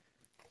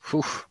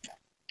 Whew.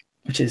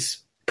 Which is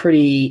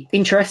pretty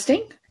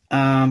interesting.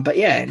 I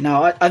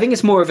think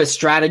it's more of a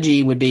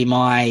strategy would be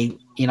my,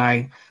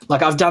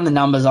 I've done the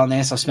numbers on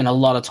this. I've spent a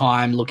lot of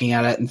time looking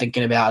at it and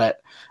thinking about it.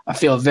 I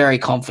feel very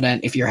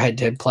confident if you're a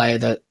head-to-head player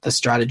that the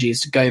strategy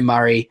is to go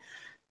Murray,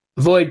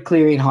 avoid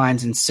Cleary and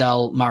Hines, and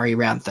sell Murray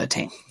round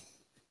 13.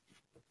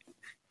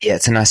 Yeah,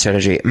 it's a nice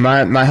strategy.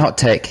 My hot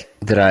take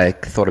that I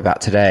thought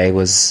about today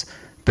was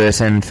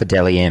Burton for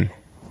Dally M.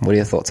 What are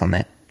your thoughts on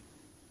that?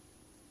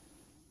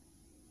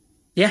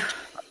 Yeah,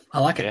 I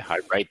like it. Yeah, I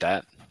rate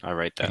that.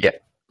 Yeah,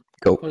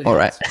 cool. All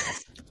right.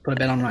 Put a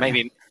bet on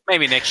right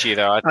Maybe next year,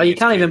 though. You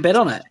can't even bet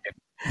on it.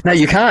 No,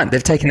 you can't.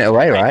 They've taken it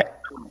away, right?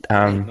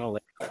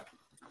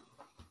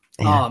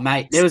 Oh,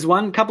 mate, there was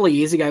one couple of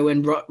years ago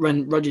when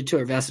Roger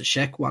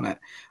Tuivasa-Sheck won it.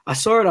 I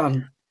saw it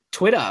on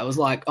Twitter. It was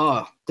like,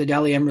 the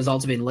Dally M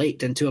results have been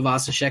leaked and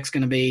Tuivasa-Sheck's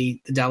going to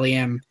be the Dally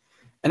M.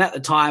 And at the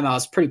time, I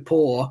was pretty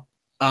poor,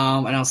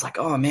 and I was like,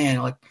 oh,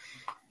 man, like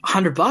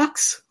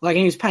 $100? Like, and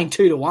he was paying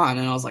 2-1,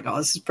 and I was like, oh,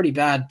 this is a pretty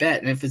bad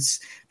bet. And if it's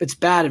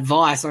bad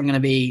advice, I'm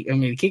going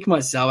to kick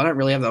myself. I don't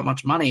really have that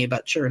much money,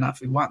 but sure enough,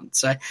 he won.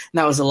 So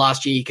that was the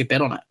last year you could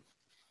bet on it.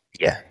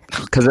 Yeah,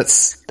 because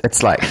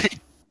it's like...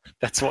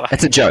 That's why.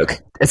 It's a joke.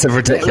 It's a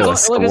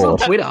ridiculous award.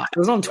 It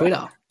was on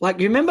Twitter. Like,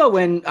 you remember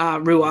when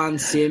Ruan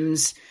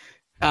Sims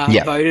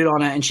voted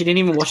on it and she didn't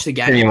even watch the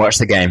game? Didn't even watch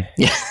the game.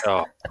 Yeah.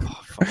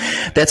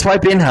 That's why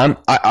Ben Hunt,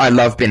 I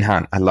love Ben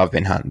Hunt.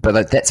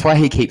 But that's why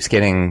he keeps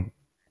getting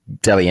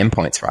Dally M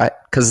points, right?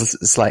 Because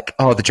it's like,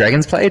 the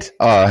Dragons played?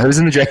 Oh, who's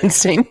in the Dragons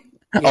team?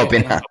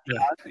 Ben Hunt.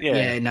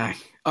 Yeah, no.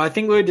 I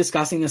think we were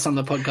discussing this on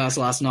the podcast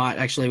last night,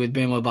 actually, with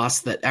Boom or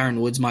Bust, that Aaron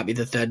Woods might be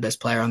the third best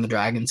player on the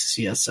Dragons this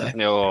year. So,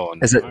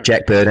 is it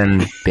Jack Bird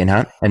and Ben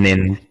Hunt, and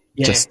then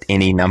just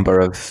any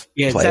number of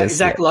players?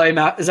 Zach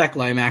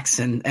Lomax,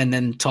 and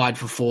then tied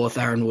for fourth,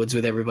 Aaron Woods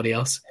with everybody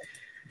else.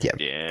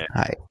 Yeah,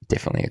 I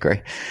definitely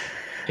agree.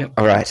 Yep.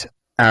 All right.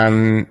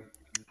 And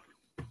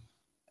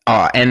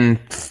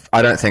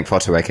I don't think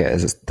Fotuweka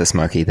is the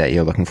Smoky that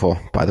you're looking for,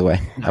 by the way.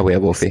 No, a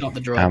werewolfie. It's not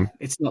the drug.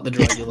 It's not the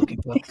drug you're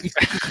looking for.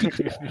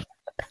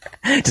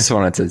 Just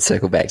wanted to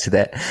circle back to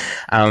that.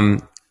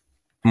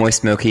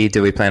 Moist Milky,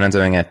 do we plan on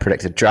doing a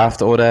predicted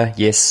draft order?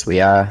 Yes,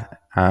 we are.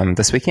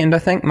 This weekend, I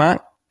think,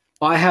 Mark?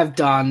 I have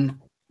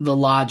done the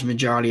large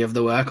majority of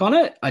the work on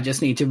it. I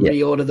just need to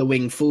reorder the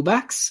wing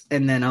fullbacks,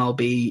 and then I'll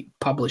be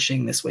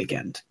publishing this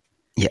weekend.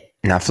 Yeah.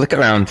 Now flick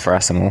around for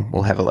us and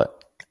we'll have a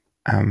look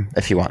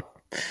if you want.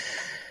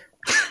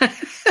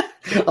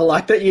 I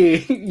like that you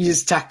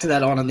just tacked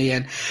that on in the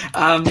end.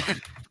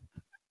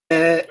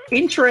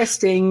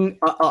 Interesting.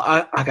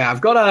 Okay,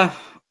 I've got a.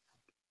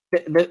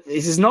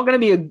 This is not going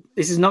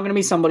to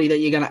be somebody that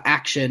you're going to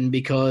action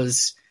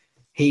because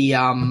he's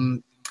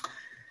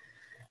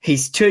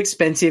too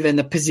expensive and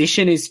the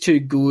position is too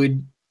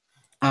good.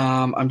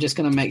 I'm just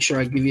going to make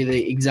sure I give you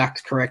the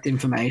exact correct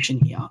information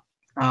here.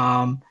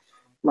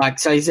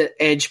 So he's an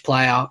edge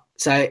player.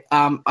 So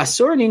I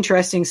saw an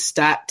interesting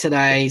stat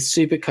today,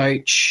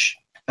 Supercoach,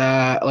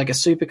 like a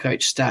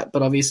Supercoach stat,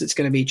 but obviously it's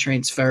going to be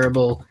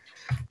transferable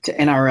to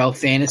NRL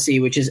Fantasy,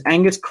 which is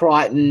Angus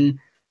Crichton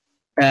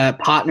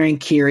partnering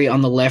Keary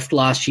on the left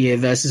last year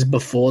versus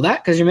before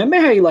that. Because remember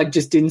how he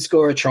just didn't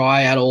score a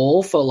try at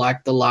all for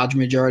the large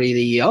majority of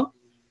the year?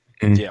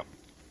 Yeah.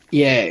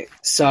 Yeah.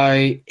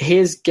 So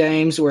his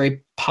games where he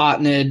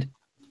partnered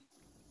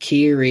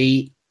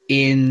Keary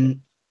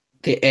in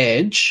the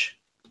edge.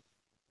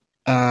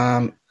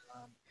 No,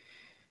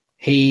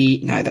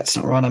 that's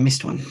not right. I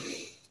missed one.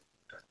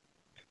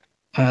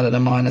 I added a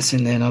minus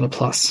in there, not a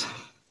plus.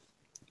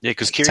 Yeah,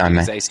 because Kieran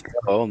was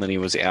ACL and then he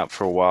was out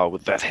for a while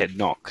with that head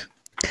knock.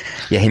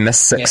 Yeah, he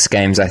missed 6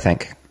 games, I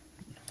think.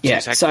 Yeah.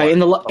 So in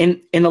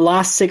the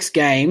last 6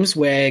 games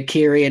where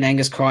Keary and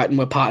Angus Crichton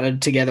were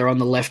partnered together on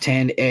the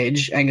left-hand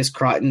edge, Angus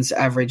Crichton's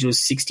average was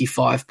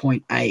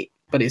 65.8,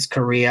 but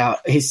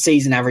his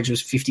season average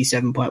was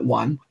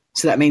 57.1.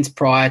 So that means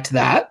prior to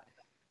that,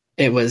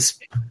 it was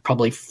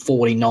probably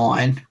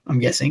 49, I'm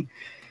guessing.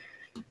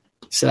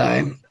 So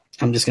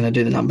I'm just going to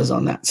do the numbers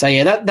on that. So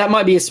yeah, that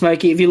might be a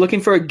smoky. If you're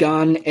looking for a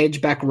gun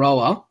edge back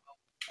rower,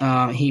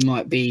 he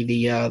might be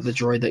the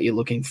droid that you're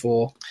looking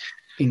for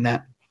in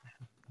that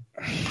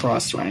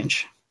price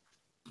range.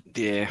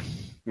 Yeah,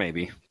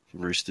 maybe.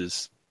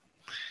 Roosters.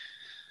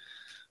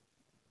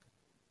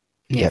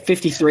 Yeah,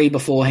 53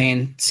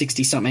 beforehand,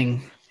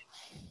 60-something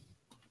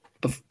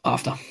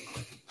after.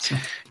 So,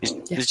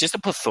 There's just a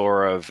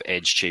plethora of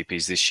edge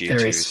cheapies this year there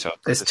too. is. So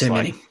there's too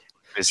many.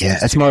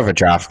 It's more of a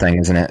draft thing,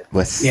 isn't it,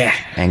 with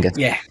Angus?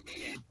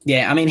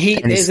 Yeah. I mean,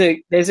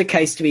 there's a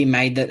case to be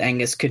made that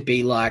Angus could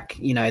be like,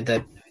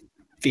 the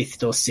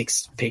 5th or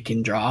 6th pick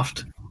in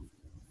draft.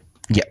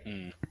 Yep.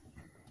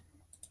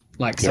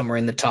 Somewhere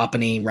in the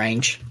Tarpany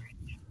range.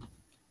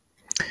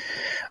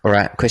 All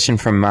right, question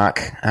from Mark.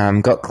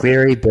 Got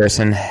Cleary,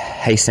 Burton,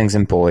 Hastings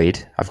and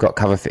Boyd. I've got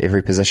cover for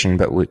every position,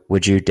 but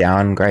would you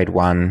downgrade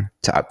one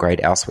to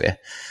upgrade elsewhere?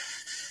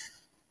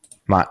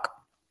 Mark?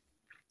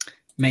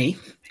 Me?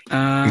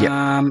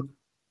 Yeah,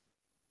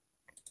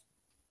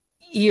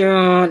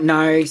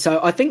 no. So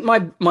I think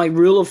my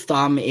rule of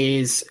thumb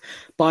is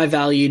buy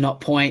value, not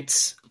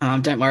points.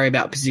 Don't worry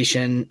about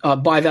position.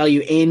 Buy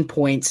value and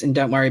points, and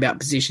don't worry about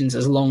positions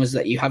as long as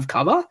that you have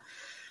cover.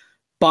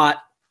 But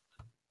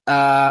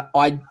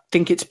I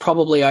think it's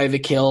probably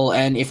overkill.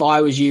 And if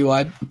I was you,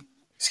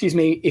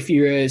 if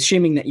you're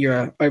assuming that you're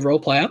an overall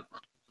player,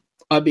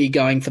 I'd be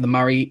going for the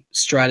Murray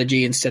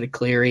strategy instead of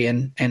Cleary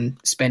and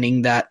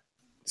spending that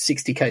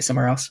 60K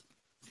somewhere else.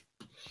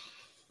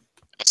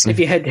 If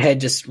you're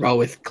head-to-head, just roll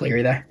with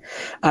Cleary there.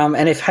 And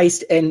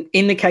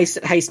in the case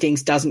that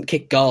Hastings doesn't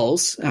kick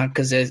goals,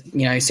 because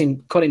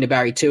according to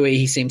Barry Toohey,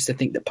 he seems to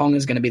think that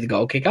Ponga's going to be the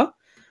goal kicker.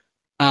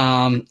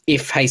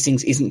 If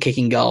Hastings isn't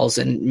kicking goals,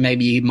 and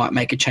maybe you might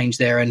make a change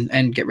there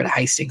and get rid of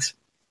Hastings.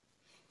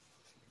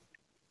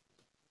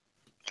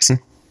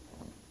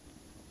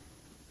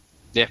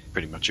 Yeah,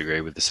 pretty much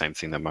agree with the same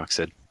thing that Mark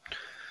said.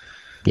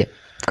 Yeah,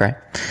 great.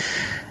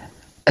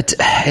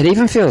 It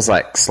even feels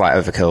like slight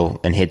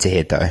overkill in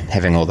head-to-head, though,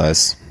 having all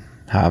those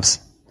halves.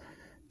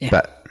 Yeah.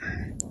 But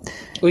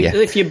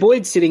if your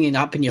Boyd's sitting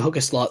up in your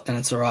hooker slot, then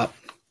it's all right.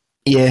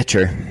 Yeah,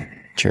 true.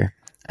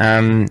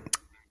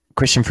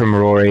 Question from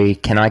Rory.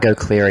 Can I go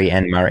Cleary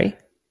and Murray?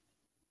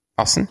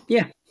 Austin?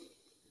 Yeah.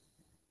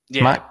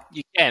 Yeah, Mark?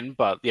 you can,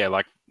 but yeah,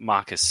 like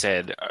Mark has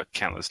said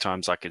countless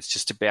times, like it's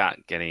just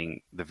about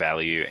getting the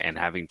value, and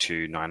having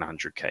 2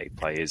 900k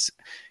players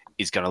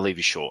is going to leave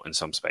you short in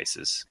some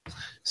spaces.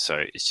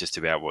 So it's just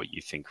about what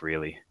you think,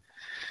 really.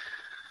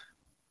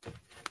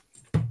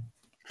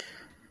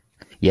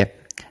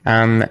 Yep.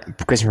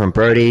 Question from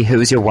Brody. Who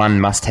is your one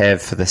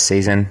must-have for this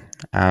season?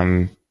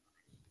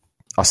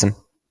 Austin?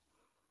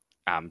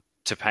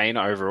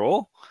 Tapane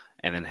overall,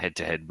 and then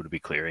head-to-head would be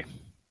Cleary.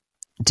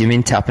 Do you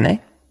mean Tapane?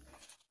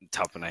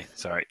 Tapane,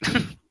 sorry.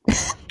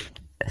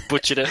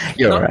 Butchered it.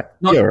 You're all right.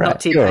 You're all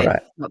right. You're all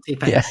right. Not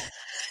T-Pain.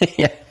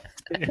 Yeah.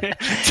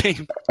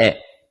 Team.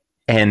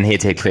 And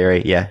head-to-head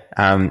Cleary, yeah.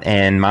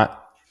 And Mark?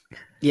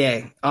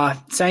 Yeah,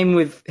 same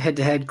with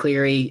head-to-head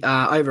Cleary.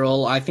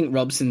 Overall, I think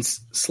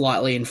Robson's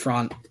slightly in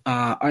front,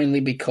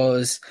 only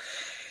because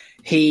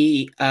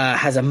he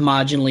has a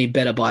marginally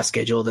better buy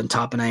schedule than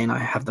Tarpane, and I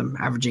have them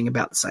averaging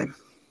about the same.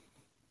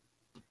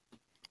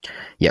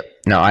 Yep.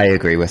 No, I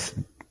agree with...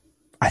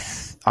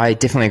 I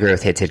definitely agree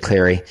with head-to-head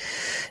Cleary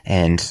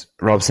and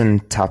Robson,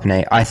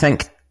 Tarpane. I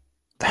think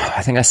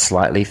I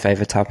slightly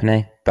favour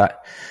Tarpane,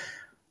 but...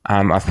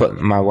 I've put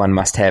my one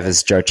must-have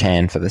as Joe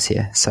Chan for this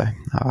year, so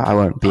I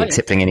won't be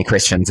accepting any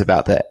questions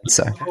about that.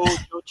 So,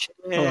 Joe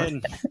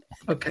Chan.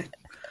 Okay.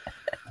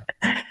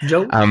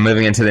 Joe?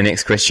 Moving into the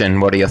next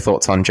question, what are your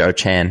thoughts on Joe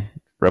Chan?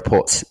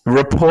 Reports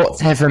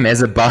have him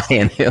as a buy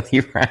in early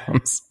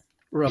rounds.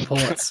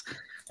 Reports.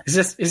 Is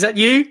that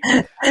you?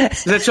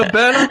 Is that your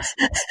burner?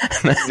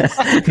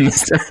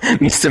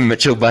 Mr.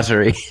 Mitchell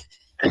Buttery.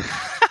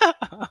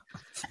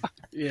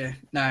 Yeah,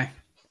 no.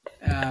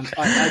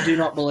 I do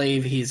not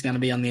believe he's going to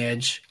be on the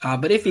edge.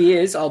 But if he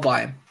is, I'll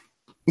buy him.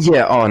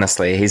 Yeah,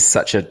 honestly, he's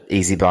such an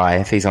easy buy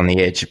if he's on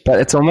the edge. But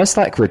it's almost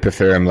like we'd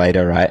prefer him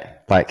later, right?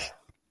 Like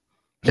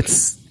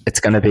it's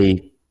going to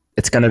be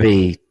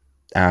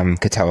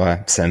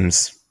Katoa,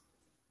 Sims,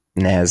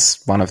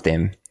 Naz, one of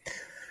them.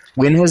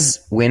 When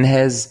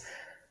has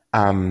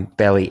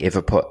Bailey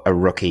ever put a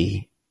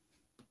rookie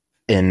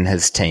in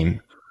his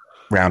team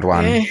round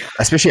one,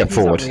 especially at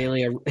forward?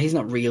 He's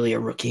not really a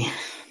rookie,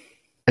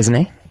 isn't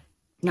he?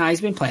 No,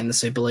 he's been playing the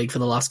Super League for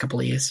the last couple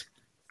of years.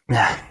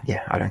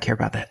 Yeah, I don't care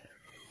about that.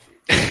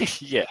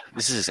 Yeah,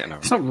 this is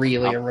it's not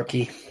really a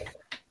rookie.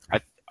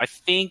 I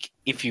think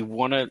if you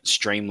want to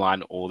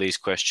streamline all these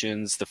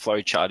questions, the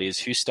flow chart is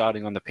who's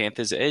starting on the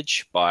Panthers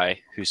edge, by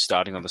who's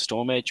starting on the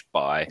Storm edge,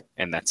 by,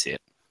 and that's it.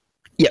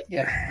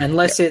 Yeah.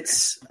 Unless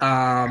it's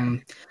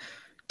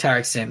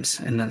Tarek Sims,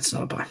 and that's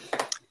not a buy.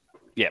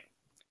 Yep.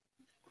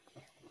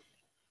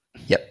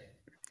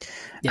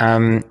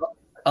 Yeah.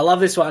 I love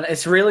this one.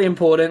 It's really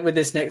important with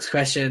this next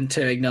question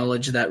to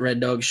acknowledge that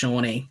Red Dog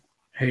Shawnee,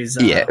 who's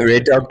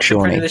Red Dog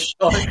Shawnee.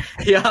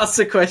 He asks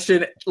a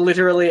question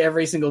literally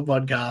every single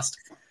podcast.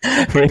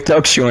 Red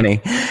Dog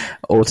Shawnee,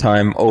 all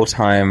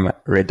time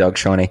Red Dog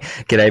Shawnee.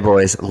 G'day,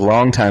 boys.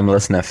 Long time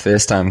listener,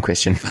 first time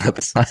question for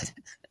the side.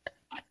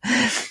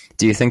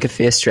 Do you think a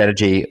fair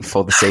strategy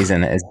for the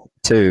season is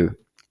to?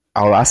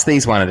 I'll ask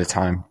these one at a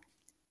time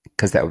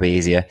because that will be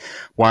easier.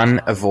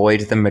 1, avoid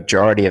the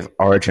majority of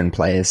Origin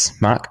players.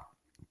 Mark?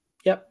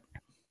 Yep.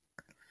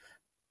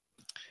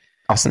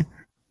 Austin?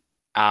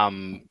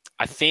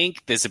 I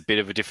think there's a bit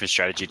of a different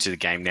strategy to the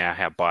game now,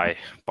 how buy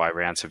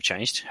rounds have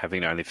changed, having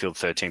to only field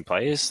 13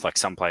 players. Like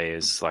some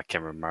players, like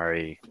Cameron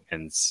Murray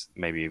and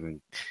maybe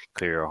even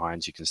Cleary or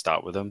Hines, you can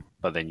start with them,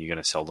 but then you're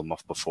going to sell them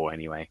off before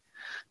anyway.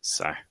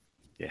 So,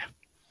 yeah.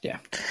 Yeah,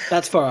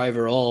 that's for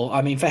overall.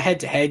 I mean, for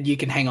head-to-head, you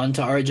can hang on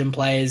to Origin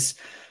players.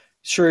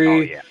 True.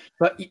 Oh, yeah.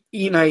 But,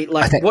 you know,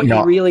 like what not,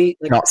 you really...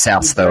 Like, not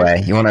Souths, though,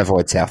 eh? You want to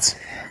avoid Souths.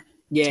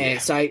 Yeah,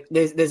 so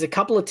there's a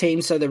couple of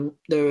teams. So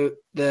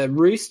the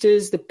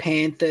Roosters, the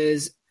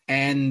Panthers,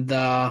 and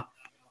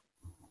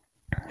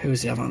who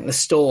was the other one? The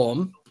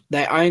Storm.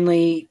 They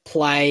only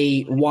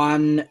play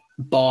one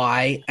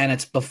bye, and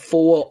it's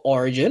before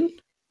Origin.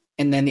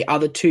 And then the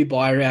other 2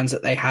 bye rounds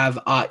that they have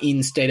are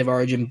in State of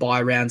Origin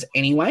bye rounds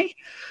anyway.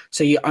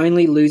 So you're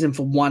only losing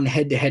for one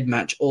head-to-head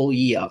match all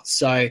year.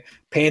 So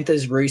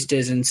Panthers,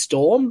 Roosters, and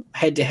Storm,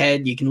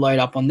 head-to-head, you can load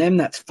up on them.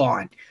 That's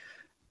fine.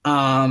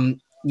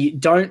 You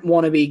don't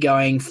want to be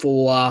going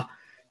for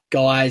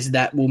guys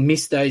that will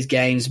miss those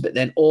games, but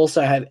then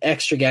also have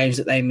extra games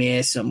that they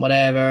miss and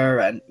whatever.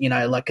 And, you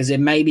know, like, because there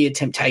may be a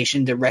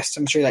temptation to rest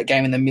them through that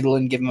game in the middle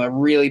and give them a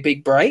really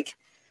big break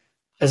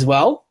as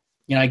well.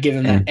 You know, give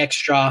them that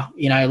extra,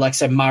 you know, like,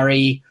 so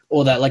Murray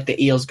or that, like the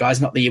Eels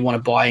guys, not that you want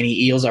to buy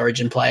any Eels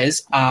Origin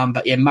players.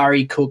 But yeah,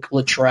 Murray, Cook,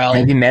 Latrell.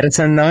 Maybe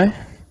Madison, though?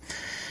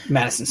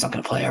 Madison's not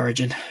going to play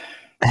Origin.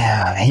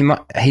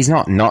 He's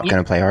not going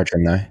to play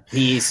Origin, though.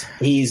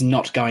 He's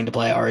not going to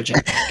play Origin.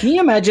 Can you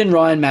imagine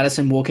Ryan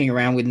Madison walking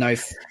around with no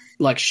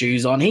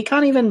shoes on? He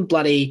can't even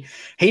bloody.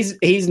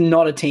 He's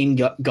not a team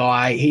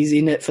guy. He's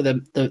in it for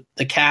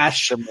the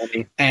cash, The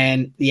money.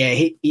 and yeah,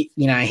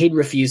 he'd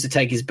refuse to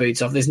take his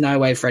boots off. There's no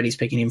way Freddie's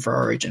picking him for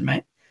Origin,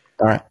 mate.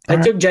 All right. They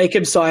took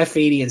Jacob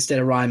Saifidi instead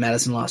of Ryan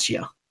Madison last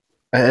year.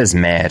 It is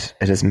mad.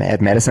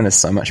 Madison is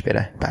so much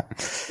better,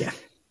 but Yeah.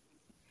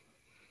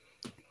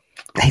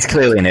 he's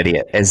clearly an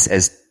idiot,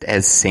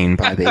 as seen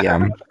by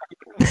the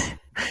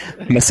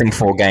missing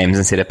 4 games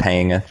instead of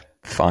paying a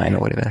fine or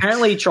whatever.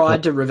 Apparently he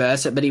tried to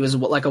reverse it, but he was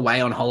like away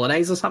on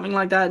holidays or something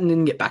like that and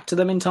didn't get back to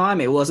them in time.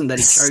 It wasn't that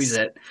he chose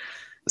it.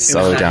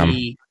 So dumb.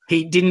 He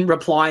didn't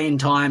reply in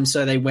time,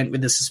 so they went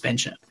with the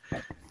suspension.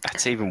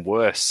 That's even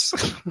worse.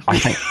 I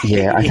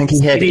think he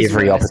had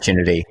every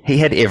opportunity. He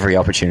had every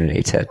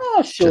opportunity to.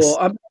 Oh, sure.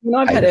 I've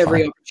had the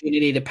every fine.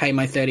 opportunity to pay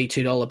my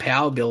 $32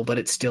 power bill, but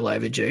it's still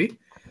overdue.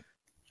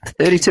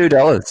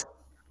 $32.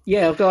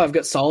 Yeah, I've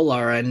got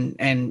solar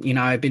and you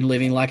know, I've been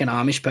living like an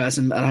Amish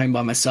person at home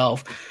by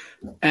myself.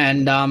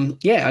 And I've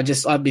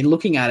been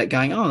looking at it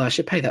going, oh, I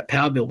should pay that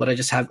power bill, but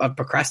I've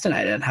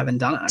procrastinated and haven't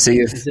done it. So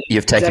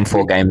you've taken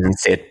 4 games and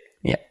said,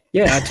 yeah.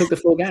 Yeah, I took the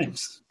 4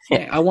 games.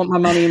 Yeah, I want my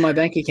money in my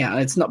bank account.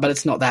 It's not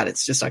that.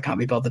 It's just I can't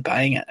be bothered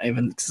paying it,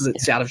 even because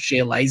it's out of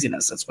sheer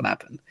laziness. That's what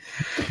happened.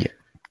 Yeah.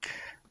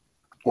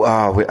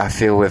 Wow, I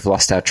feel we've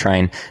lost our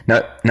train.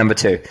 No, number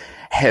 2,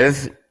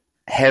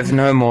 have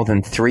no more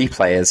than 3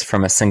 players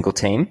from a single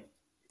team.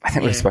 I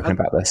think we've spoken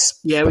about this.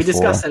 Yeah, we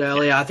discussed it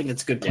earlier. I think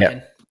it's a good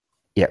plan.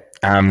 Yep.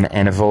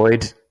 And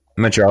avoid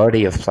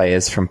majority of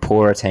players from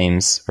poorer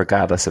teams,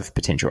 regardless of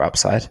potential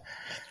upside.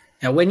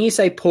 Now, when you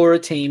say poorer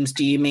teams,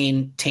 do you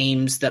mean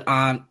teams that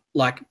aren't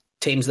like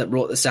teams that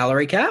brought the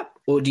salary cap,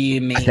 or do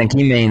you mean? I think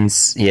he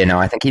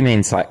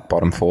means like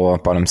bottom 4,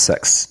 bottom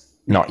 6.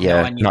 Not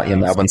your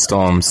Melbourne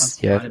Storms.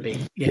 Yeah,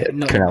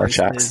 not Cronulla your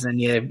Sharks.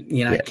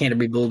 and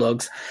Canterbury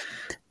Bulldogs.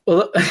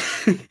 Well,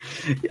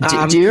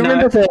 do you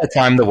remember the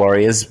time the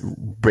Warriors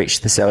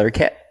breached the salary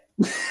cap?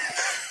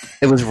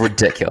 It was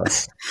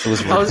ridiculous.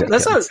 This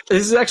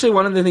is actually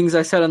one of the things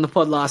I said on the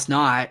pod last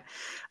night.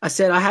 I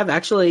said I have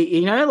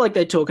actually, like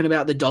they're talking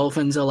about the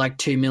Dolphins are like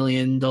 $2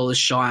 million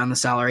shy on the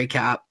salary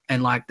cap,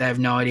 and like they have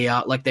no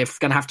idea, like they're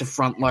going to have to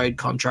front load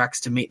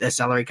contracts to meet their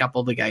salary cap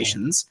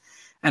obligations,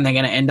 and they're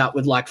going to end up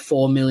with like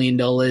 $4 million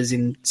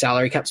in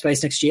salary cap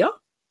space next year.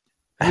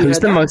 Who's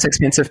the most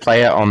expensive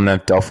player on the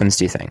Dolphins,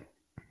 do you think?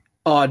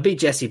 Oh, it'd be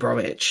Jesse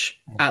Brovich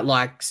at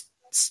like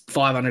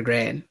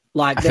 $500,000.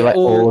 Like I feel like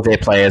all their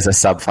players are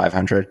sub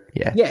 500.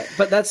 Yeah. Yeah,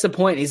 but that's the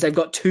point is they've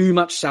got too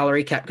much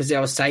salary cap because they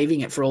were saving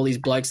it for all these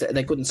blokes that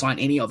they couldn't sign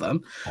any of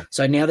them.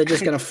 So now they're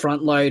just going to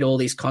front load all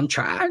these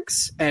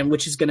contracts, and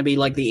which is going to be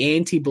like the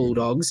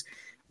anti-Bulldogs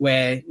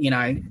where,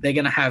 they're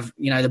going to have,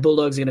 the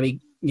Bulldogs are going to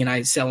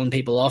be, selling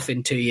people off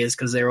in 2 years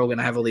because they're all going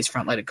to have all these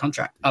front-loaded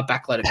backloaded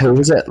contracts. Who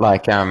was it?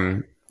 Like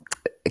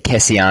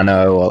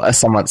Cassiano or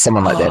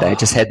someone like that.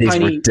 Just had these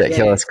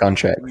ridiculous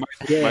contracts.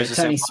 Yeah, Moses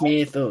Tony Empire.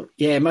 Smith or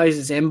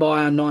Moses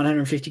Empire,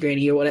 950 grand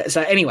a year, whatever.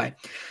 So anyway,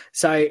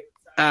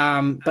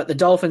 but the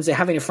Dolphins, they're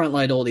having to front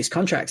load all these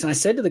contracts, and I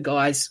said to the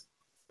guys,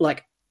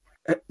 like,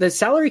 the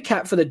salary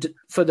cap for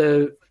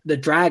the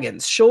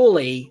Dragons,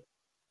 surely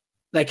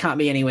they can't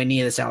be anywhere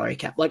near the salary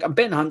cap. Like,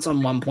 Ben Hunt's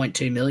on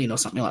 1.2 million or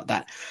something like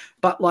that,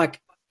 but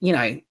like, you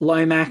know,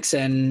 Lomax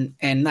and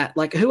that,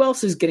 like, who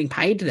else is getting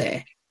paid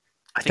there?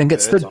 I think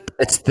it's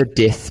the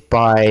death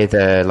by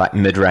the like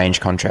mid-range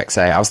contracts.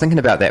 I was thinking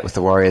about that with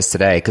the Warriors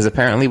today because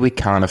apparently we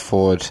can't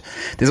afford.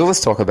 There's all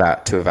this talk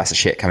about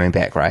Tuivasa-Sheck coming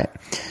back, right?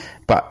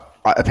 But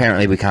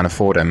apparently we can't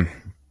afford him.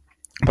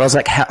 But I was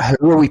like,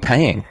 who are we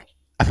paying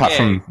apart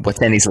from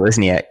Watani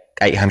Zelezniak,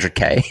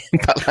 $800K?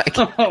 But like,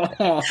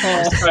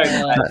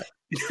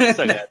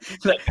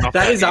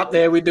 that is up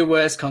there with the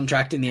worst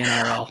contract in the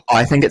NRL.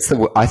 I think it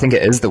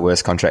is the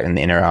worst contract in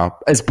the NRL.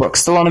 Is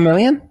Brooks still on $1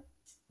 million?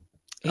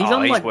 He's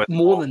on like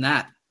more than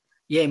that.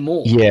 Yeah,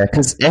 more. Yeah,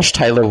 because Ash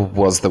Taylor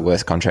was the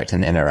worst contract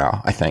in the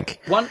NRL, I think.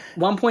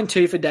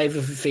 1.2 for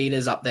David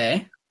Fifita's up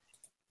there.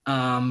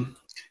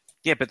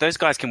 Yeah, but those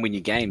guys can win you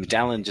games.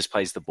 Dallin just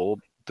plays the ball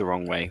the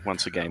wrong way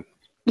once a game.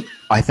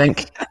 I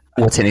think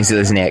Watani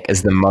Zelezniak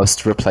is the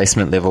most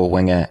replacement level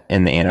winger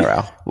in the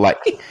NRL. Like,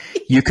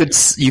 you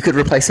could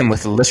replace him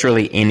with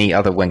literally any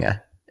other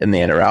winger in the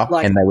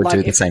NRL, and they would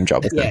do the same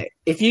job with him.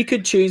 If you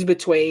could choose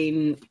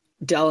between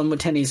Dallin,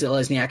 Watani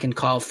Zelezniak and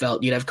Kyle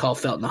Felt, you'd have Kyle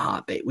Felt in a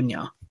heartbeat, wouldn't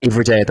you?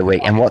 Every day of the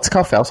week. And what's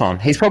Kyle Felt on?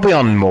 He's probably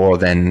on more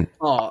than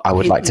I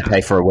would like to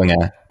pay for a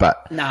winger,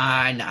 but No.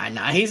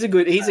 He's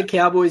a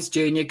Cowboys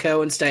junior,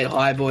 Cohen State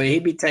high boy.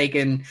 He'd be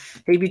taking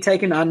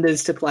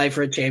unders to play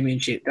for a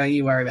championship. Don't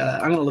you worry about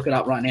that. I'm gonna look it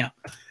up right now.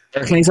 I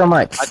reckon he's on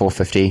like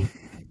 450.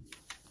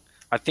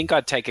 I think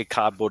I'd take a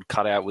cardboard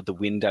cutout with the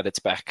wind at its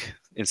back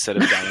instead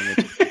of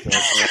Dallin.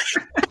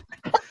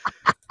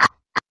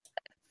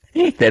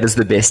 That is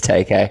the best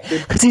take, eh?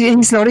 Because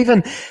he's not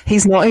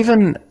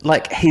even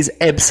like, he's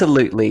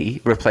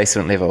absolutely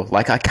replacement level.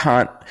 Like, I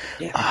can't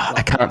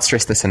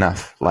stress this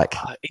enough. Like,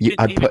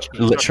 I'd put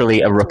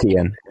literally a rookie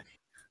in.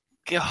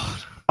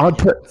 God.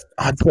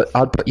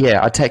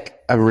 I'd take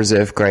a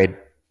reserve grade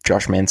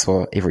Josh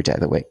Mansour every day of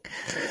the week.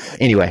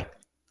 Anyway,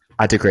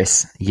 I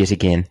digress yet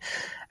again.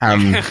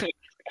 I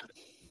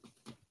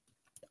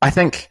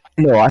think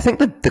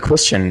the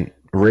question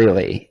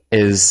really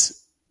is.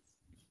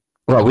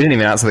 Well, we didn't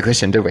even answer the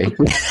question, did we?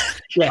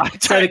 Yeah.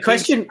 So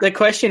the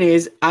question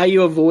is, are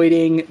you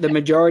avoiding the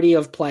majority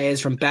of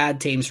players from bad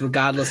teams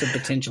regardless of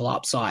potential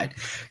upside?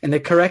 And the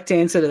correct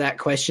answer to that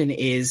question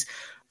is,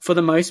 for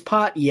the most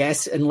part,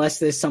 yes, unless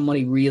there's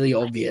somebody really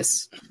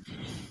obvious.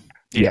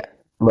 Yeah.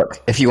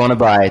 Look, if you want to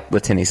buy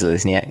Watani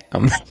Zelezniak,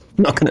 I'm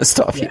not going to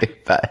stop you.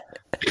 But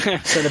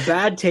so the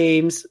bad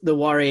teams, the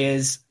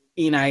Warriors,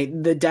 you know,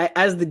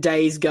 as the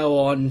days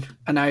go on,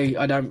 I know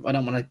I don't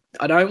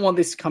want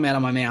this to come out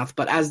of my mouth,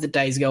 but as the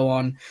days go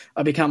on,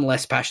 I become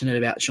less passionate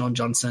about Sean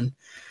Johnson.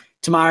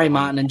 Tamari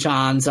Martin and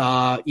Chance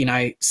are, you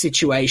know,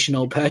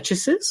 situational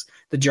purchases.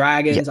 The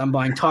Dragons, I'm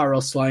buying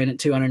Tyrell Sloan at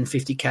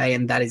 $250K,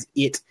 and that is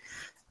it.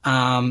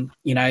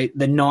 You know,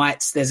 the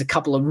Knights, there's a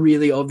couple of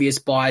really obvious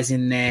buys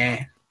in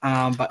there.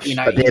 But you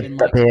know,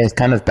 they're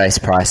kind of base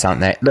price,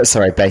 aren't they?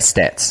 Sorry, base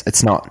stats.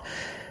 It's not.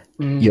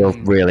 You're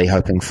really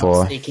hoping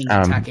for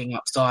attacking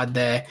upside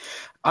there.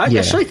 I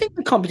actually think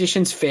the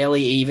competition's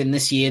fairly even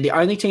this year. The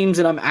only teams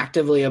that I'm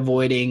actively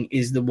avoiding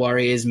is the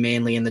Warriors,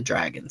 Manly, and the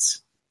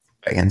Dragons.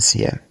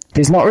 Yeah.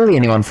 There's not really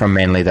anyone from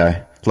Manly though.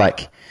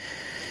 Like,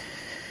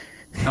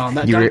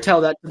 don't tell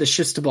that to the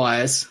Schuster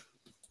buyers.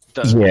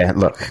 Yeah,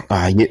 look,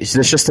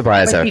 the Schuster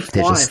buyers they're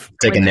just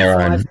digging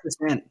their own.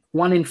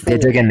 1 in 4. They're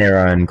digging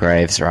their own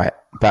graves, right?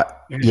 But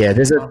yeah,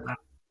 there's a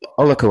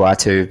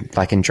Olukuatu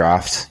like in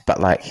draft, but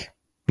like,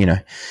 you know,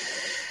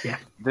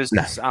 there's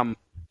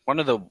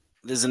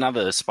there's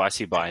another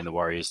spicy buy in the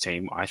Warriors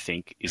team. I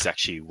think is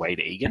actually Wade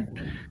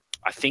Egan.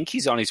 I think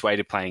he's on his way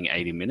to playing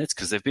 80 minutes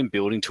because they've been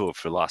building to it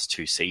for the last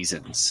 2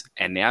 seasons,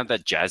 and now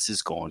that Jazz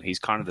is gone, he's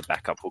kind of the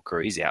backup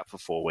hooker. He's out for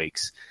 4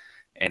 weeks.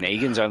 And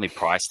Egan's only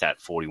priced at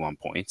 41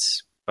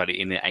 points, but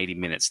in the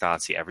 80-minute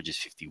starts, he averages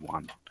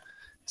 51.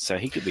 So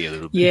he could be a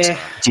little bit... Yeah.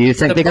 Do you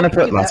think they're going to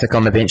put Lussick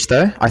on the bench,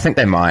 though? I think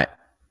they might.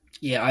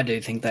 Yeah, I do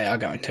think they are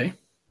going to.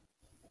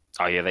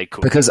 Oh, yeah, they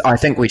could. Because I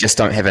think we just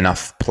don't have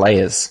enough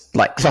players.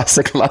 Like,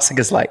 Lussick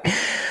is like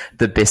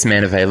the best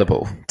man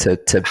available to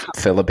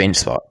fill a bench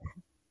spot.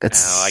 I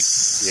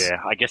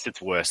guess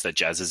it's worse that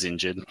Jazz is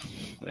injured.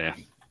 Yeah.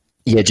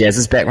 Yeah, Jazz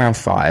is back round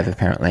 5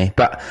 apparently,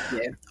 but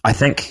I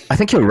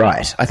think you're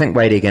right. I think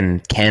Wade Egan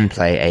can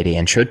play 80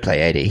 and should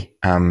play 80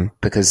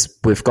 because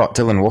we've got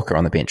Dylan Walker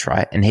on the bench,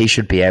 right? And he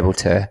should be able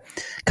to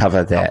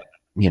cover that,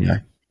 you know,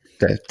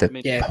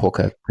 the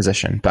hooker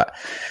position. But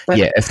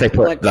if they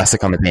put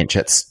Lussick on the bench,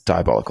 it's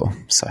diabolical.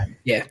 So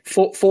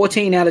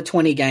 14 out of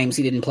 20 games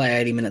he didn't play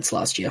 80 minutes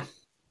last year.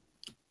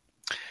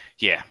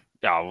 Yeah.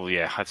 Oh, well,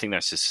 yeah. I think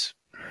that's just.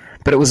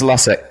 But it was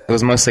Lussick. It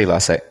was mostly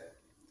Lussick.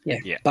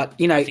 Yeah. But,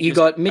 you think you it was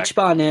got Mitch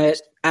back-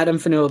 Barnett, Adam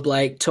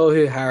Fanua-Blake,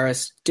 Tohu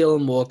Harris,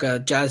 Dylan Walker,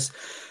 Jazz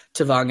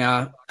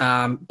Tavanga,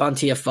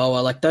 Bunty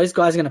Afoa. Like, those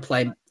guys are going to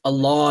play a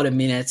lot of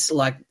minutes.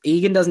 Like,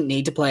 Egan doesn't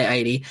need to play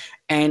 80,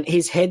 and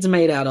his head's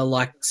made out of,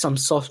 like, some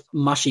soft,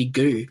 mushy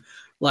goo.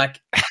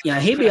 Like,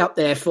 he'd be up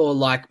there for,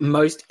 like,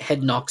 most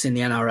head knocks in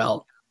the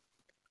NRL.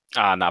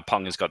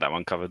 Ponga's got that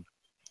one covered.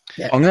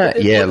 Ponga,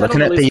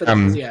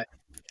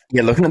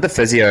 looking at the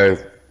physio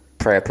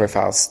prayer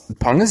profiles,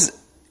 Ponga's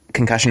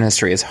concussion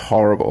history is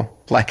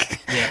horrible. Like,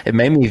 it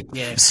made me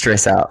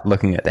stress out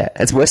looking at that.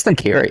 It's worse than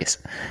Kerry's.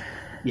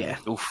 Yeah.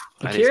 Oof,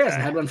 Kerry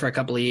hasn't had one for a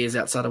couple of years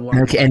outside of one.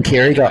 And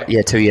Kerry got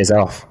 2 years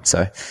off.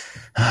 So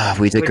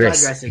we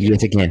digress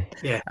yet again.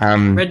 Yeah.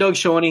 Red Dog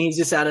Shawnee, he's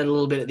just added a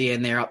little bit at the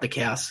end there, up the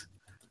cows.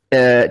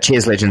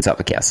 Cheers, legends, up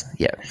the cows.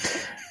 Yeah.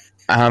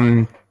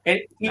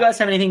 You guys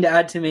have anything to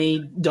add to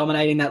me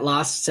dominating that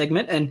last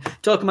segment? And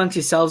talk amongst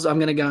yourselves. I'm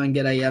going to go and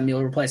get a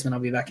meal replacement.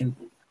 I'll be back in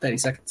 30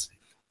 seconds.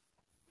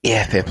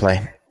 Yeah, fair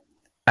play.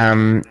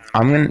 I'm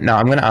going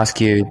to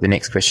ask you the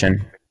next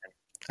question.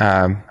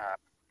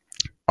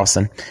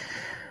 Austin,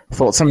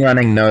 thoughts on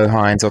running no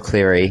Hines or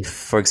Cleary?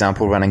 For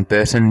example, running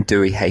Burton,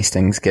 Dewey,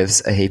 Hastings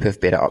gives a heap of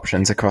better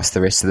options across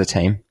the rest of the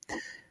team.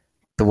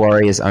 The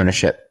Warriors'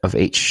 ownership of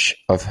each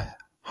of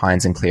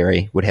Hines and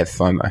Cleary would have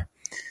FOMO.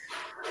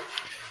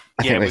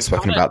 I think we've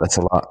spoken about this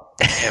a lot.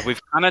 Yeah,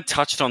 we've kind of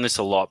touched on this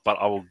a lot, but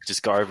I will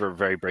just go over it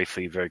very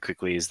briefly, very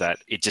quickly, is that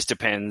it just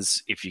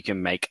depends if you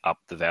can make up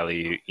the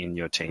value in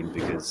your team,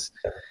 because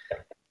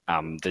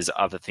there's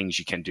other things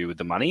you can do with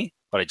the money,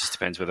 but it just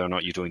depends whether or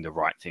not you're doing the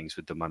right things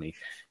with the money.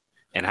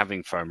 And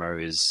having FOMO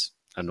is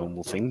a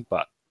normal thing,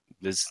 but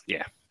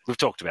we've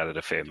talked about it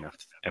a fair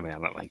amount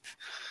at length.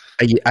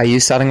 Are you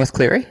starting with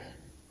Cleary?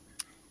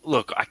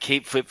 Look, I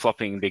keep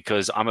flip-flopping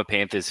because I'm a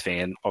Panthers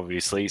fan,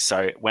 obviously.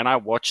 So when I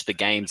watch the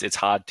games, it's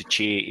hard to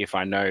cheer if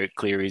I know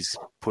Cleary's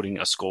putting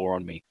a score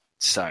on me.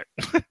 So,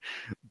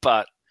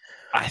 but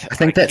I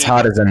think that's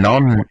hard as a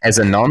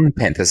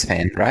non-Panthers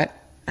fan, right?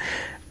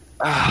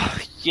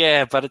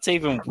 Yeah, but it's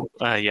even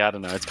I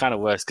don't know. It's kind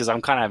of worse because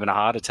I'm kind of having a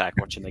heart attack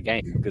watching the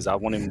game because I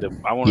want us to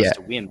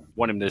win. I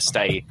want him to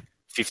stay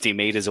 50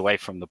 meters away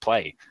from the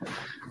play.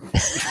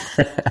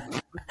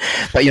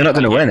 But you're not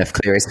going to win if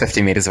Cleary's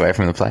 50 meters away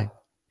from the play.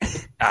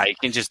 You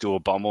can just do a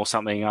bomb or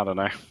something. I don't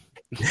know.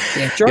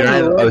 Yeah, you don't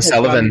have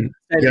O'Sullivan.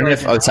 You don't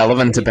have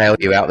O'Sullivan to bail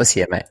you out this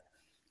year, mate.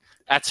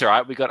 That's all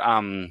right. We got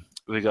a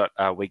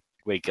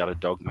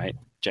dog, mate.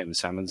 James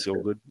Salmon's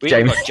all good. We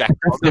got Jack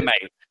Cogger,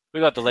 mate. We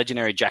got the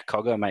legendary Jack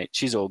Cogger, mate.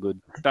 She's all good.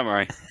 Don't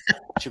worry.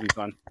 Should be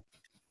fun.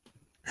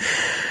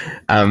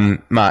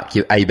 Mark,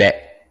 are you back?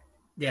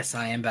 Yes,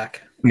 I am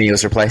back.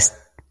 Neil's replaced?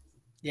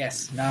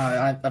 Yes.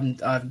 No,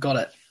 I've got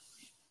it.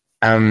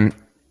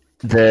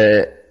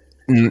 The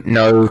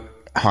no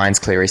Hines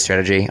Cleary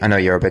strategy. I know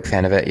you're a big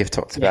fan of it. You've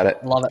talked about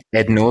it. Love it.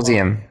 Ad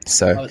nauseum.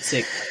 So love it,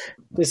 sick.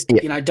 Just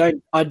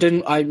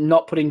I'm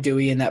not putting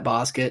Dewey in that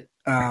basket.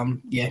 I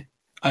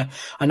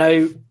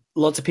know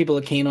lots of people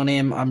are keen on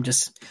him. I'm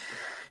just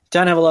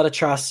don't have a lot of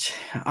trust.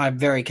 I'm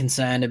very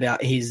concerned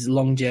about his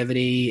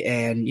longevity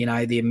and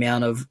the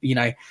amount of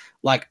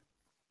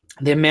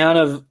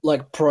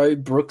pro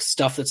Brooks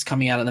stuff that's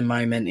coming out at the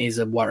moment is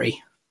a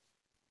worry.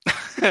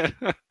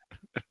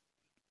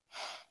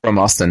 From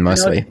Austin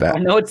mostly, I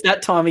know it's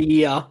that time of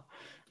year,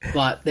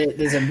 but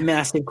there's a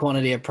massive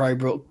quantity of pro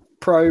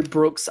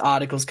Brooks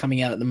articles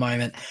coming out at the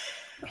moment.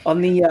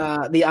 On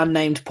the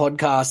unnamed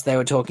podcast, they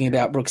were talking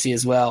about Brooksy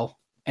as well,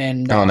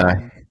 and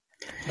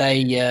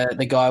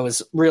the guy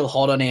was real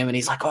hot on him, and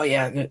he's like, "Oh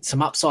yeah,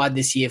 some upside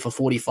this year for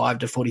 45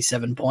 to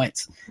 47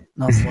 points,"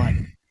 and I was like,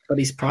 "But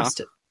he's priced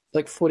it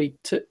like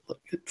 42,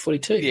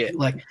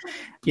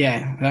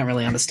 yeah, I don't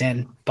really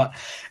understand, but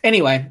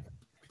anyway."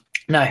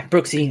 No,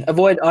 Brooksy,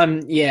 avoid.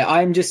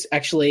 I'm just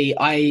actually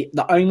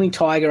the only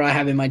Tiger I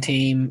have in my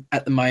team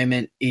at the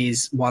moment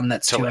is one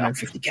that's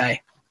 250k.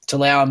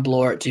 Talau and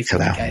Blore at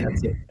 250k.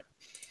 That's it.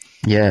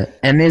 Yeah,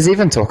 and there's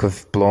even talk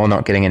of Blore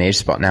not getting an edge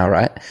spot now,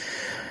 right?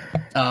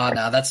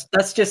 No,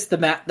 that's just the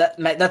map.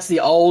 That's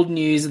the old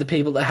news of the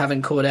people that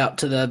haven't caught up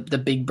to the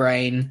big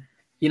brain.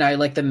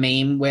 Like the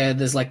meme where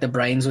there's like the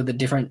brains with the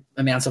different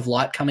amounts of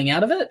light coming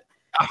out of it.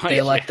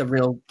 They're like the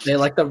real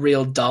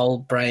dull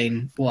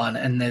brain one,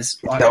 and there's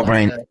dull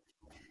brain.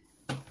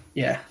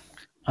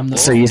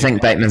 So you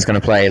think Bateman's going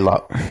to play a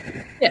lot?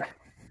 Yeah,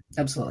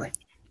 absolutely.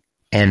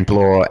 And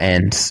Blore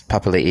and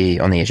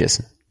Papali'i on the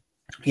edges.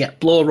 Yeah,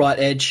 Blore right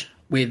edge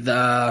with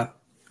old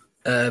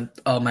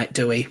mate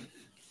Dewey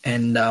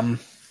and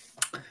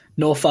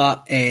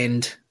Norfa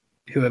and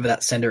whoever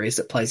that centre is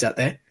that plays out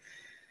there,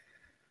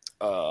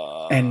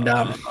 and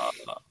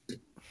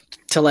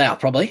Talau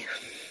probably.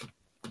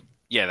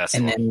 Yeah, that's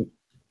and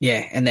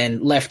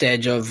then left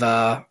edge of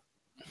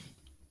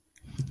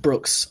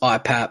Brooks,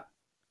 IPAP,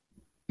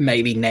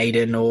 maybe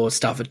Naden or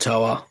Stafford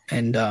Toa,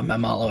 and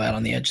Mamalo out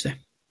on the edge there.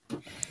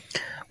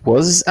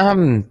 Was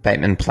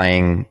Bateman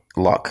playing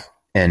lock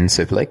in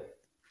Super League?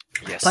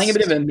 Yes. Playing a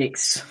bit of a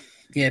mix.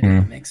 Yeah, a bit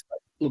of a mix.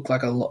 Looked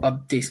like a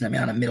decent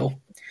amount of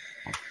middle.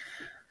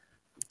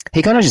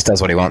 He kind of just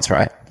does what he wants,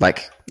 right?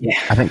 Like, Yeah.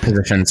 I think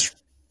position's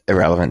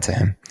irrelevant to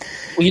him.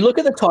 Well, you look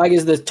at the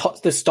Tigers,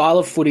 the style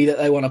of footy that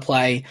they want to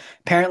play.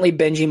 Apparently,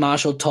 Benji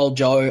Marshall told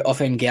Joe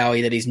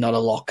Offengawi that he's not a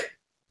lock.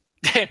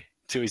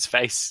 To his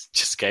face,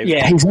 just gave.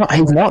 Yeah, He's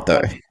not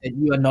though.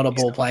 You are not a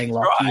ball playing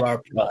lock. You are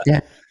a lock. Yeah.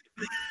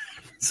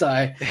 So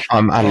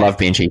I love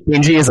Benji.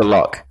 Benji is a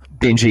lock.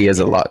 Benji is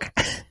a lock.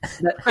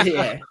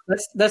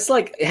 That's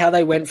like how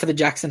they went for the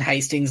Jackson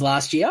Hastings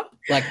last year.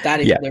 Like that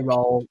is the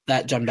role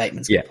that John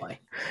Bateman's going to play.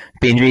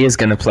 Benji is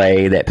going to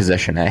play that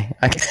position, eh?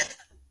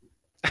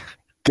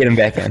 Get him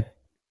back in.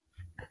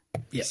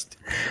 Yes.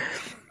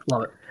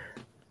 Love it.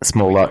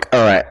 Small lock.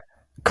 All right.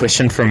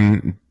 Question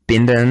from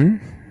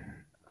Brendan.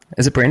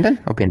 Is it Brendan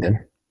or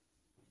Brendan?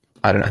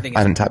 I don't know.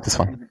 I didn't type this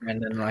one.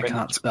 Brendan, I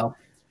can't spell.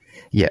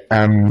 Yeah.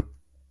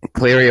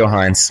 Cleary or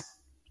Hines?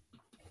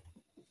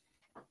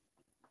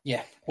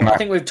 Yeah. Well, I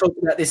think we've talked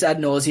about this ad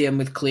nauseum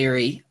with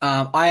Cleary.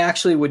 I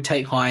actually would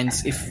take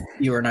Hines if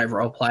you were an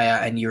overall player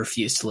and you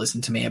refused to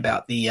listen to me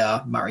about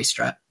the Murray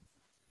strat.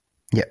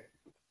 Yeah.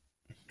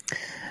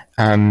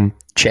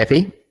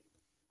 Chappie.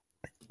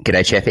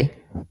 G'day, Chappie.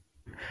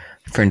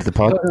 Friend of the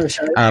pod. He's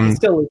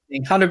still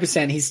listening.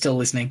 100% he's still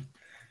listening.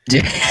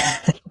 Yeah.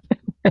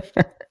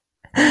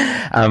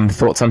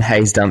 Thoughts on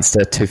Hayes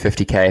Dunster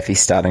 250k if he's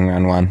starting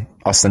round one?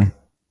 Austin?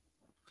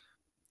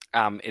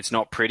 It's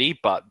not pretty,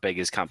 but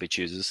beggars can't be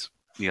choosers.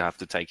 You have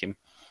to take him.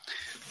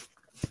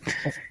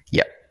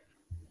 Yep.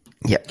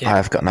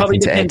 I've got nothing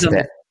to add to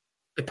that.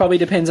 It probably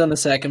depends on the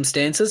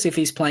circumstances. If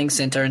he's playing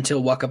centre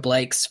until Waka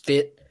Blake's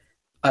fit,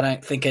 I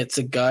don't think it's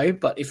a go.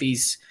 But if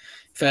he's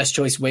first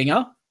choice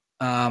winger,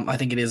 I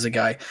think it is a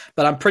go.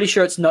 But I'm pretty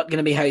sure it's not going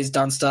to be Hayes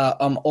Dunster.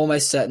 I'm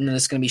almost certain that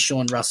it's going to be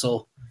Sean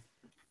Russell,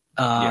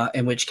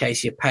 in which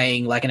case you're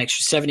paying like an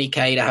extra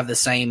 70k to have the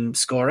same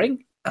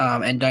scoring,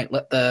 and don't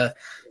let the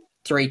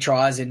 3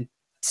 tries in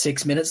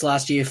 6 minutes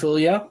last year fool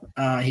you.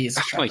 He is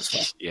a trap.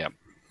 Yeah.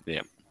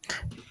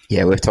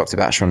 Yeah, we've talked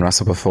about Sean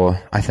Russell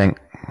before. I think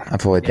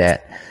avoid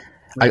that.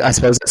 I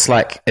suppose it's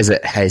like, is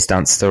it Hayes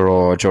Dunster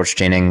or George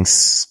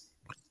Jennings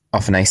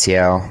off an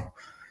ACL,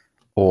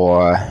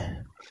 or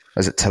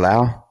is it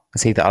Talau?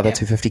 Is he the other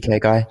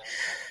 250k guy?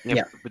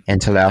 Yeah. And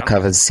Talau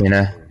covers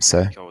centre,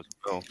 so...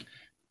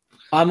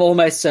 I'm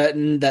almost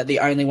certain that the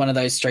only one of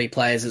those 3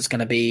 players that's going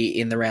to be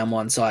in the round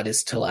 1 side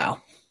is Talau.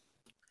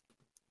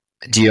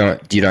 Do you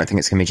don't think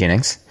it's going to be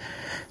Jennings?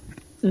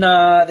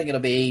 No, I think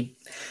it'll be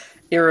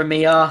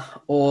Iramia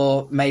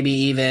or maybe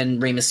even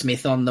Remus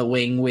Smith on the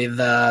wing with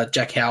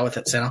Jack Howarth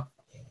at centre.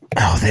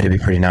 Oh, that'd be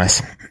pretty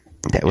nice.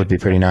 That would be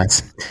pretty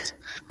nice.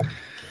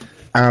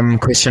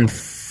 Question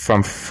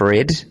from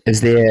Fred.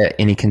 Is there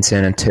any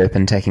concern in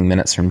Turpin taking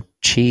minutes from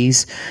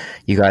Cheese?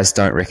 You guys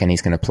don't reckon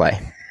he's going to play?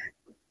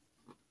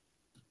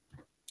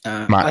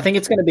 I think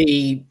it's going to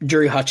be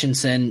Drew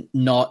Hutchinson,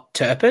 not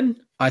Turpin.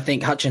 I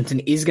think Hutchinson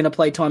is going to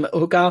play time at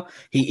hooker.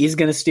 He is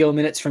going to steal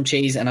minutes from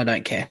Cheese, and I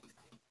don't care.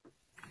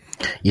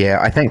 Yeah,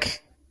 I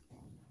think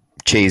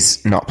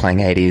Cheese not playing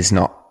 80 is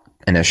not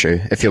an issue.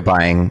 If you're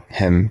buying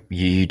him,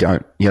 you're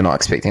not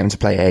expecting him to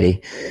play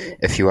 80.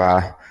 If you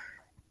are,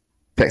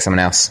 pick someone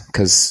else,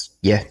 because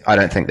I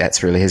don't think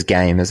that's really his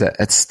game, is it?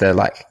 It's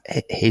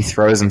he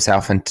throws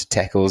himself into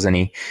tackles and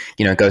he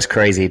goes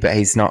crazy, but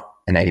he's not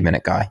an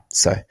 80-minute guy.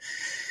 So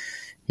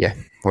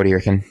what do you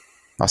reckon,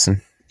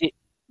 Austin?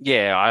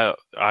 Yeah,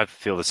 I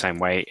feel the same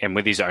way. And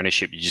with his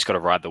ownership, you just got to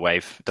ride the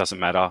wave. It doesn't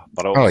matter.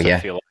 But I also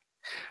feel like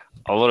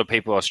a lot of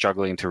people are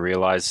struggling to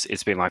realize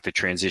it's been like the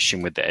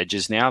transition with the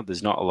edges now.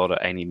 There's not a lot of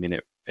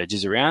 80-minute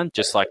edges around.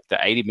 Just like the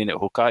 80-minute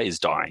hooker is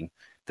dying.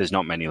 There's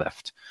not many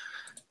left.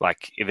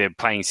 Like if they're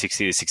playing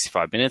 60 to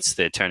 65 minutes,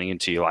 they're turning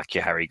into like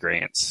your Harry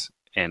Grants.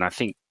 And I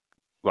think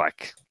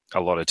like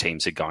a lot of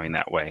teams are going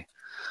that way.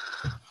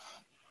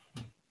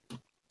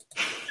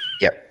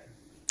 Yep.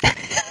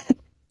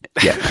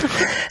 Yeah.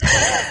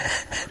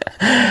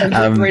 I'm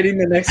just reading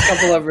the next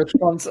couple of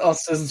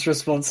Austin's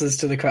responses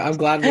to the crowd. I'm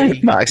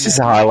glad Mark's just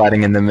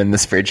highlighting them in the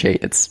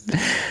spreadsheet. It's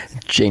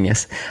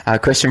genius.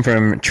 Question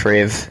from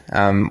Trev.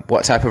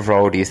 What type of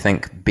role do you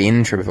think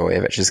Ben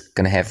Trebojevic is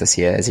going to have this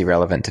year? Is he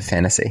relevant to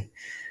fantasy?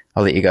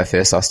 I'll let you go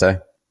first,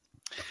 Osto.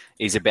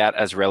 He's about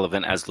as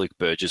relevant as Luke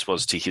Burgess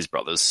was to his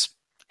brothers.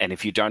 And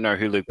if you don't know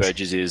who Luke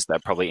Burgess is,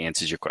 that probably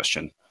answers your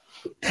question.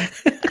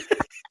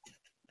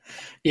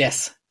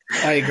 Yes.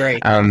 I agree.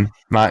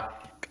 Mark?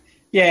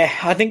 Yeah,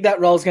 I think that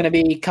role is going to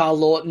be Carl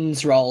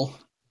Lawton's role.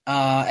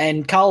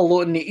 And Carl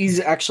Lawton is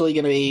actually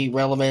going to be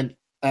relevant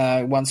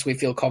once we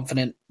feel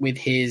confident with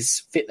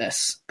his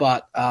fitness.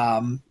 But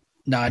no,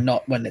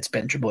 not when it's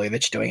Ben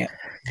Trebojevic doing it.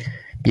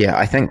 Yeah,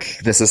 I think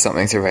this is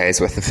something to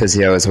raise with the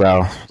physio as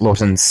well.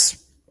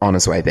 Lawton's on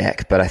his way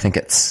back, but I think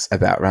it's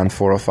about round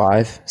 4 or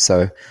 5.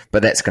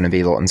 But that's going to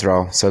be Lawton's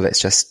role. So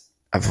let's just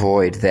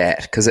avoid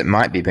that, because it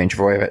might be Ben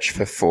Trebojevic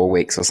for 4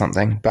 weeks or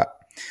something, but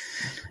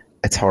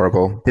it's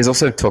horrible. There's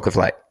also talk of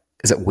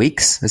is it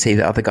Weeks? Is he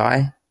the other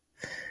guy?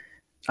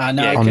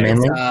 No,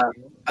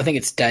 I think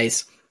it's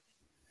Days.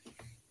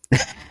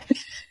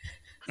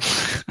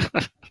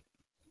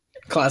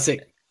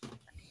 Classic.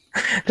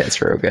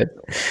 That's real good.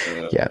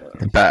 Yeah.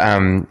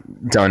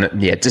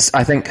 But just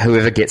I think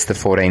whoever gets the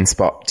 14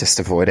 spot, just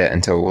avoid it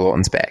until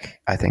Lawton's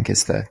back, I think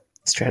is the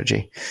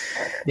strategy.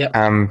 Yep.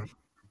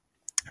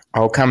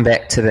 I'll come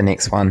back to the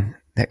next one.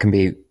 That can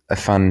be a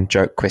fun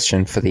joke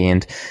question for the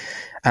end.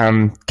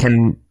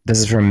 This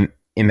is from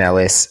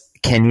MLS.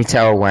 Can you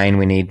tell Wayne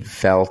we need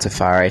Val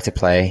Tafare to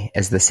play,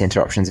 as the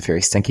centre options are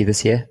very stinky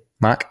this year?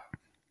 Mark?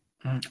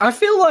 I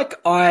feel like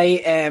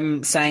I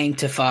am saying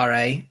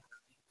Tafare,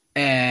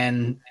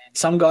 and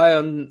some guy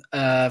on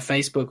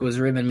Facebook was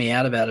ribbing me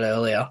out about it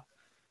earlier.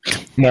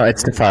 No,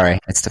 it's Tafare.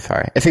 It's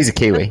Tafare. If he's a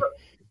Kiwi.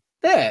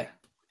 Yeah.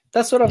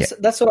 That's what I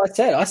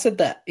said. I said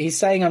that. He's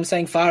saying I'm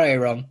saying Fare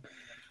wrong.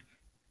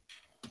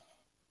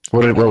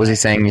 What was he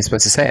saying you're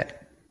supposed to say it?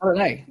 I don't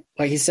know.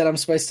 Like he said I'm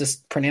supposed to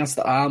pronounce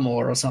the R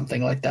more or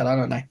something like that. I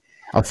don't know.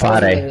 Oh,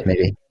 Fare,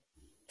 maybe.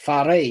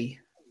 Fare.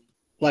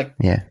 Like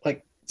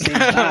saying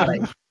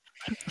Fare.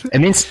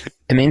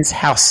 It means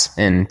house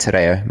in Te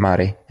Reo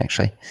Māori,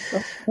 actually.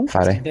 Oh,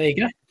 Fare. there you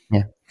go.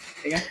 Yeah.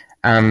 There you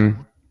go.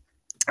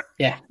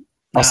 Yeah.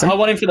 Awesome. I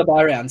want him for the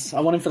buy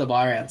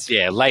rounds.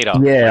 Yeah, later.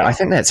 Yeah, I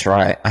think that's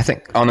right. I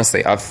think,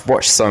 honestly, I've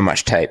watched so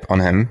much tape on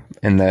him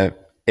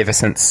ever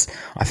since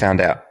I found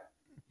out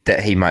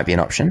that he might be an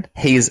option.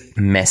 He's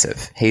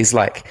massive. He's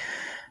like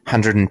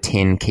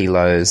 110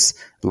 kilos.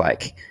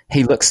 Like,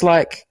 he looks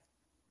like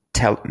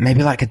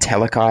maybe like a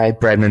Talakai,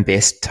 Bradman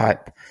Best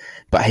type,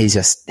 but he's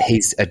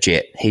a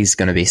jet. He's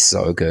going to be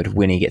so good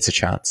when he gets a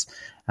chance.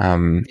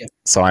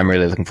 So I'm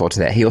really looking forward to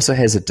that. He also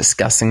has a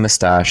disgusting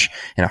moustache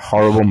and a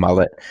horrible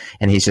mullet,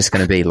 and he's just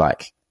going to be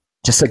like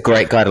just a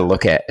great guy to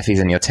look at if he's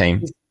in your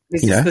team.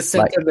 This is the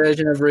centre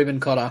version of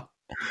Ruben Cotter.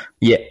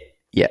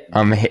 Yeah,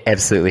 I'm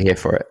absolutely here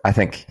for it. I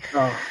think.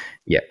 Oh.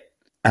 Yeah.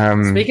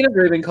 Speaking of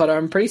Ruben Cotter,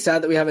 I'm pretty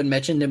sad that we haven't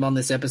mentioned him on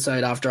this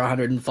episode after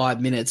 105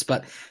 minutes.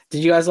 But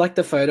did you guys like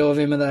the photo of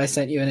him that I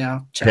sent you in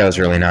our chat? That was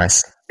really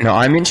nice. No,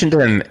 I mentioned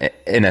him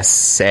in a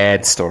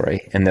sad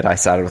story in that I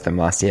started with him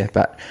last year,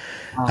 but.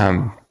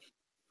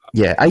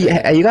 Yeah. Are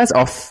you guys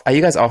off? Are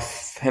you guys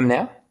off him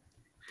now?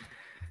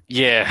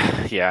 Yeah,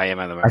 I am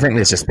at the moment. I think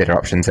there's just better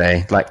options,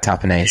 eh? Like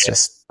Tapane is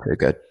just too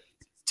good.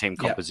 Team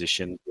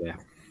composition,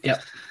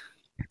 Yep.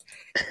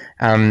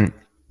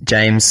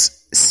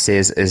 James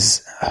says,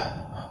 is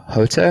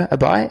Hota a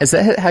buy? Is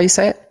that how you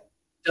say it?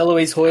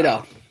 Eloise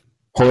Hoyter.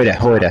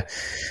 Hoyter.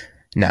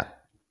 No.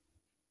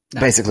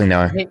 Basically,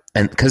 no.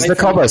 And because the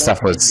Cobbo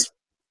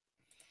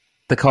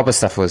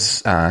stuff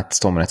was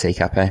Storm in a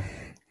teacup, eh?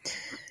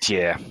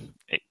 Yeah.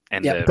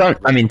 And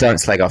don't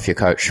slag off your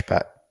coach,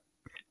 but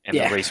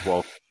the Reece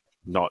Walsh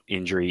not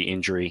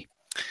injury.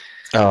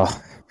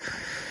 Oh,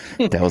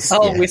 that was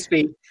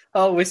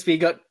Wispy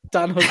got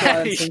done hook,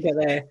 line, and sinker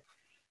there.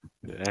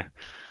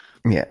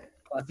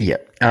 Yeah.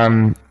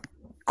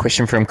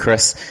 Question from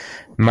Chris: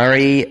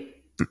 Murray,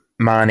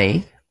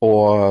 Marnie,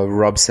 or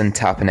Robson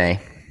Tapane?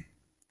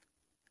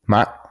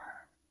 Mark.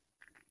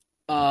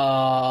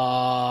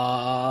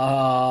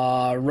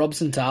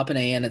 Robson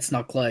Tapane, and it's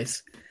not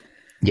close.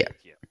 Yeah.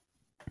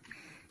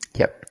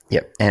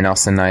 Yep. And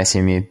Austin, I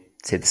assume you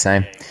said the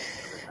same.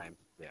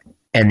 Yeah.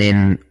 And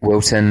then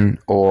Wilton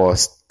or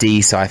D.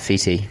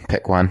 Saifiti,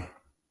 pick one.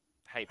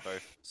 Hate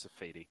both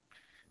Saifiti.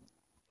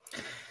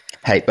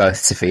 Hate both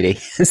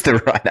Saifiti is the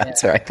right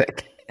answer, I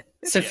think.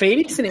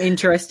 Saifiti's an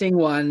interesting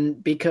one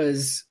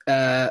because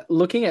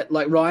looking at,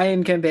 like,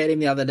 Ryan compared him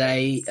the other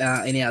day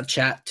in our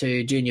chat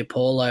to Junior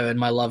Paulo and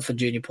my love for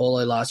Junior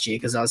Paulo last year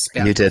because I was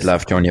You did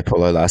love Junior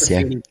Paulo last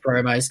year.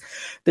 Promos.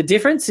 The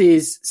difference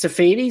is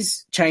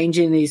Saifiti's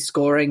changing his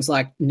scorings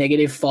like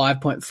negative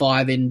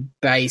 5.5 in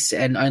base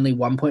and only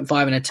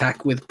 1.5 in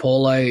attack. With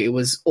Paulo, it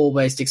was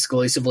almost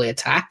exclusively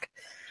attack.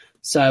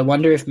 So I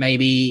wonder if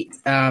maybe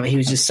he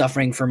was just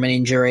suffering from an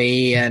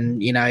injury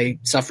and,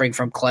 suffering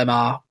from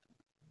Clemmer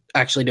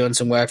actually doing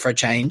some work for a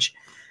change.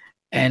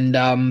 And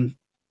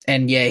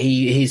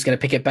he's going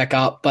to pick it back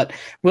up. But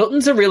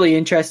Wilton's a really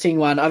interesting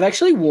one. I've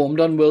actually warmed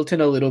on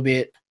Wilton a little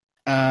bit,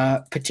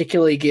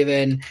 particularly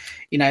given,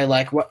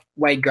 like what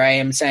Wade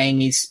Graham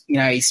saying he's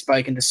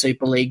spoken to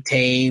Super League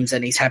teams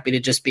and he's happy to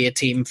just be a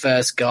team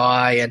first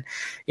guy. And,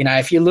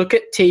 if you look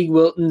at Teague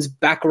Wilton's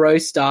back row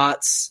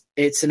starts,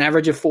 it's an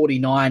average of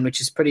 49,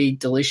 which is pretty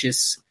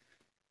delicious.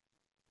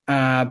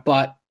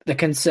 But the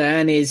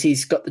concern is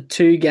he's got the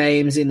 2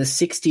 games in the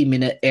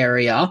 60-minute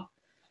area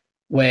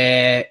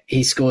where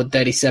he scored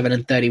 37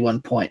 and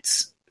 31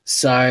 points.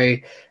 So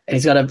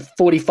he's got a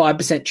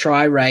 45%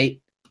 try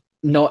rate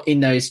not in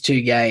those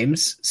 2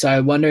 games. So I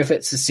wonder if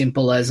it's as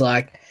simple as,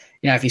 like,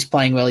 if he's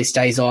playing well, he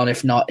stays on.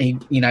 If not,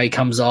 he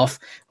comes off.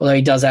 Although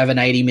he does have an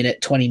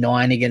 80-minute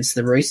 29 against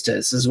the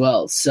Roosters as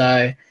well.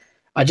 So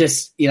I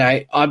just,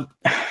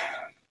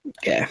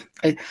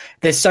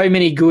 there's so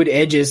many good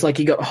edges. Like,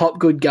 you got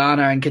Hopgood,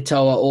 Garner, and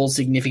Katoa all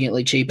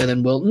significantly cheaper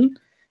than Wilton,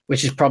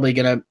 which is probably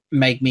going to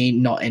make me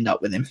not end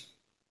up with him.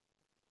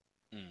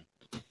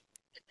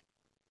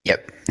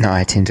 Yep. No,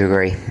 I tend to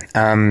agree.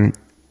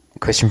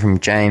 Question from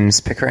James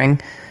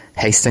Pickering.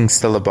 Hastings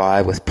still a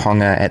buy with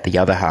Ponga at the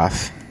other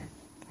half.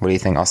 What do you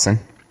think, Austin?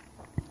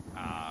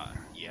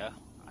 Yeah,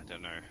 I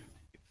don't know.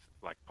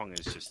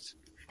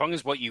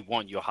 Ponga's what you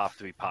want. You'll have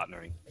to be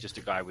partnering. Just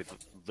a guy with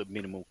the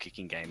minimal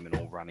kicking game and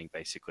all running,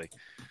 basically.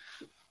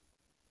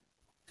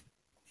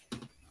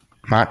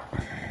 Mark?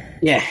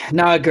 Yeah,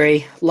 no, I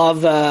agree.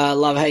 Love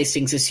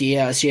Hastings this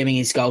year, assuming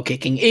he's goal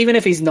kicking. Even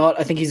if he's not,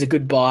 I think he's a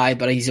good buy,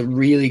 but he's a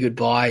really good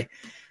buy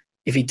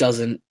if he does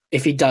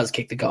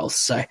kick the goals.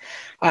 So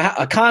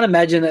I can't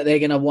imagine that they're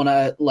going to want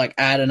to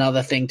add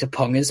another thing to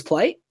Ponga's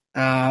plate.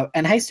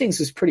 And Hastings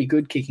was pretty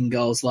good kicking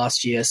goals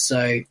last year.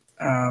 So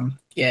I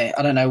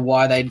don't know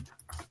why they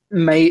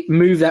may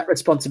move that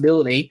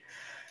responsibility.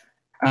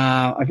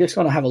 I just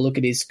want to have a look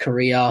at his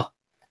career.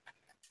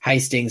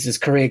 Hastings'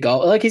 career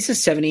goal. He's a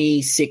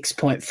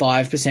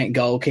 76.5%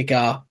 goal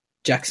kicker,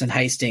 Jackson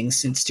Hastings,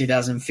 since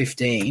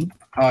 2015.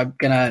 I'm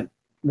going to,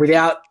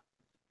 without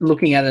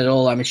looking at it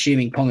all, I'm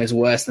assuming Ponga's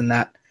worse than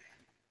that.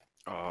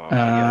 He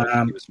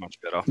was much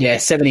better. Yeah,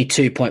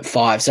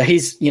 72.5. So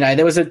he's,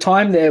 there was a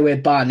time there where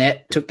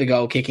Barnett took the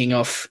goal kicking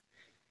off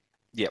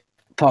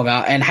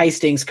Ponga, and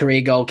Hastings'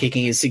 career goal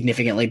kicking is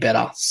significantly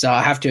better. So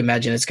I have to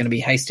imagine it's going to be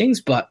Hastings,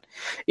 but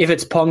if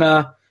it's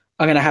Ponga,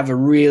 I'm going to have a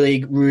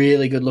really,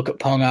 really good look at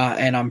Ponga,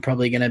 and I'm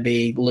probably going to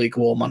be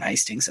lukewarm on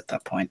Hastings at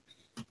that point.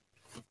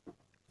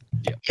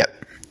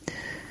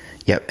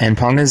 Yep. And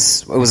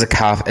Ponga's,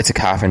 it's a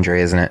calf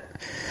injury, isn't it?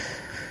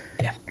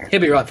 Yeah,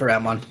 he'll be right for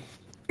round one.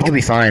 He'll be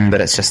fine, but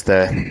it's just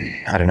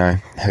I don't know,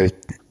 who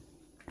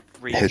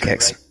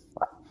kicks.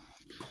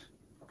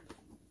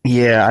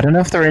 Yeah, I don't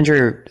know if the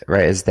injury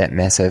rate is that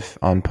massive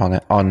on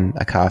Ponga, on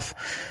a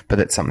calf, but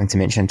that's something to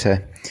mention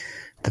to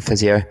the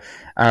physio.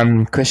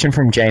 Question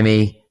from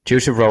Jamie. Due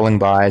to rolling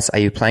buys, are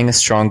you playing a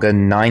stronger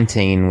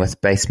 19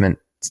 with basement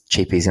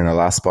cheapies in the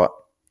last spot?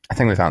 I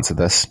think we've answered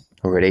this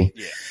already.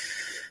 Yeah.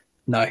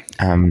 No.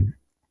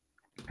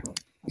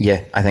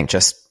 I think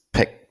just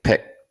pick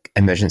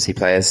emergency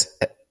players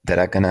that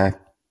are going to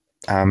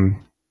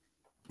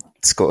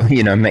score,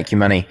 make you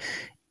money.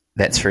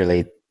 That's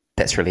really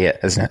it,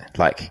 isn't it?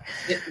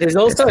 There's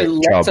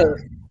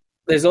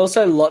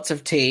also lots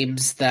of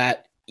teams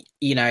that,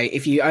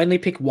 if you only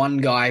pick one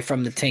guy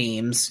from the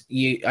teams,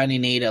 you only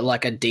need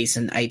a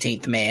decent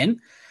 18th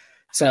man.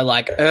 So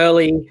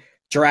early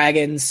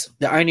Dragons,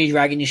 the only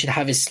Dragon you should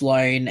have is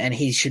Sloan, and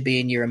he should be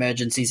in your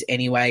emergencies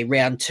anyway.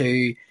 Round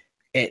 2,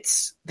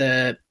 it's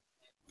the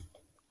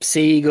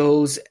Sea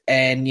Eagles,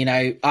 and,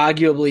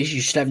 arguably you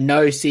should have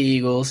no Sea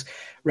Eagles.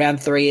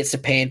 Round 3, it's the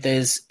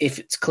Panthers. If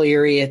it's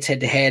Cleary, it's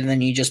head-to-head, and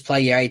then you just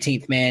play your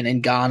 18th man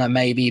and Garner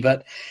maybe.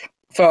 But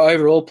for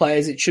overall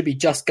players, it should be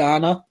just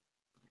Garner.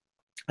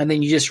 And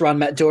then you just run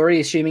Matt Doherty,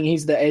 assuming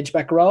he's the edge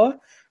back rower.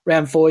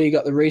 Round 4, you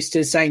got the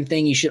Roosters. Same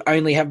thing. You should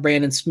only have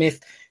Brandon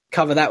Smith.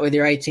 Cover that with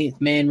your 18th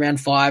man. Round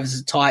 5 is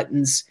the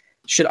Titans.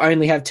 Should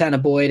only have Tanner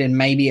Boyd and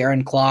maybe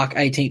Aaron Clark,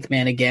 18th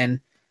man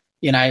again.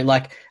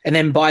 And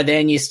then by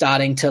then you're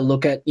starting to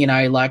look at,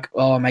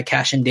 am I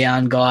cashing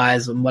down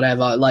guys and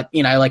whatever.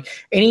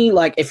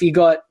 If you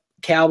got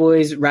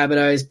Cowboys,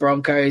 Rabbitohs,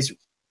 Broncos,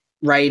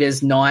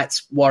 Raiders,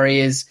 Knights,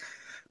 Warriors,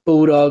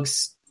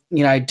 Bulldogs,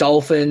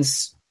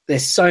 Dolphins,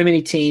 there's so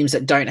many teams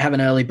that don't have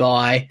an early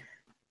bye.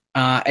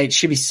 It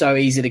should be so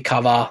easy to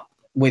cover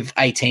with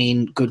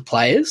 18 good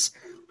players.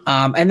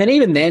 And then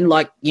even then,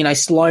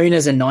 Sloan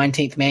as a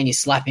 19th man, you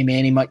slap him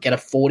in, he might get a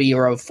 40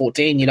 or a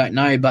 14, you don't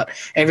know, but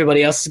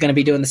everybody else is going to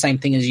be doing the same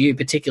thing as you,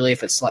 particularly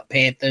if it's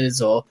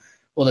Panthers or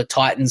the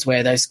Titans,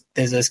 where there's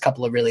a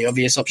couple of really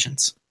obvious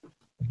options.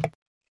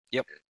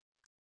 Yep.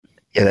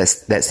 Yeah,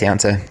 that's the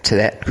answer to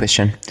that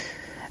question.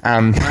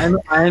 I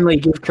only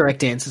give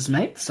correct answers,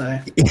 mate.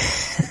 So,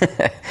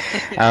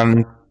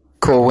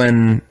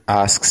 Corwin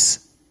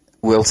asks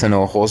Wilton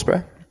or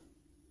Horsburgh.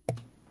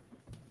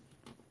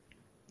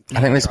 I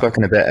think we've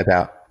spoken a bit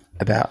about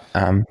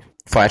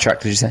Fire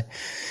Truck. Did you say?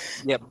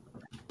 Yep.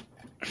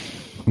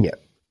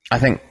 Yep. I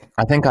think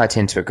I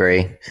tend to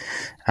agree.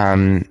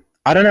 I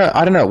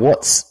don't know.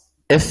 What's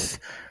if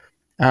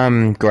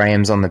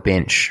Graham's on the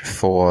bench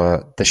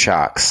for the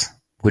Sharks?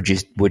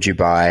 Would you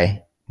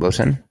buy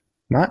Wilton,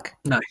 Mark?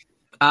 No.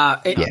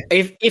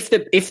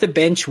 If the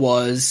bench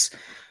was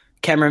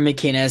Cameron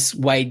McInnes,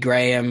 Wade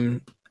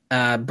Graham,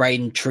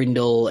 Braden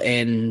Trindle,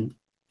 and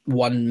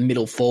one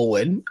middle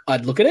forward,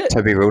 I'd look at it.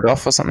 Toby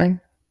Rudolph or something?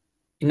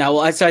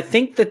 No, so I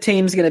think the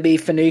team's going to be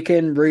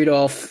Finucane,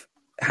 Rudolph,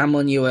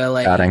 Hamlin,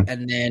 ULA, Starting.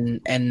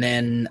 and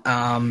then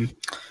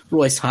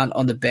Royce Hunt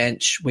on the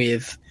bench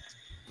with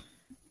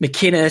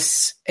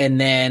McInnes,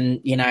 and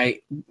then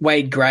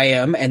Wade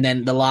Graham, and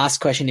then the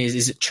last question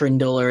is it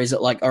Trindle or is it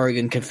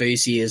Oregon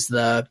Kaufusi as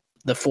the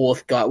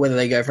fourth guy? Whether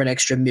they go for an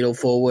extra middle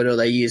forward or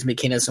they use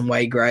McInnes and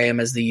Wade Graham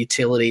as the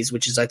utilities,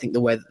 which is I think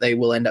the way that they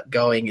will end up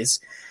going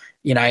is.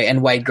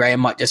 And Wade Graham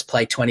might just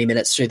play 20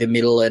 minutes through the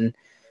middle and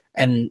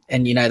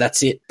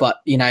that's it. But,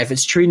 if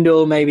it's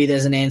Trindle, maybe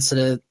there's an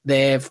answer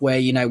there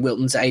where,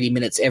 Wilton's 80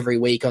 minutes every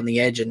week on the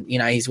edge and,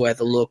 he's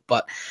worth a look.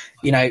 But,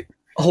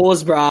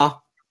 Horsburgh,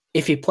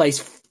 if he plays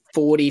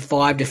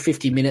 45 to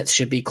 50 minutes,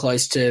 should be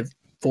close to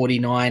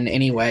 49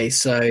 anyway.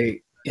 So,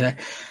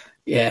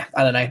 Yeah,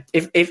 I don't know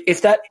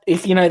if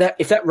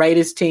that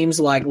Raiders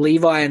team's like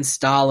Levi and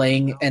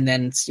Starling, and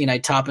then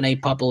Tapane,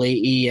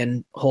 Papali'i,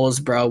 and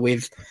Horsburgh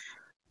with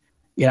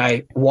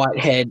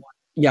Whitehead,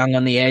 Young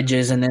on the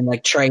edges, and then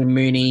like Trey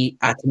Mooney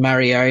at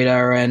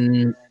Mariota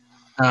and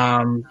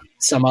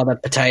some other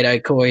potato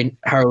coin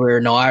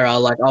Harawira Naira.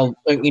 Like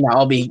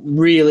it'll be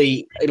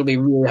really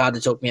hard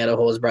to talk me out of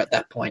Horsburgh at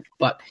that point.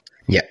 But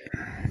yeah,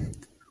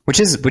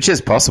 which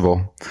is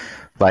possible.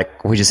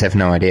 Like we just have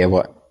no idea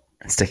what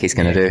Sticky's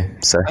going to do.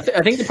 So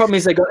I think the problem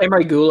is they got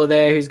Emery Gula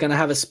there, who's going to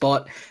have a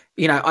spot.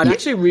 I'd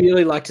actually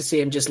really like to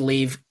see him just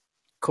leave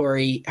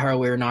Corey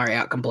Harawira-Nairi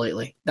out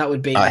completely. That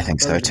would be, I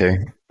think so too,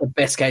 the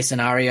best case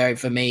scenario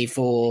for me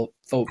for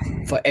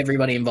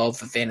everybody involved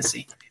for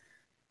fantasy.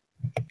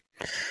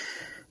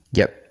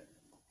 Yep.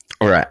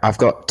 All right, I've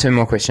got 2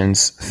 more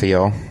questions for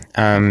y'all.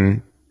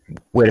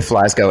 Where do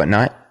flies go at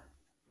night,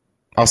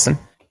 Austin?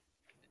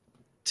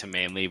 To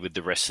Manly with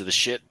the rest of the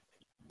shit.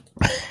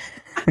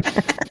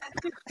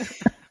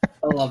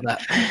 I love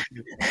that.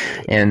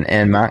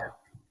 And Mark?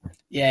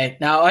 Yeah.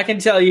 Now I can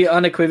tell you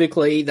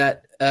unequivocally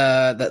that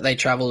they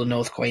travel to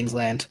North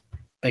Queensland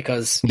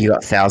because you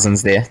got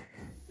thousands there.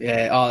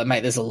 Yeah. Oh,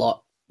 mate, there's a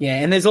lot. Yeah,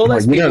 and there's all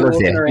those you people don't live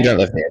walking there. around. You don't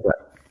live there,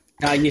 but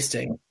I used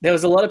to. There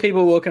was a lot of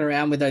people walking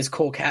around with those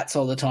cork hats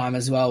all the time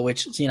as well,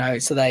 which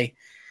so they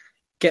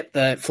get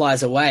the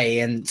flies away.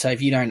 And so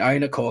if you don't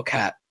own a cork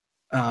hat,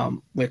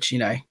 which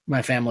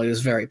my family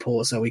was very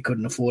poor, so we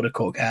couldn't afford a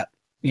cork hat.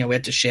 We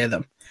had to share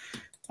them.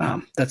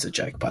 That's a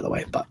joke, by the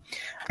way. But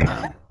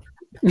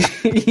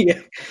yeah.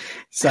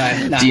 So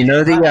do you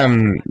know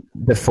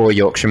the 4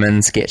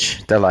 Yorkshiremen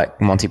sketch? They're like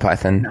Monty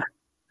Python.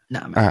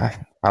 No.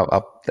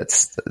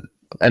 That's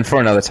and for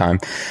another time.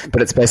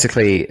 But it's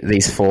basically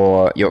these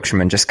 4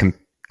 Yorkshiremen just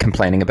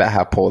complaining about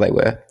how poor they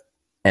were,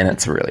 and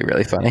it's really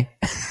really funny.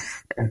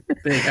 There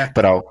you go.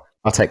 But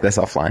I'll take this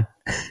offline.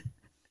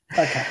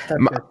 Okay, that's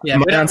good. Yeah,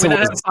 we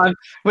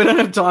don't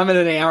have time in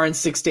an hour and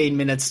 16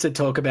 minutes to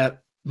talk about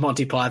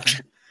Monty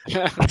Python.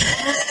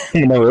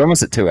 No, we're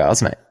almost at 2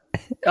 hours, mate.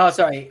 Oh,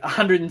 sorry,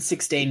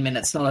 116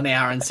 minutes, not an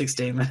hour and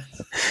 16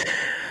 minutes.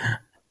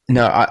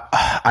 No,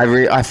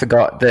 I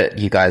forgot that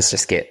you guys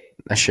just get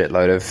a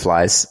shitload of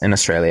flies in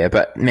Australia,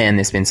 but man,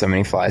 there's been so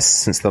many flies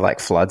since the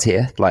floods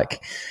here.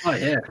 Oh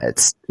yeah,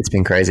 it's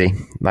been crazy.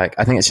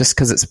 I think it's just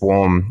because it's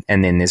warm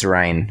and then there's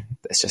rain.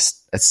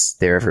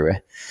 They're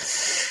everywhere.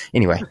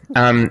 Anyway,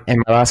 and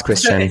my last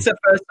question. It's the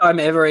first time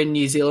ever in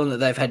New Zealand that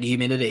they've had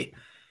humidity.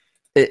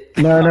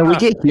 No, we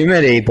get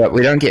humidity, but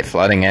we don't get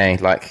flooding.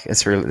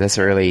 That's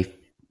really,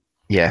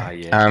 yeah.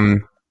 Yeah.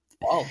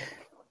 Wow.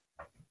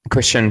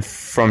 Question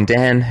from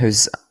Dan,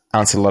 who's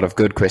answered a lot of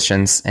good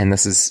questions, and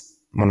this is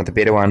one of the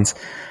better ones.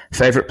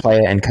 Favorite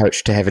player and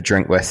coach to have a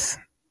drink with?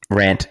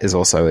 Rant is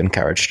also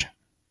encouraged.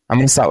 I'm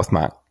going to start with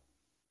Mark.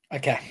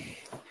 Okay.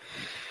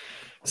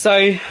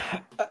 So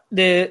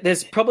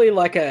there's probably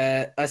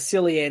a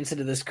silly answer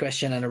to this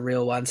question and a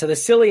real one. So the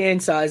silly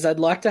answer is I'd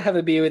like to have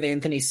a beer with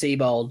Anthony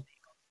Seibold,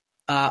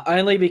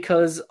 only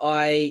because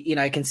I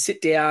can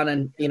sit down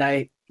and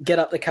get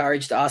up the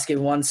courage to ask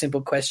him one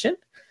simple question,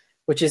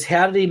 which is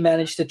how did he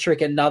manage to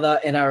trick another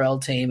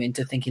NRL team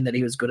into thinking that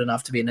he was good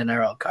enough to be an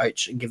NRL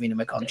coach and giving him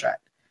a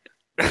contract?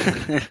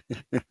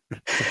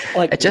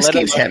 It just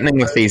keeps happening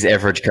with these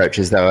average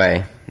coaches, though,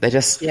 eh? They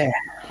just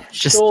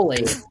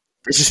surely.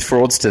 It's just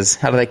fraudsters.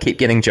 How do they keep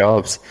getting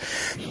jobs?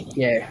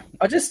 Yeah.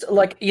 I just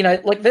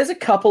there's a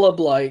couple of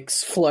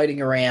blokes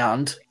floating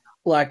around.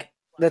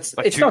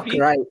 It's not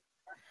great.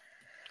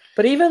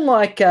 But even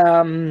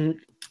Des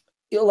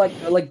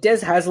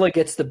Hasler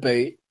gets the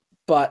boot,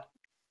 but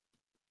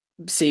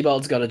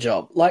Seibold's got a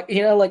job.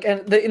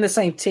 And they're in the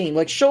same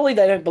team. Surely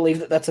they don't believe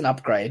that that's an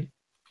upgrade.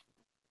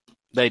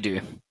 They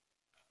do.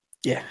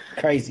 Yeah,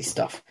 crazy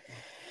stuff.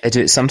 They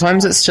do.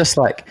 Sometimes it's just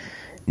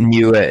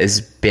newer is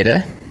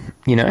better,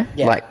 Yeah,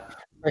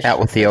 out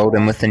with the old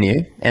and with the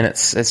new, and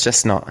it's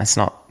just not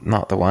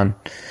the one.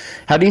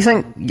 How do you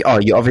think? Oh,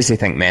 you obviously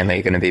think Manly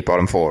are going to be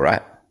bottom 4,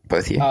 right?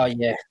 Both of you. Oh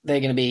yeah, they're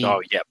going to be.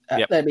 Oh yep.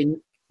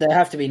 They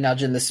have to be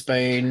nudging the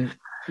spoon,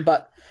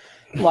 but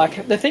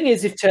the thing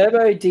is, if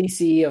Turbo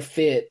DC are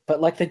fit,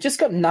 but they've just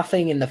got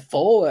nothing in the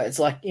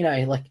forwards.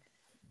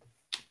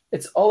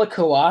 It's Ola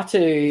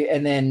Kuatu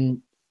and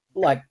then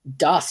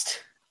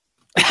dust.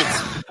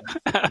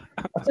 I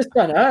just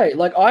don't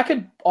know.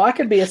 I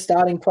could be a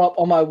starting prop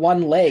on my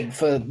one leg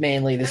for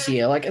Manly this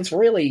year.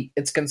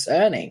 It's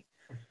concerning.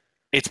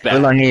 It's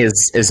bad. Ulangi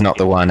is not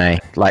the one, eh?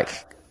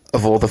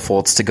 Of all the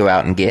forwards to go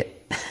out and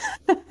get,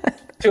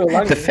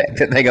 the fact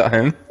that they got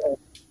him.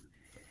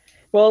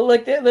 Well,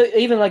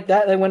 even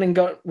that, they went and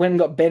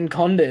got Ben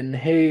Condon,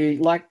 who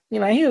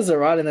he was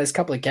alright in those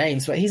couple of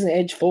games, but he's an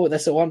edge forward.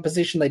 That's the one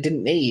position they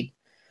didn't need.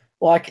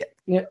 I'm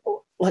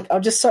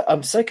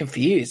so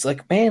confused.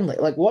 Manly,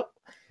 what?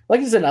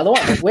 There's another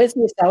one. Where's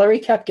the salary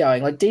cap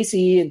going?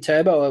 DCE and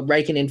Turbo are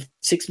raking in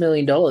 $6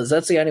 million.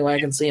 That's the only way I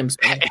can see him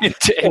spending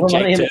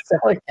money in the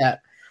salary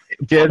cap.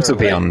 Gerbs will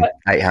be on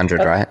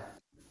 800, right?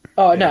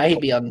 Oh no, he'd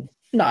be on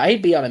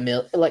 $1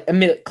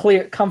 million,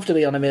 clear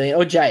comfortably on $1 million.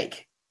 Or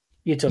Jake,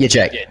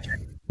 Jake.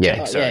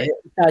 Yeah. Sorry.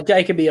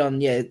 Jacob be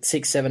on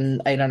 6,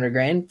 7, 800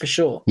 grand for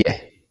sure.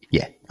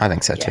 Yeah, I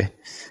think so too.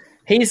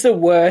 He's the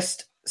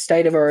worst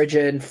State of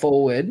Origin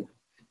forward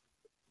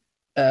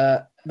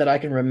that I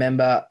can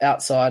remember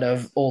outside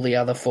of all the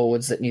other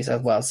forwards that New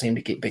South Wales seem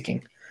to keep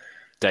picking.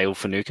 Dale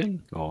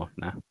Finucane? Or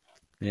no?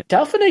 Yeah.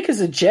 Dale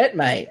Finucane's a Jet,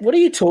 mate. What are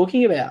you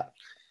talking about?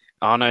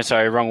 Oh, no,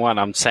 sorry, wrong one.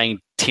 I'm saying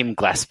Tim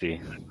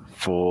Glasby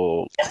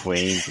for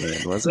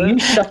Queensland, was it? You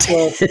shut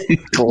your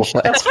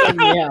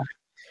mouth.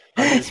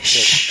 I'm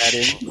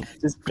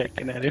just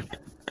pecking at him.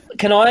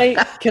 Can I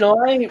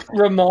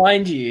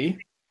remind you?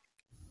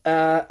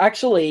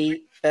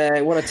 Actually,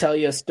 I want to tell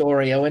you a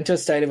story. I went to a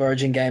State of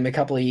Origin game a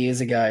couple of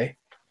years ago,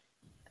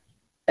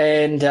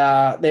 and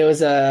there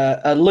was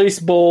a loose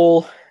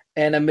ball,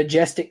 and a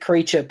majestic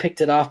creature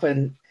picked it up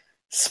and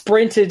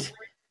sprinted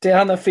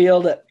down the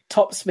field at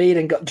top speed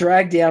and got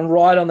dragged down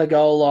right on the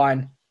goal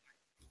line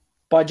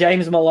by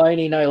James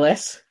Maloney, no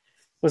less.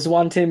 Was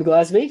one Tim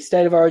Glasby,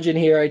 State of Origin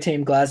hero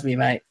Tim Glasby,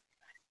 mate.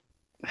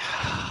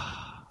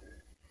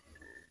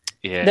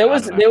 Yeah, there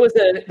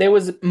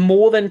was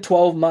more than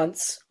 12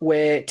 months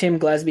where Tim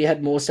Glasby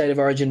had more State of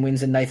Origin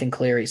wins than Nathan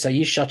Cleary. So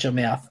you shut your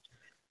mouth.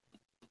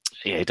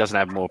 Yeah, he doesn't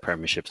have more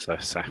premierships though.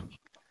 So,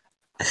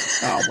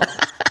 well.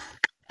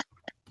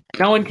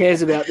 No one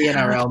cares about the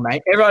NRL,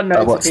 mate. Everyone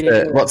knows.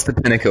 What's the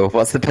pinnacle?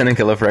 What's the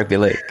pinnacle of rugby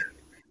league?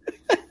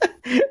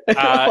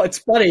 It's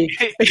funny.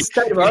 It's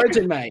State of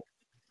Origin, mate.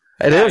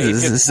 It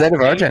is. It's State of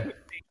Origin.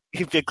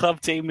 If your club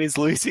team is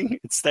losing,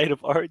 it's State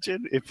of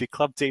Origin. If your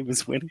club team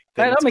is winning,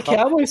 mate, I'm a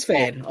Cowboys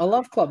fan. I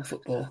love club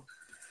football.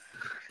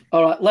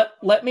 All right,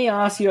 let me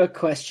ask you a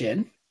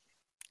question.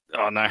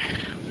 Oh no!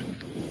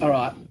 All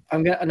right,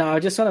 I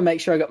just want to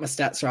make sure I got my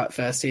stats right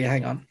first. Here,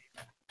 hang on.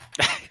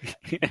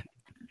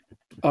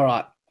 All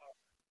right.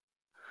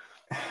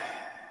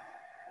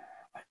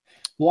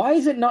 Why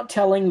is it not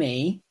telling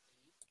me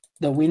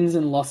the wins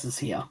and losses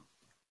here?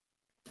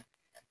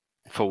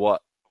 For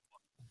what?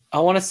 I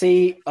want to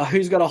see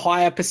who's got a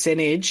higher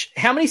percentage.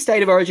 How many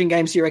State of Origin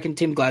games do you reckon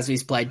Tim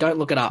Glasby's played? Don't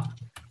look it up.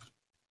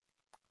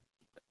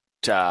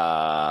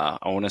 I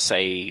want to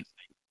say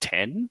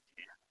 10.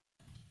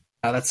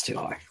 Oh, that's too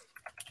high.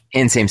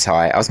 10 seems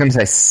high. I was going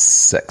to say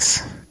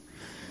 6.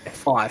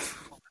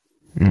 5.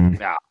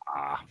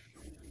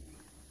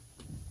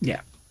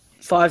 Yeah.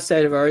 5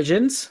 State of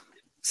Origins,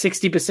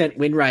 60%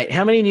 win rate.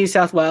 How many New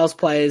South Wales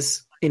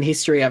players in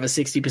history have a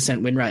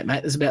 60% win rate,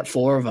 mate? There's about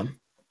 4 of them.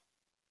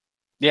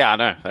 Yeah, I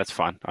know. That's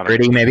fine.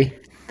 Pretty, maybe.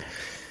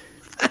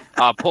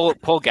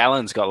 Paul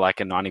Gallen's got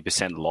like a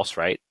 90% loss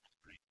rate.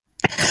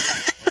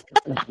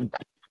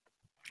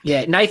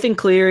 Yeah, Nathan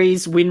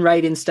Cleary's win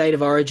rate in State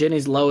of Origin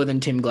is lower than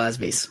Tim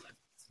Glasby's.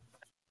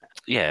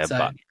 Yeah, so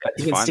but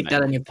you can stick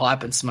that in your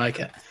pipe and smoke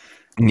it.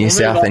 New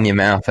South in your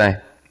mouth, eh?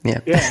 Yeah.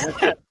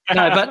 Yeah.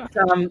 No,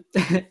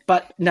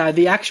 but no,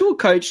 the actual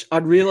coach,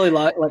 I'd really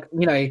like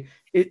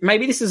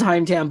maybe this is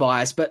hometown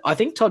bias, but I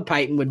think Todd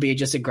Payton would be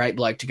just a great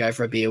bloke to go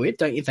for a beer with,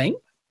 don't you think?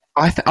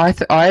 I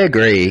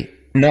agree.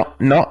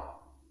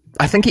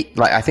 I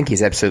think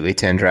he's absolutely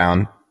turned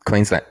around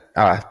Queensland,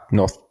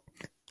 North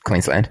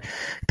Queensland,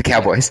 the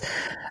Cowboys.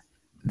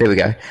 There we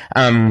go.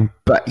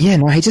 But yeah,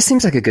 no, he just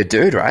seems like a good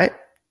dude, right?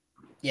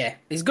 Yeah,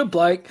 he's a good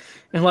bloke,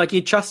 and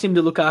you trust him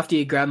to look after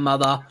your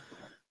grandmother.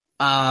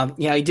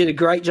 He did a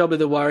great job with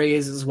the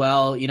Warriors as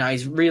well.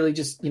 He's really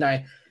just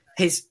and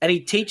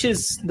he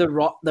teaches the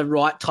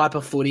right type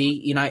of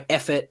footy.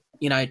 Effort.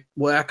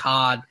 Work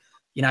hard.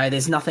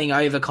 There's nothing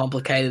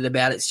overcomplicated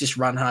about it. It's just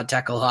run hard,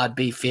 tackle hard,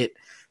 be fit.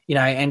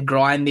 And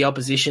grind the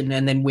opposition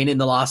and then win in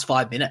the last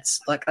 5 minutes.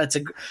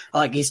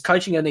 He's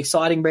coaching an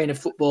exciting brand of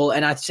football,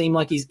 and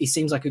he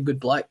seems like a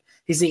good bloke.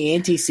 He's the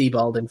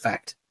anti-Seabold, in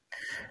fact.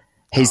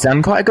 He's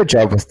done quite a good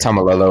job with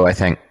Tamalolo, I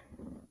think.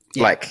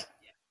 Yeah.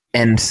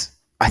 And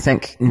I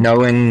think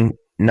knowing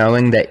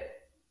that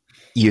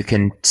you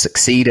can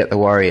succeed at the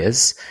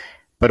Warriors,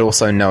 but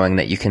also knowing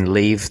that you can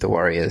leave the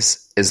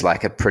Warriors is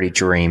like a pretty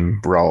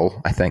dream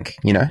role, I think.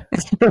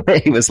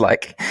 He was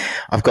like,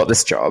 I've got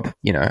this job,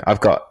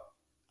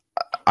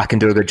 I can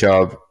do a good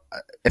job.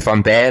 If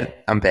I'm bad,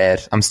 I'm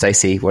bad. I'm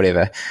Stacey,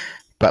 whatever.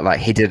 But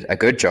he did a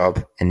good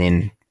job, and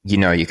then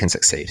you can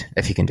succeed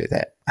if you can do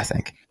that, I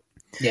think.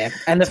 Yeah,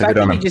 and the fact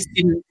that he just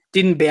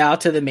didn't bow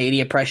to the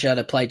media pressure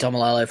to play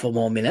Tomalolo for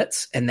more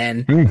minutes, and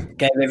then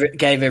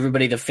gave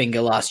everybody the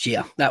finger last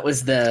year. That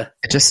was it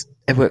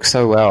works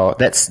so well.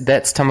 That's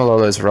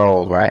Tamalolo's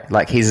role, right?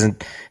 He's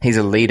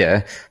a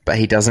leader, but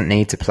he doesn't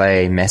need to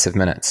play massive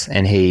minutes,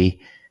 and he,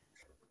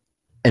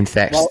 in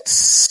fact,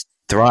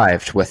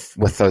 thrived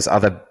with those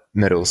other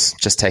middles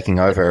just taking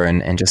over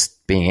and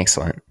just being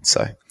excellent.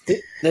 So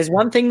there's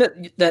one thing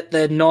that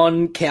the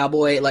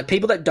non-Cowboy,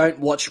 people that don't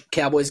watch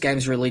Cowboys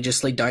games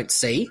religiously don't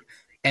see,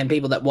 and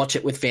people that watch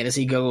it with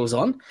fantasy goggles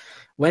on.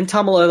 When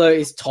Tamalolo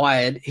is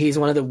tired, he's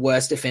one of the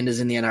worst defenders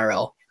in the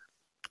NRL.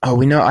 Oh,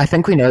 we know. I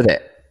think we know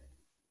that.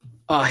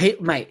 Oh,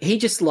 he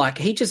just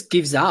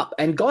gives up,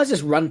 and guys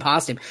just run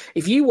past him.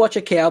 If you watch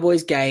a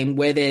Cowboys game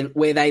where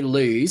they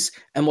lose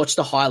and watch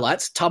the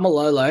highlights,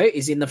 Tamalolo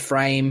is in the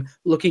frame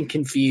looking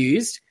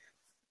confused,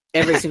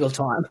 every single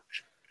time.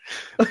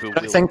 I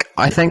think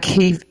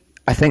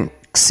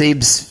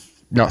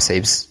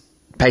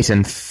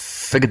Peyton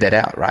figured that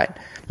out, right?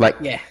 Like,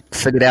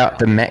 figured out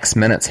the max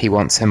minutes he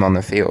wants him on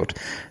the field,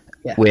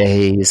 where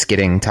he's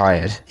getting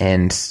tired,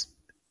 and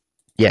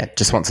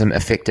just wants him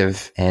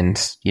effective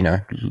and,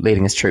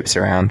 leading his troops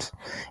around.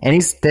 And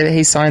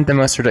he signed the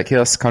most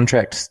ridiculous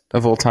contract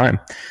of all time,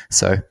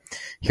 so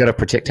you got to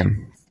protect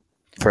him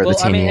for the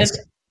 10 years.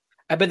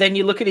 But then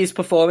you look at his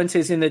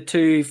performances in the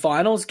 2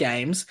 finals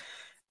games,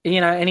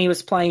 and he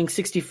was playing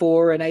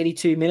 64 and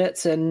 82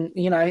 minutes, and,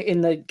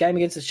 in the game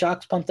against the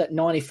Sharks, pumped at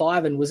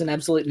 95 and was an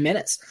absolute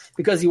menace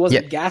because he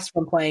wasn't gassed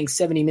from playing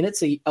 70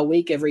 minutes a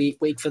week every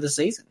week for the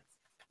season.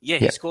 Yeah,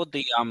 he scored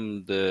the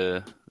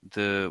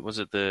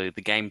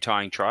game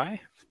tying try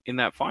in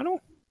that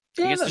final.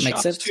 Yeah, that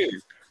makes sense too.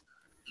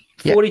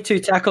 42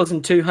 tackles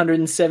and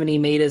 270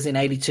 meters in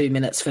 82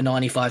 minutes for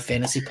 95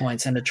 fantasy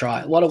points and a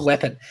try. What a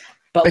weapon!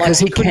 But because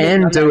he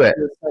can do it.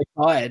 He was so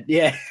tired.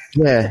 Yeah.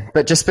 Yeah,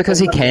 but just because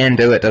he can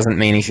do it doesn't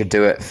mean he should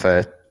do it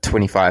for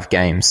 25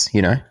 games.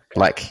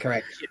 Correct.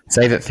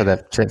 Save it for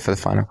the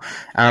final.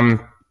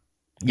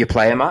 You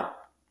play him up.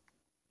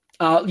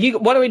 Why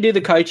don't we do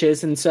the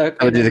coaches and so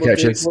I'll do the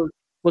coaches.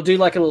 We'll do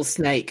like a little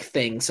snake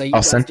thing. So you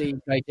guys do your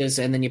coaches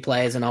and then your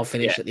players, and I'll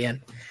finish at the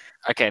end.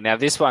 Okay, now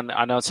this one,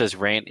 I know it says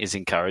rant is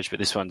encouraged, but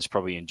this one's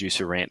probably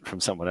induce a rant from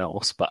someone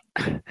else. But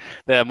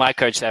my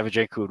coach to average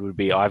record would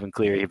be Ivan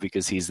Cleary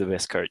because he's the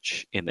best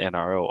coach in the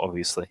NRL,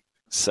 obviously.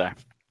 So,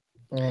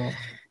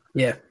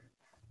 yeah.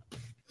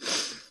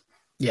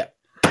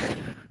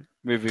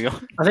 Moving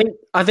on.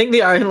 I think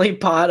the only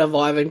part of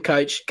Ivan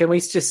coach, can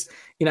we just,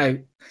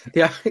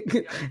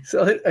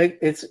 so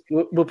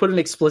we'll put an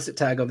explicit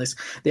tag on this.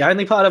 The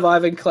only part of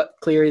Ivan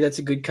Cleary that's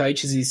a good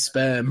coach is his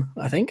sperm,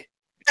 I think.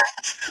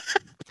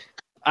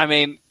 I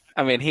mean,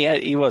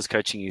 he was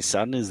coaching his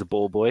son as the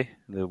ball boy,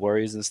 the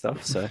Warriors and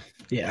stuff. So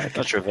I'm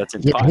not sure if that's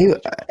in part.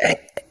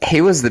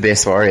 He was the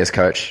best Warriors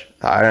coach.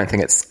 I don't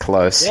think it's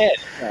close. Yeah,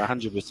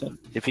 100%.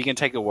 If he can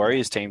take a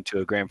Warriors team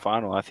to a grand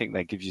final, I think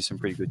that gives you some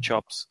pretty good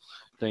chops.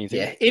 Don't you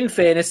think? Yeah. In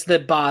fairness, the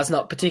bar's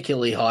not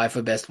particularly high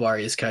for best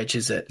Warriors coach,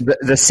 is it?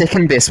 The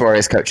second best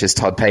Warriors coach is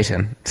Todd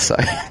Payton. So,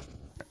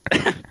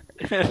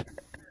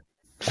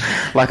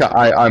 like,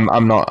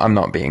 I'm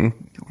not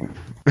being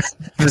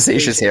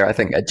facetious here. I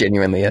think it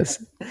genuinely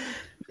is.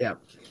 Yeah,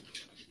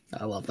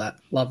 I love that.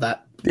 Love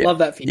that. Yeah. Love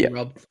that for you,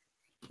 Rob.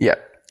 Yeah.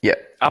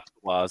 Up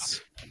the bars.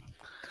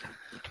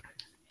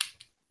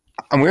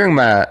 I'm wearing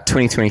my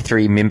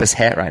 2023 members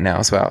hat right now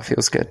as well. It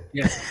feels good.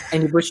 Yeah.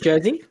 And your Bush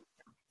jersey?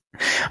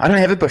 I don't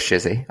have a Bush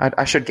jersey.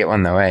 I should get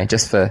one though,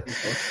 just for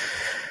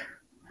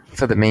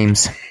the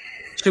memes.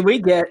 Should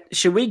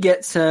we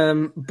get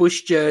some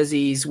Bush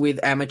jerseys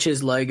with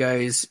amateurs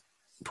logos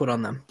put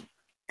on them?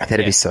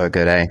 That'd be so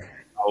good, eh?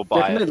 I'll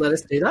buy Definitely it. let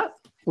us do that.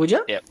 Would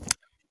you? Yep.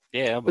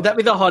 Yeah. Would that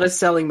be the hottest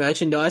selling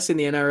merchandise in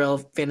the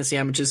NRL Fantasy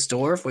Amateurs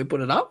store if we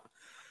put it up?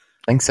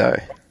 I think so.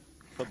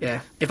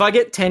 Yeah. If I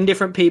get 10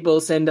 different people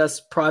send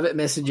us private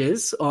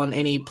messages on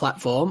any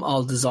platform,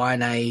 I'll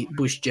design a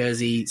Bush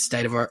jersey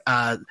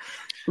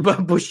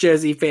Bush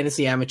jersey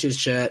Fantasy Amateurs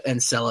shirt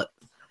and sell it.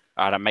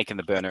 All right, I'm making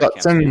the burner.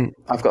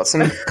 I've got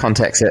some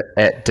contacts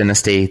at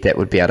Dynasty that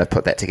would be able to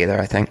put that together,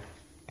 I think.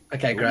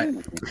 Okay, great.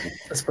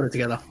 Let's put it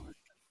together.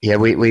 Yeah,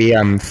 we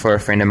for a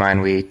friend of mine,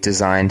 we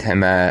designed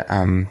him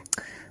a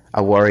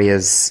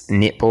Warriors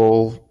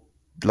netball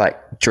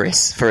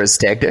dress for his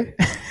stag do.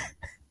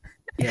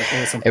 Yeah,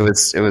 awesome. It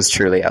was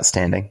truly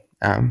outstanding.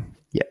 I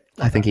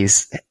think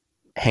he's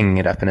hanging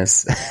it up in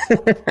his.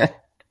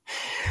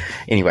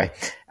 Anyway,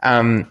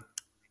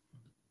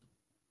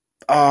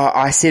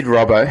 I said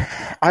Robbo.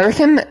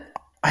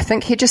 I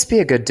think he'd just be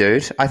a good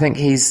dude. I think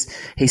he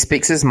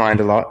speaks his mind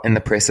a lot in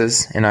the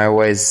presses, and I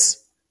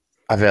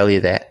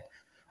value that.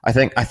 I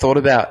thought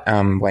about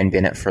Wayne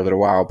Bennett for a little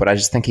while, but I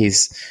just think I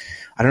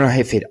don't know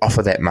if he'd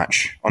offer that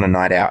much on a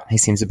night out. He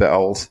seems a bit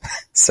old,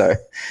 so.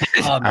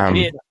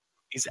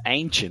 He's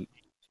ancient.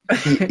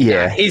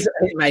 Yeah, he's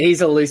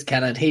a loose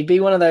cannon. He'd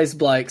be one of those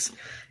blokes.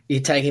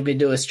 You take him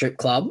into a strip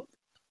club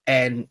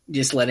and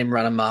just let him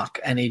run amok,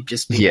 and he'd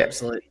just be an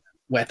absolute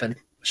weapon.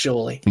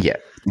 Surely. Yeah.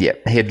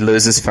 He'd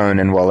lose his phone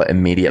and wallet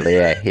immediately.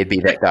 Yeah, he'd be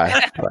that guy.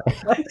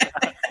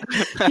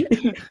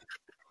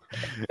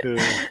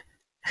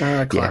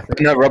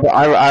 No, Robbo.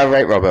 I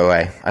rate Robbo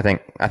away. I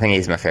think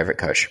he's my favorite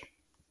coach.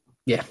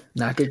 Yeah,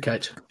 good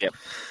coach. Yep.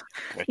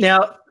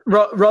 Now,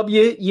 Rob,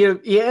 your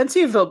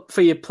answer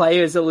for your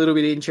player is a little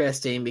bit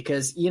interesting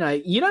because you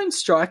don't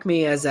strike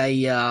me as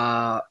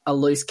a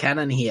loose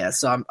cannon here.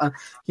 So I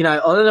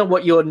don't know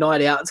what your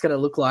night out is going to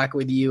look like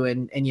with you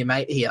and your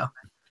mate here.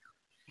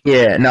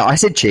 Yeah, no, I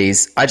said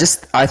cheese. I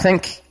just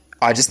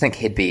think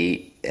he'd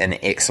be an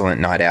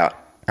excellent night out.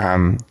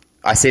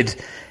 I said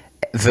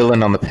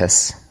villain on the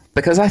piss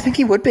because I think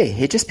he would be.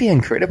 He'd just be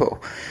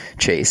incredible.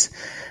 Cheese.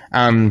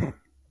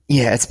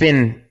 It's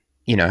been.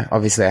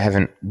 Obviously I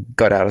haven't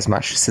got out as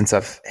much since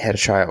I've had a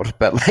child,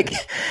 but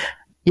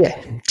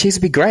cheese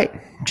would be great.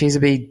 Cheese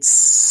would be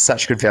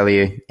such good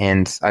value,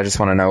 and I just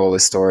want to know all the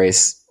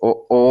stories,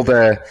 all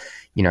the,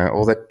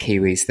 all the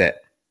Kiwis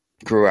that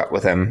grew up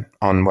with him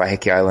on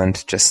Waiheke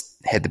Island just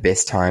had the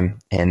best time.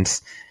 And,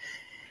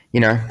 he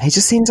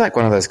just seems like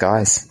one of those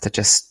guys that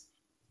just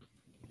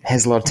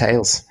has a lot of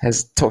tales,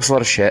 talks a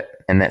lot of shit,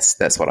 and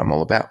that's what I'm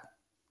all about.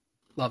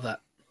 Love that.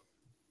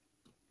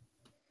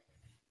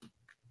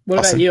 What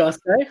Awesome. about you,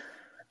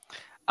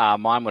 Oscar?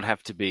 Mine would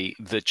have to be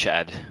the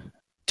Chad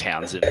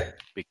Townsend,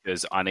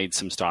 because I need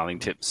some styling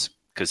tips.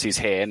 Because his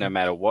hair, no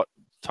matter what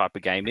type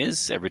of game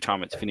is, every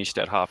time it's finished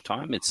at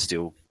halftime, it's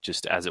still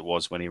just as it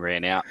was when he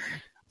ran out.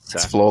 So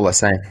It's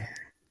flawless, eh?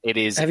 it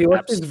is. Have you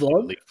watched his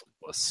vlog?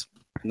 Flawless.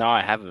 No,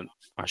 I haven't.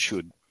 I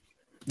should.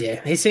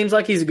 Yeah, he seems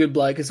like he's a good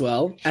bloke as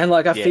well. And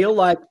I feel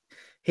like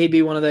he'd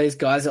be one of those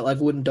guys that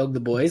wouldn't dog the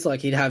boys. Like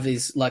he'd have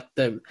his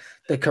the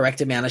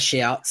correct amount of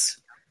shouts.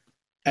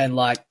 And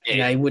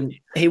he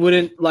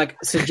wouldn't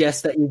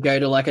suggest that you go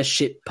to a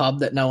shit pub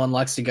that no one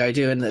likes to go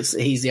to, and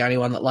he's the only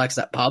one that likes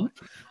that pub.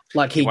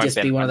 He'd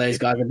just be one of those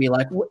guys that'd be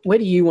like, "Where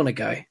do you want to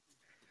go?"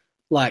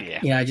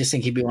 I just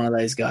think he'd be one of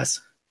those guys.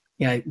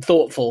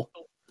 Thoughtful.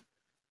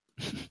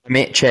 I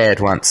met Chad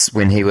once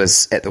when he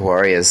was at the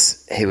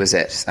Warriors. He was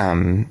at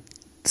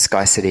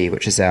Sky City,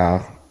 which is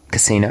our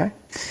casino,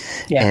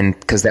 and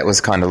because that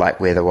was kind of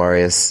where the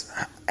Warriors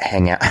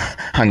hung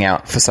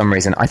out for some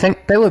reason. I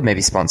think they were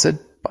maybe sponsored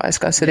by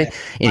Sky City.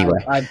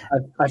 Anyway,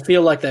 I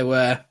feel like they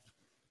were.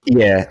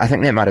 Yeah, I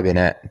think that might have been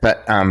it.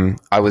 But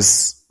I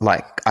was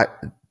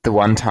the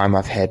one time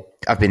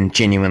I've been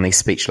genuinely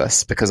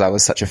speechless because I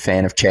was such a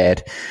fan of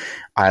Chad.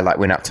 I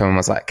went up to him and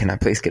was like, "Can I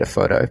please get a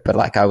photo?"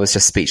 But I was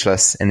just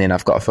speechless. And then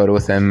I've got a photo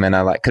with him, and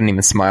I couldn't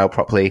even smile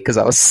properly because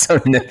I was so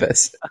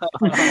nervous.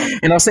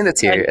 And I'll send it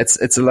to you.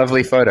 It's a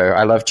lovely photo.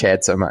 I love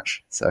Chad so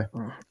much. So,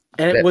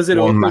 and was it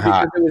awkward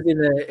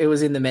because it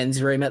was in the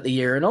men's room at the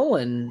urinal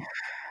and.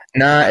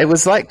 No, it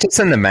was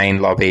just in the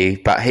main lobby,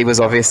 but he was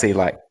obviously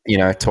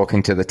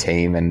talking to the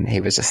team, and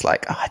he was just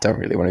I don't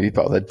really want to be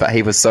bothered, but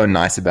he was so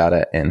nice about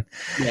it. And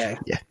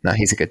no,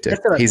 he's a good dude.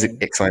 He's an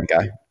excellent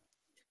guy.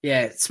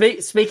 Yeah.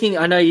 Speaking,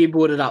 I know you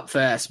brought it up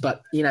first,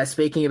 but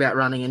speaking about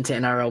running into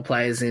NRL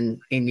players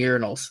in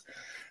urinals,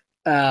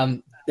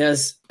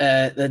 there's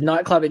the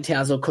nightclub in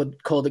Townsville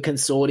called the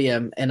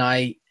Consortium, and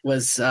I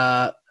was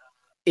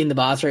in the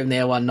bathroom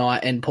there one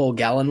night, and Paul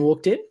Gallen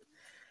walked in,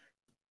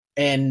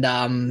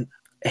 and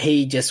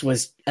he just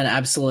was an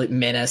absolute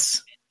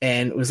menace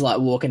and was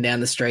walking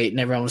down the street,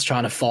 and everyone was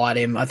trying to fight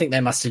him. I think they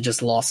must have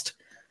just lost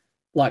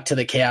to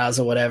the Cows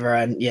or whatever.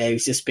 And he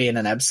was just being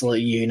an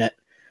absolute unit.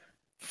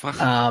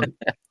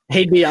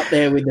 He'd be up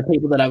there with the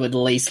people that I would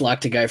least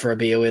like to go for a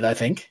beer with, I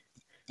think.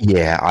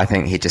 Yeah, I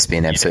think he'd just be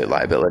an absolute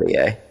liability,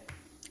 eh?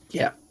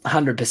 Yeah,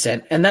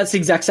 100%. And that's the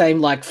exact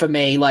same, for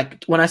me,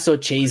 when I saw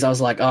Cheese, I was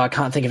like, oh, I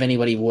can't think of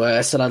anybody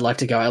worse that I'd like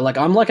to go.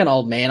 I'm like an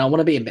old man. I want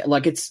to be in bed.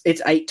 It's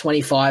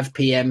 8:25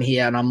 p.m.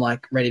 here, and I'm,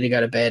 ready to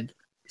go to bed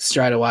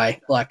straight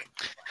away. But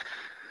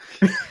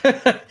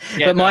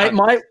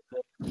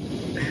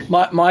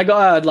my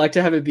guy I'd like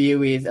to have a beer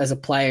with as a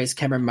player is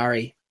Cameron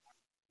Murray.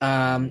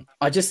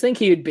 I just think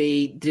he would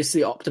be just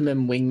the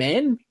optimum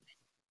wingman,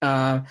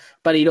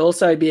 but he'd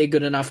also be a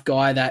good enough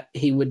guy that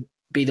he would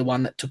be the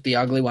one that took the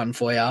ugly one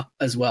for you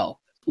as well.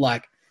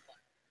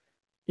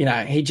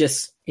 He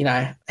just,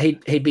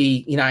 he'd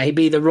be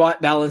the right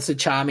balance of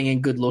charming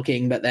and good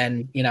looking, but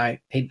then,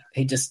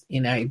 he'd just,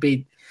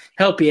 he'd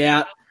help you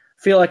out,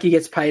 feel like he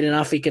gets paid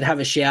enough. He could have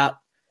a shout,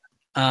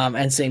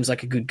 and seems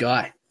like a good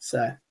guy.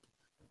 So,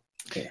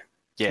 yeah,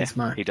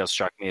 he does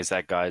strike me as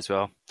that guy as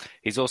well.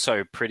 He's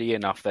also pretty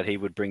enough that he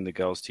would bring the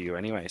girls to you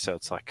anyway. So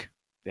it's like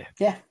you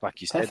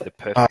said, perfect. the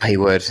perfect. Oh, he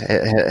would.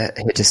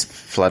 He'd just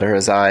flutter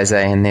his eyes,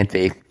 and they'd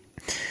be.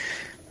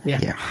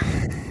 Yeah.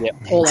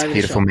 He's a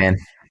beautiful man.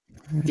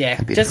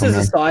 Yeah. Just as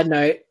a side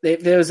note,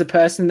 there was a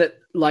person that,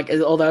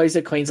 although he's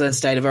a Queensland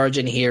State of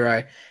Origin hero,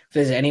 if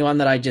there's anyone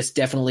that I just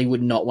definitely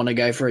would not want to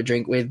go for a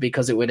drink with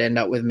because it would end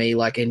up with me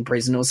in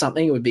prison or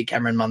something, it would be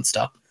Cameron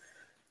Munster.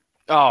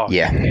 Oh,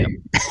 yeah.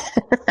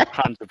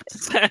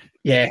 100%.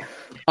 Yeah.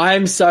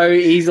 I'm so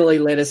easily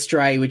led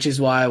astray, which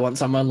is why I want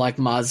someone like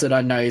Muzz that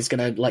I know is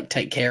going to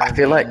take care of me.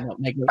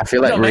 I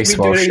feel like Reece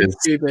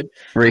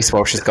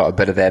Walsh has got a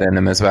bit of that in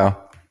him as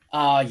well.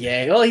 Oh,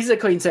 yeah. Well, he's a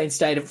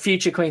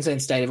future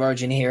Queensland State of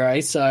Origin hero,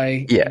 so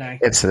yeah,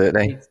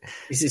 absolutely.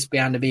 He's just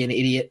bound to be an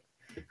idiot.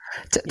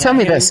 Tell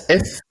me this: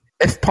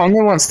 if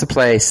Ponga wants to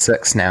play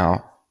 6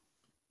 now,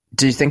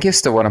 do you think he'll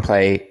still want to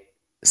play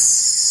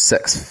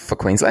 6 for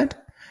Queensland?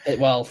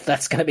 Well,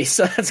 that's going to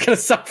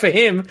suck for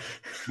him.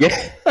 Yeah,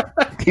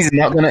 he's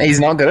not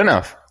good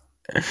enough.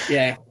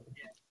 Yeah.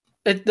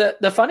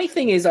 The funny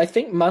thing is, I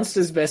think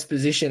Munster's best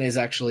position is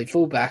actually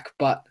fullback,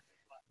 but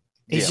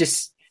he's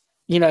just,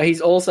 he's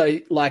also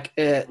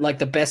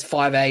the best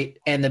 5'8"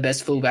 and the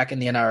best fullback in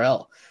the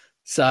NRL.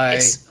 So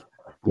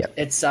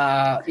it's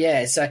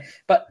So,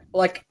 but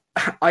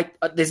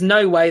there's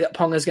no way that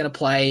Ponga's going to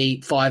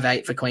play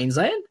 5'8" for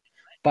Queensland,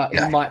 but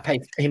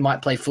he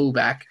might play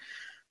fullback.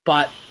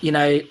 But,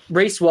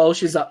 Reece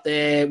Walsh is up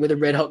there with a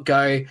red hot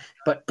go.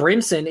 But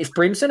if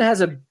Brimson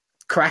has a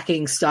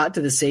cracking start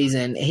to the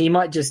season, he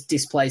might just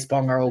displace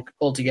Ponga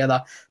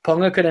altogether.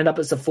 Ponga could end up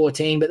as the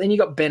 14, but then you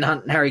got Ben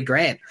Hunt and Harry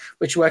Grant,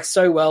 which worked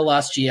so well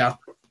last year.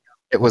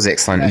 It was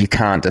excellent. You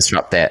can't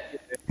disrupt that.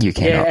 You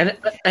cannot.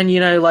 Yeah, and you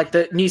know, like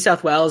the New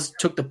South Wales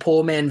took the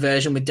poor man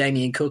version with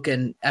Damien Cook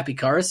and Api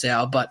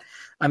Coruscant, but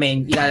I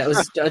mean, you know, it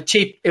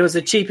was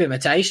a cheap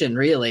imitation,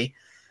 really,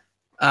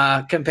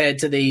 compared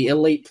to the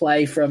elite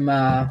play from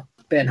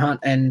Ben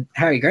Hunt and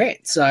Harry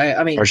Grant. So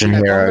I mean, Russian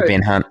hero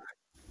Ben Hunt.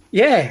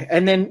 Yeah,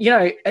 and then you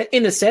know,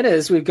 in the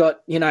centres we've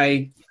got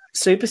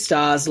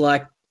superstars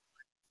like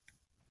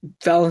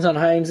Valentine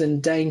Holmes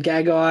and Dane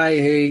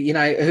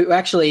Gagai, who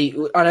actually,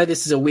 I know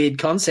this is a weird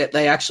concept,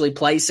 they actually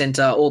play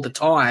centre all the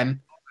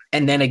time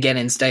and then again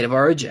in State of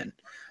Origin,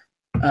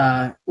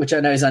 which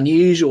I know is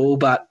unusual,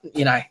 but,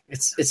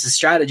 it's a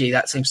strategy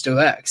that seems to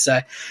work.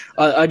 So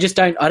I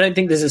don't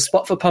think there's a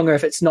spot for Ponga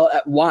if it's not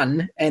at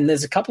 1, and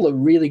there's a couple of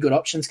really good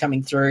options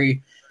coming through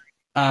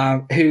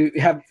who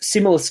have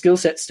similar skill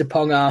sets to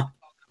Ponga,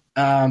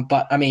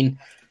 but, I mean,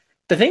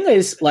 the thing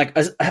is,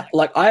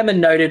 I am a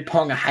noted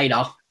Ponga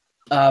hater,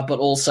 but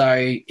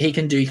also he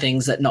can do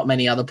things that not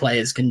many other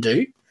players can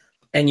do,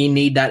 and you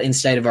need that in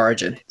State of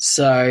Origin.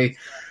 So,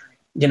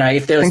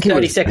 if there was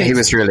 30 seconds... He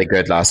was really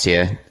good last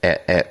year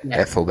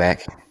at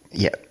fullback.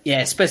 Yeah.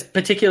 Yeah,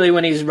 particularly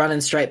when he was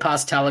running straight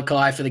past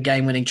Talakai for the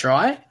game-winning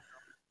try.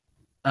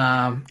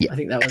 I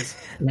think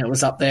that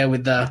was up there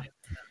with the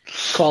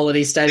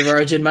quality State of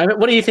Origin moment.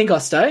 What do you think,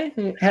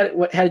 Osto?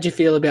 How did you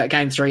feel about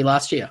Game 3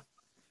 last year?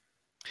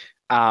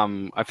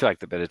 I feel like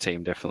the better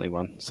team definitely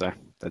won, so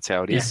that's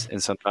how it is.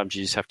 And sometimes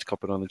you just have to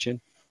cop it on the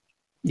chin.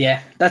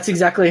 Yeah, that's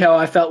exactly how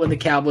I felt when the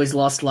Cowboys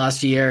lost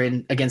last year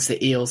against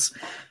the Eels.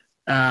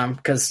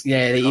 Because,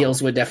 the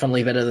Eels were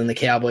definitely better than the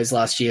Cowboys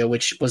last year,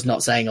 which was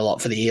not saying a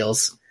lot for the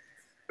Eels.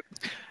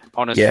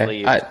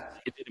 Honestly,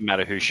 it didn't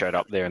matter who showed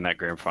up there in that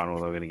grand final,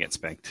 they were going to get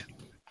spanked.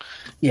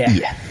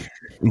 Yeah.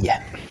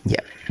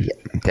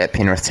 That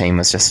Penrith team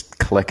was just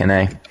clicking,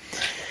 eh?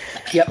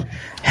 Yep.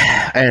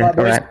 All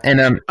right.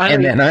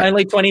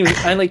 Only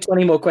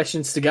 20 more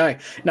questions to go.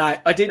 No,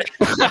 I did.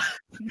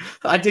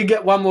 I did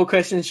get one more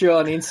question, sure,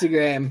 on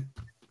Instagram.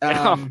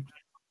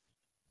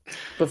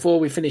 Before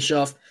we finish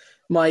off,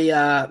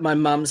 my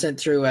mum sent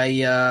through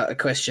a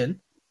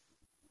question.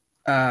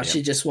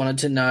 She just wanted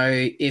to know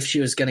if she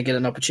was going to get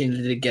an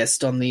opportunity to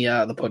guest on the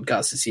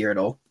podcast this year at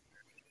all.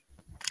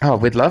 Oh,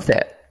 we'd love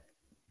that,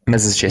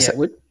 Mrs. Jessup.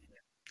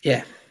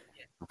 Yeah,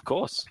 of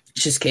course.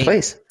 She's keen.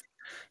 Please.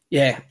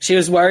 Yeah, she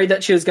was worried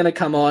that she was going to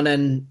come on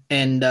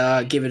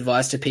and give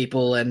advice to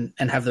people and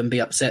have them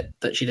be upset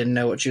that she didn't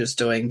know what she was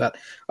doing. But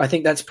I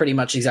think that's pretty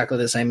much exactly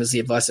the same as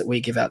the advice that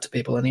we give out to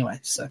people anyway.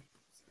 So,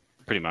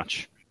 pretty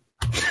much.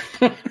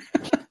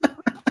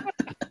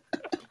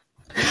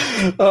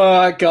 All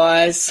right,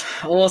 guys.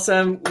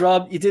 Awesome.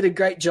 Rob, you did a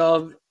great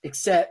job,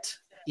 except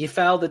you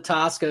failed the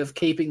task of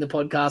keeping the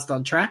podcast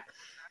on track.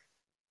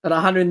 At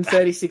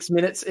 136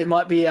 minutes, it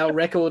might be our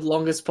record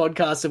longest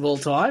podcast of all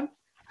time.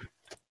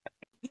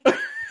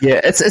 Yeah,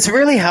 it's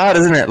really hard,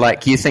 isn't it?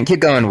 Like, you think you're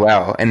going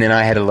well, and then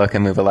I had a look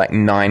and we were like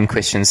 9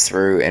 questions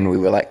through and we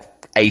were like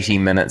 80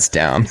 minutes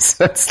down.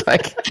 So it's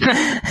like,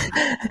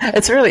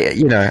 it's really,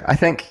 I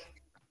think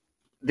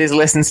there's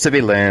lessons to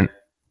be learned,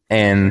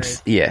 and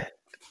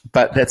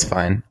but that's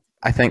fine.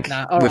 I think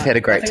we've had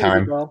a great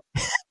time.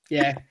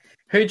 Yeah.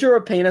 Who drew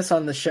a penis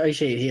on the show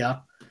sheet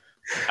here?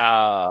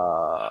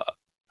 No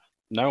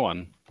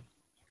one.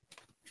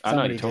 I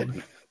know you're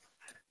talking.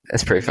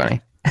 That's pretty funny.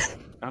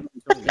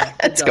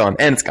 It's gone.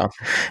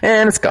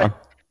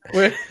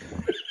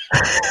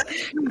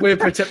 We're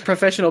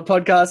professional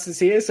podcasters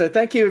here, so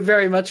thank you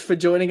very much for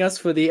joining us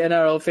for the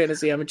NRL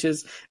Fantasy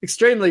Amateurs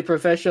Extremely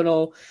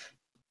Professional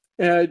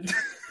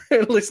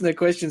Listener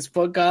Questions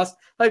podcast.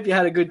 Hope you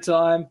had a good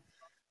time.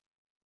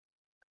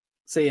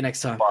 See you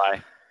next time.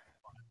 Bye.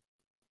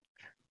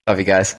 Love you guys.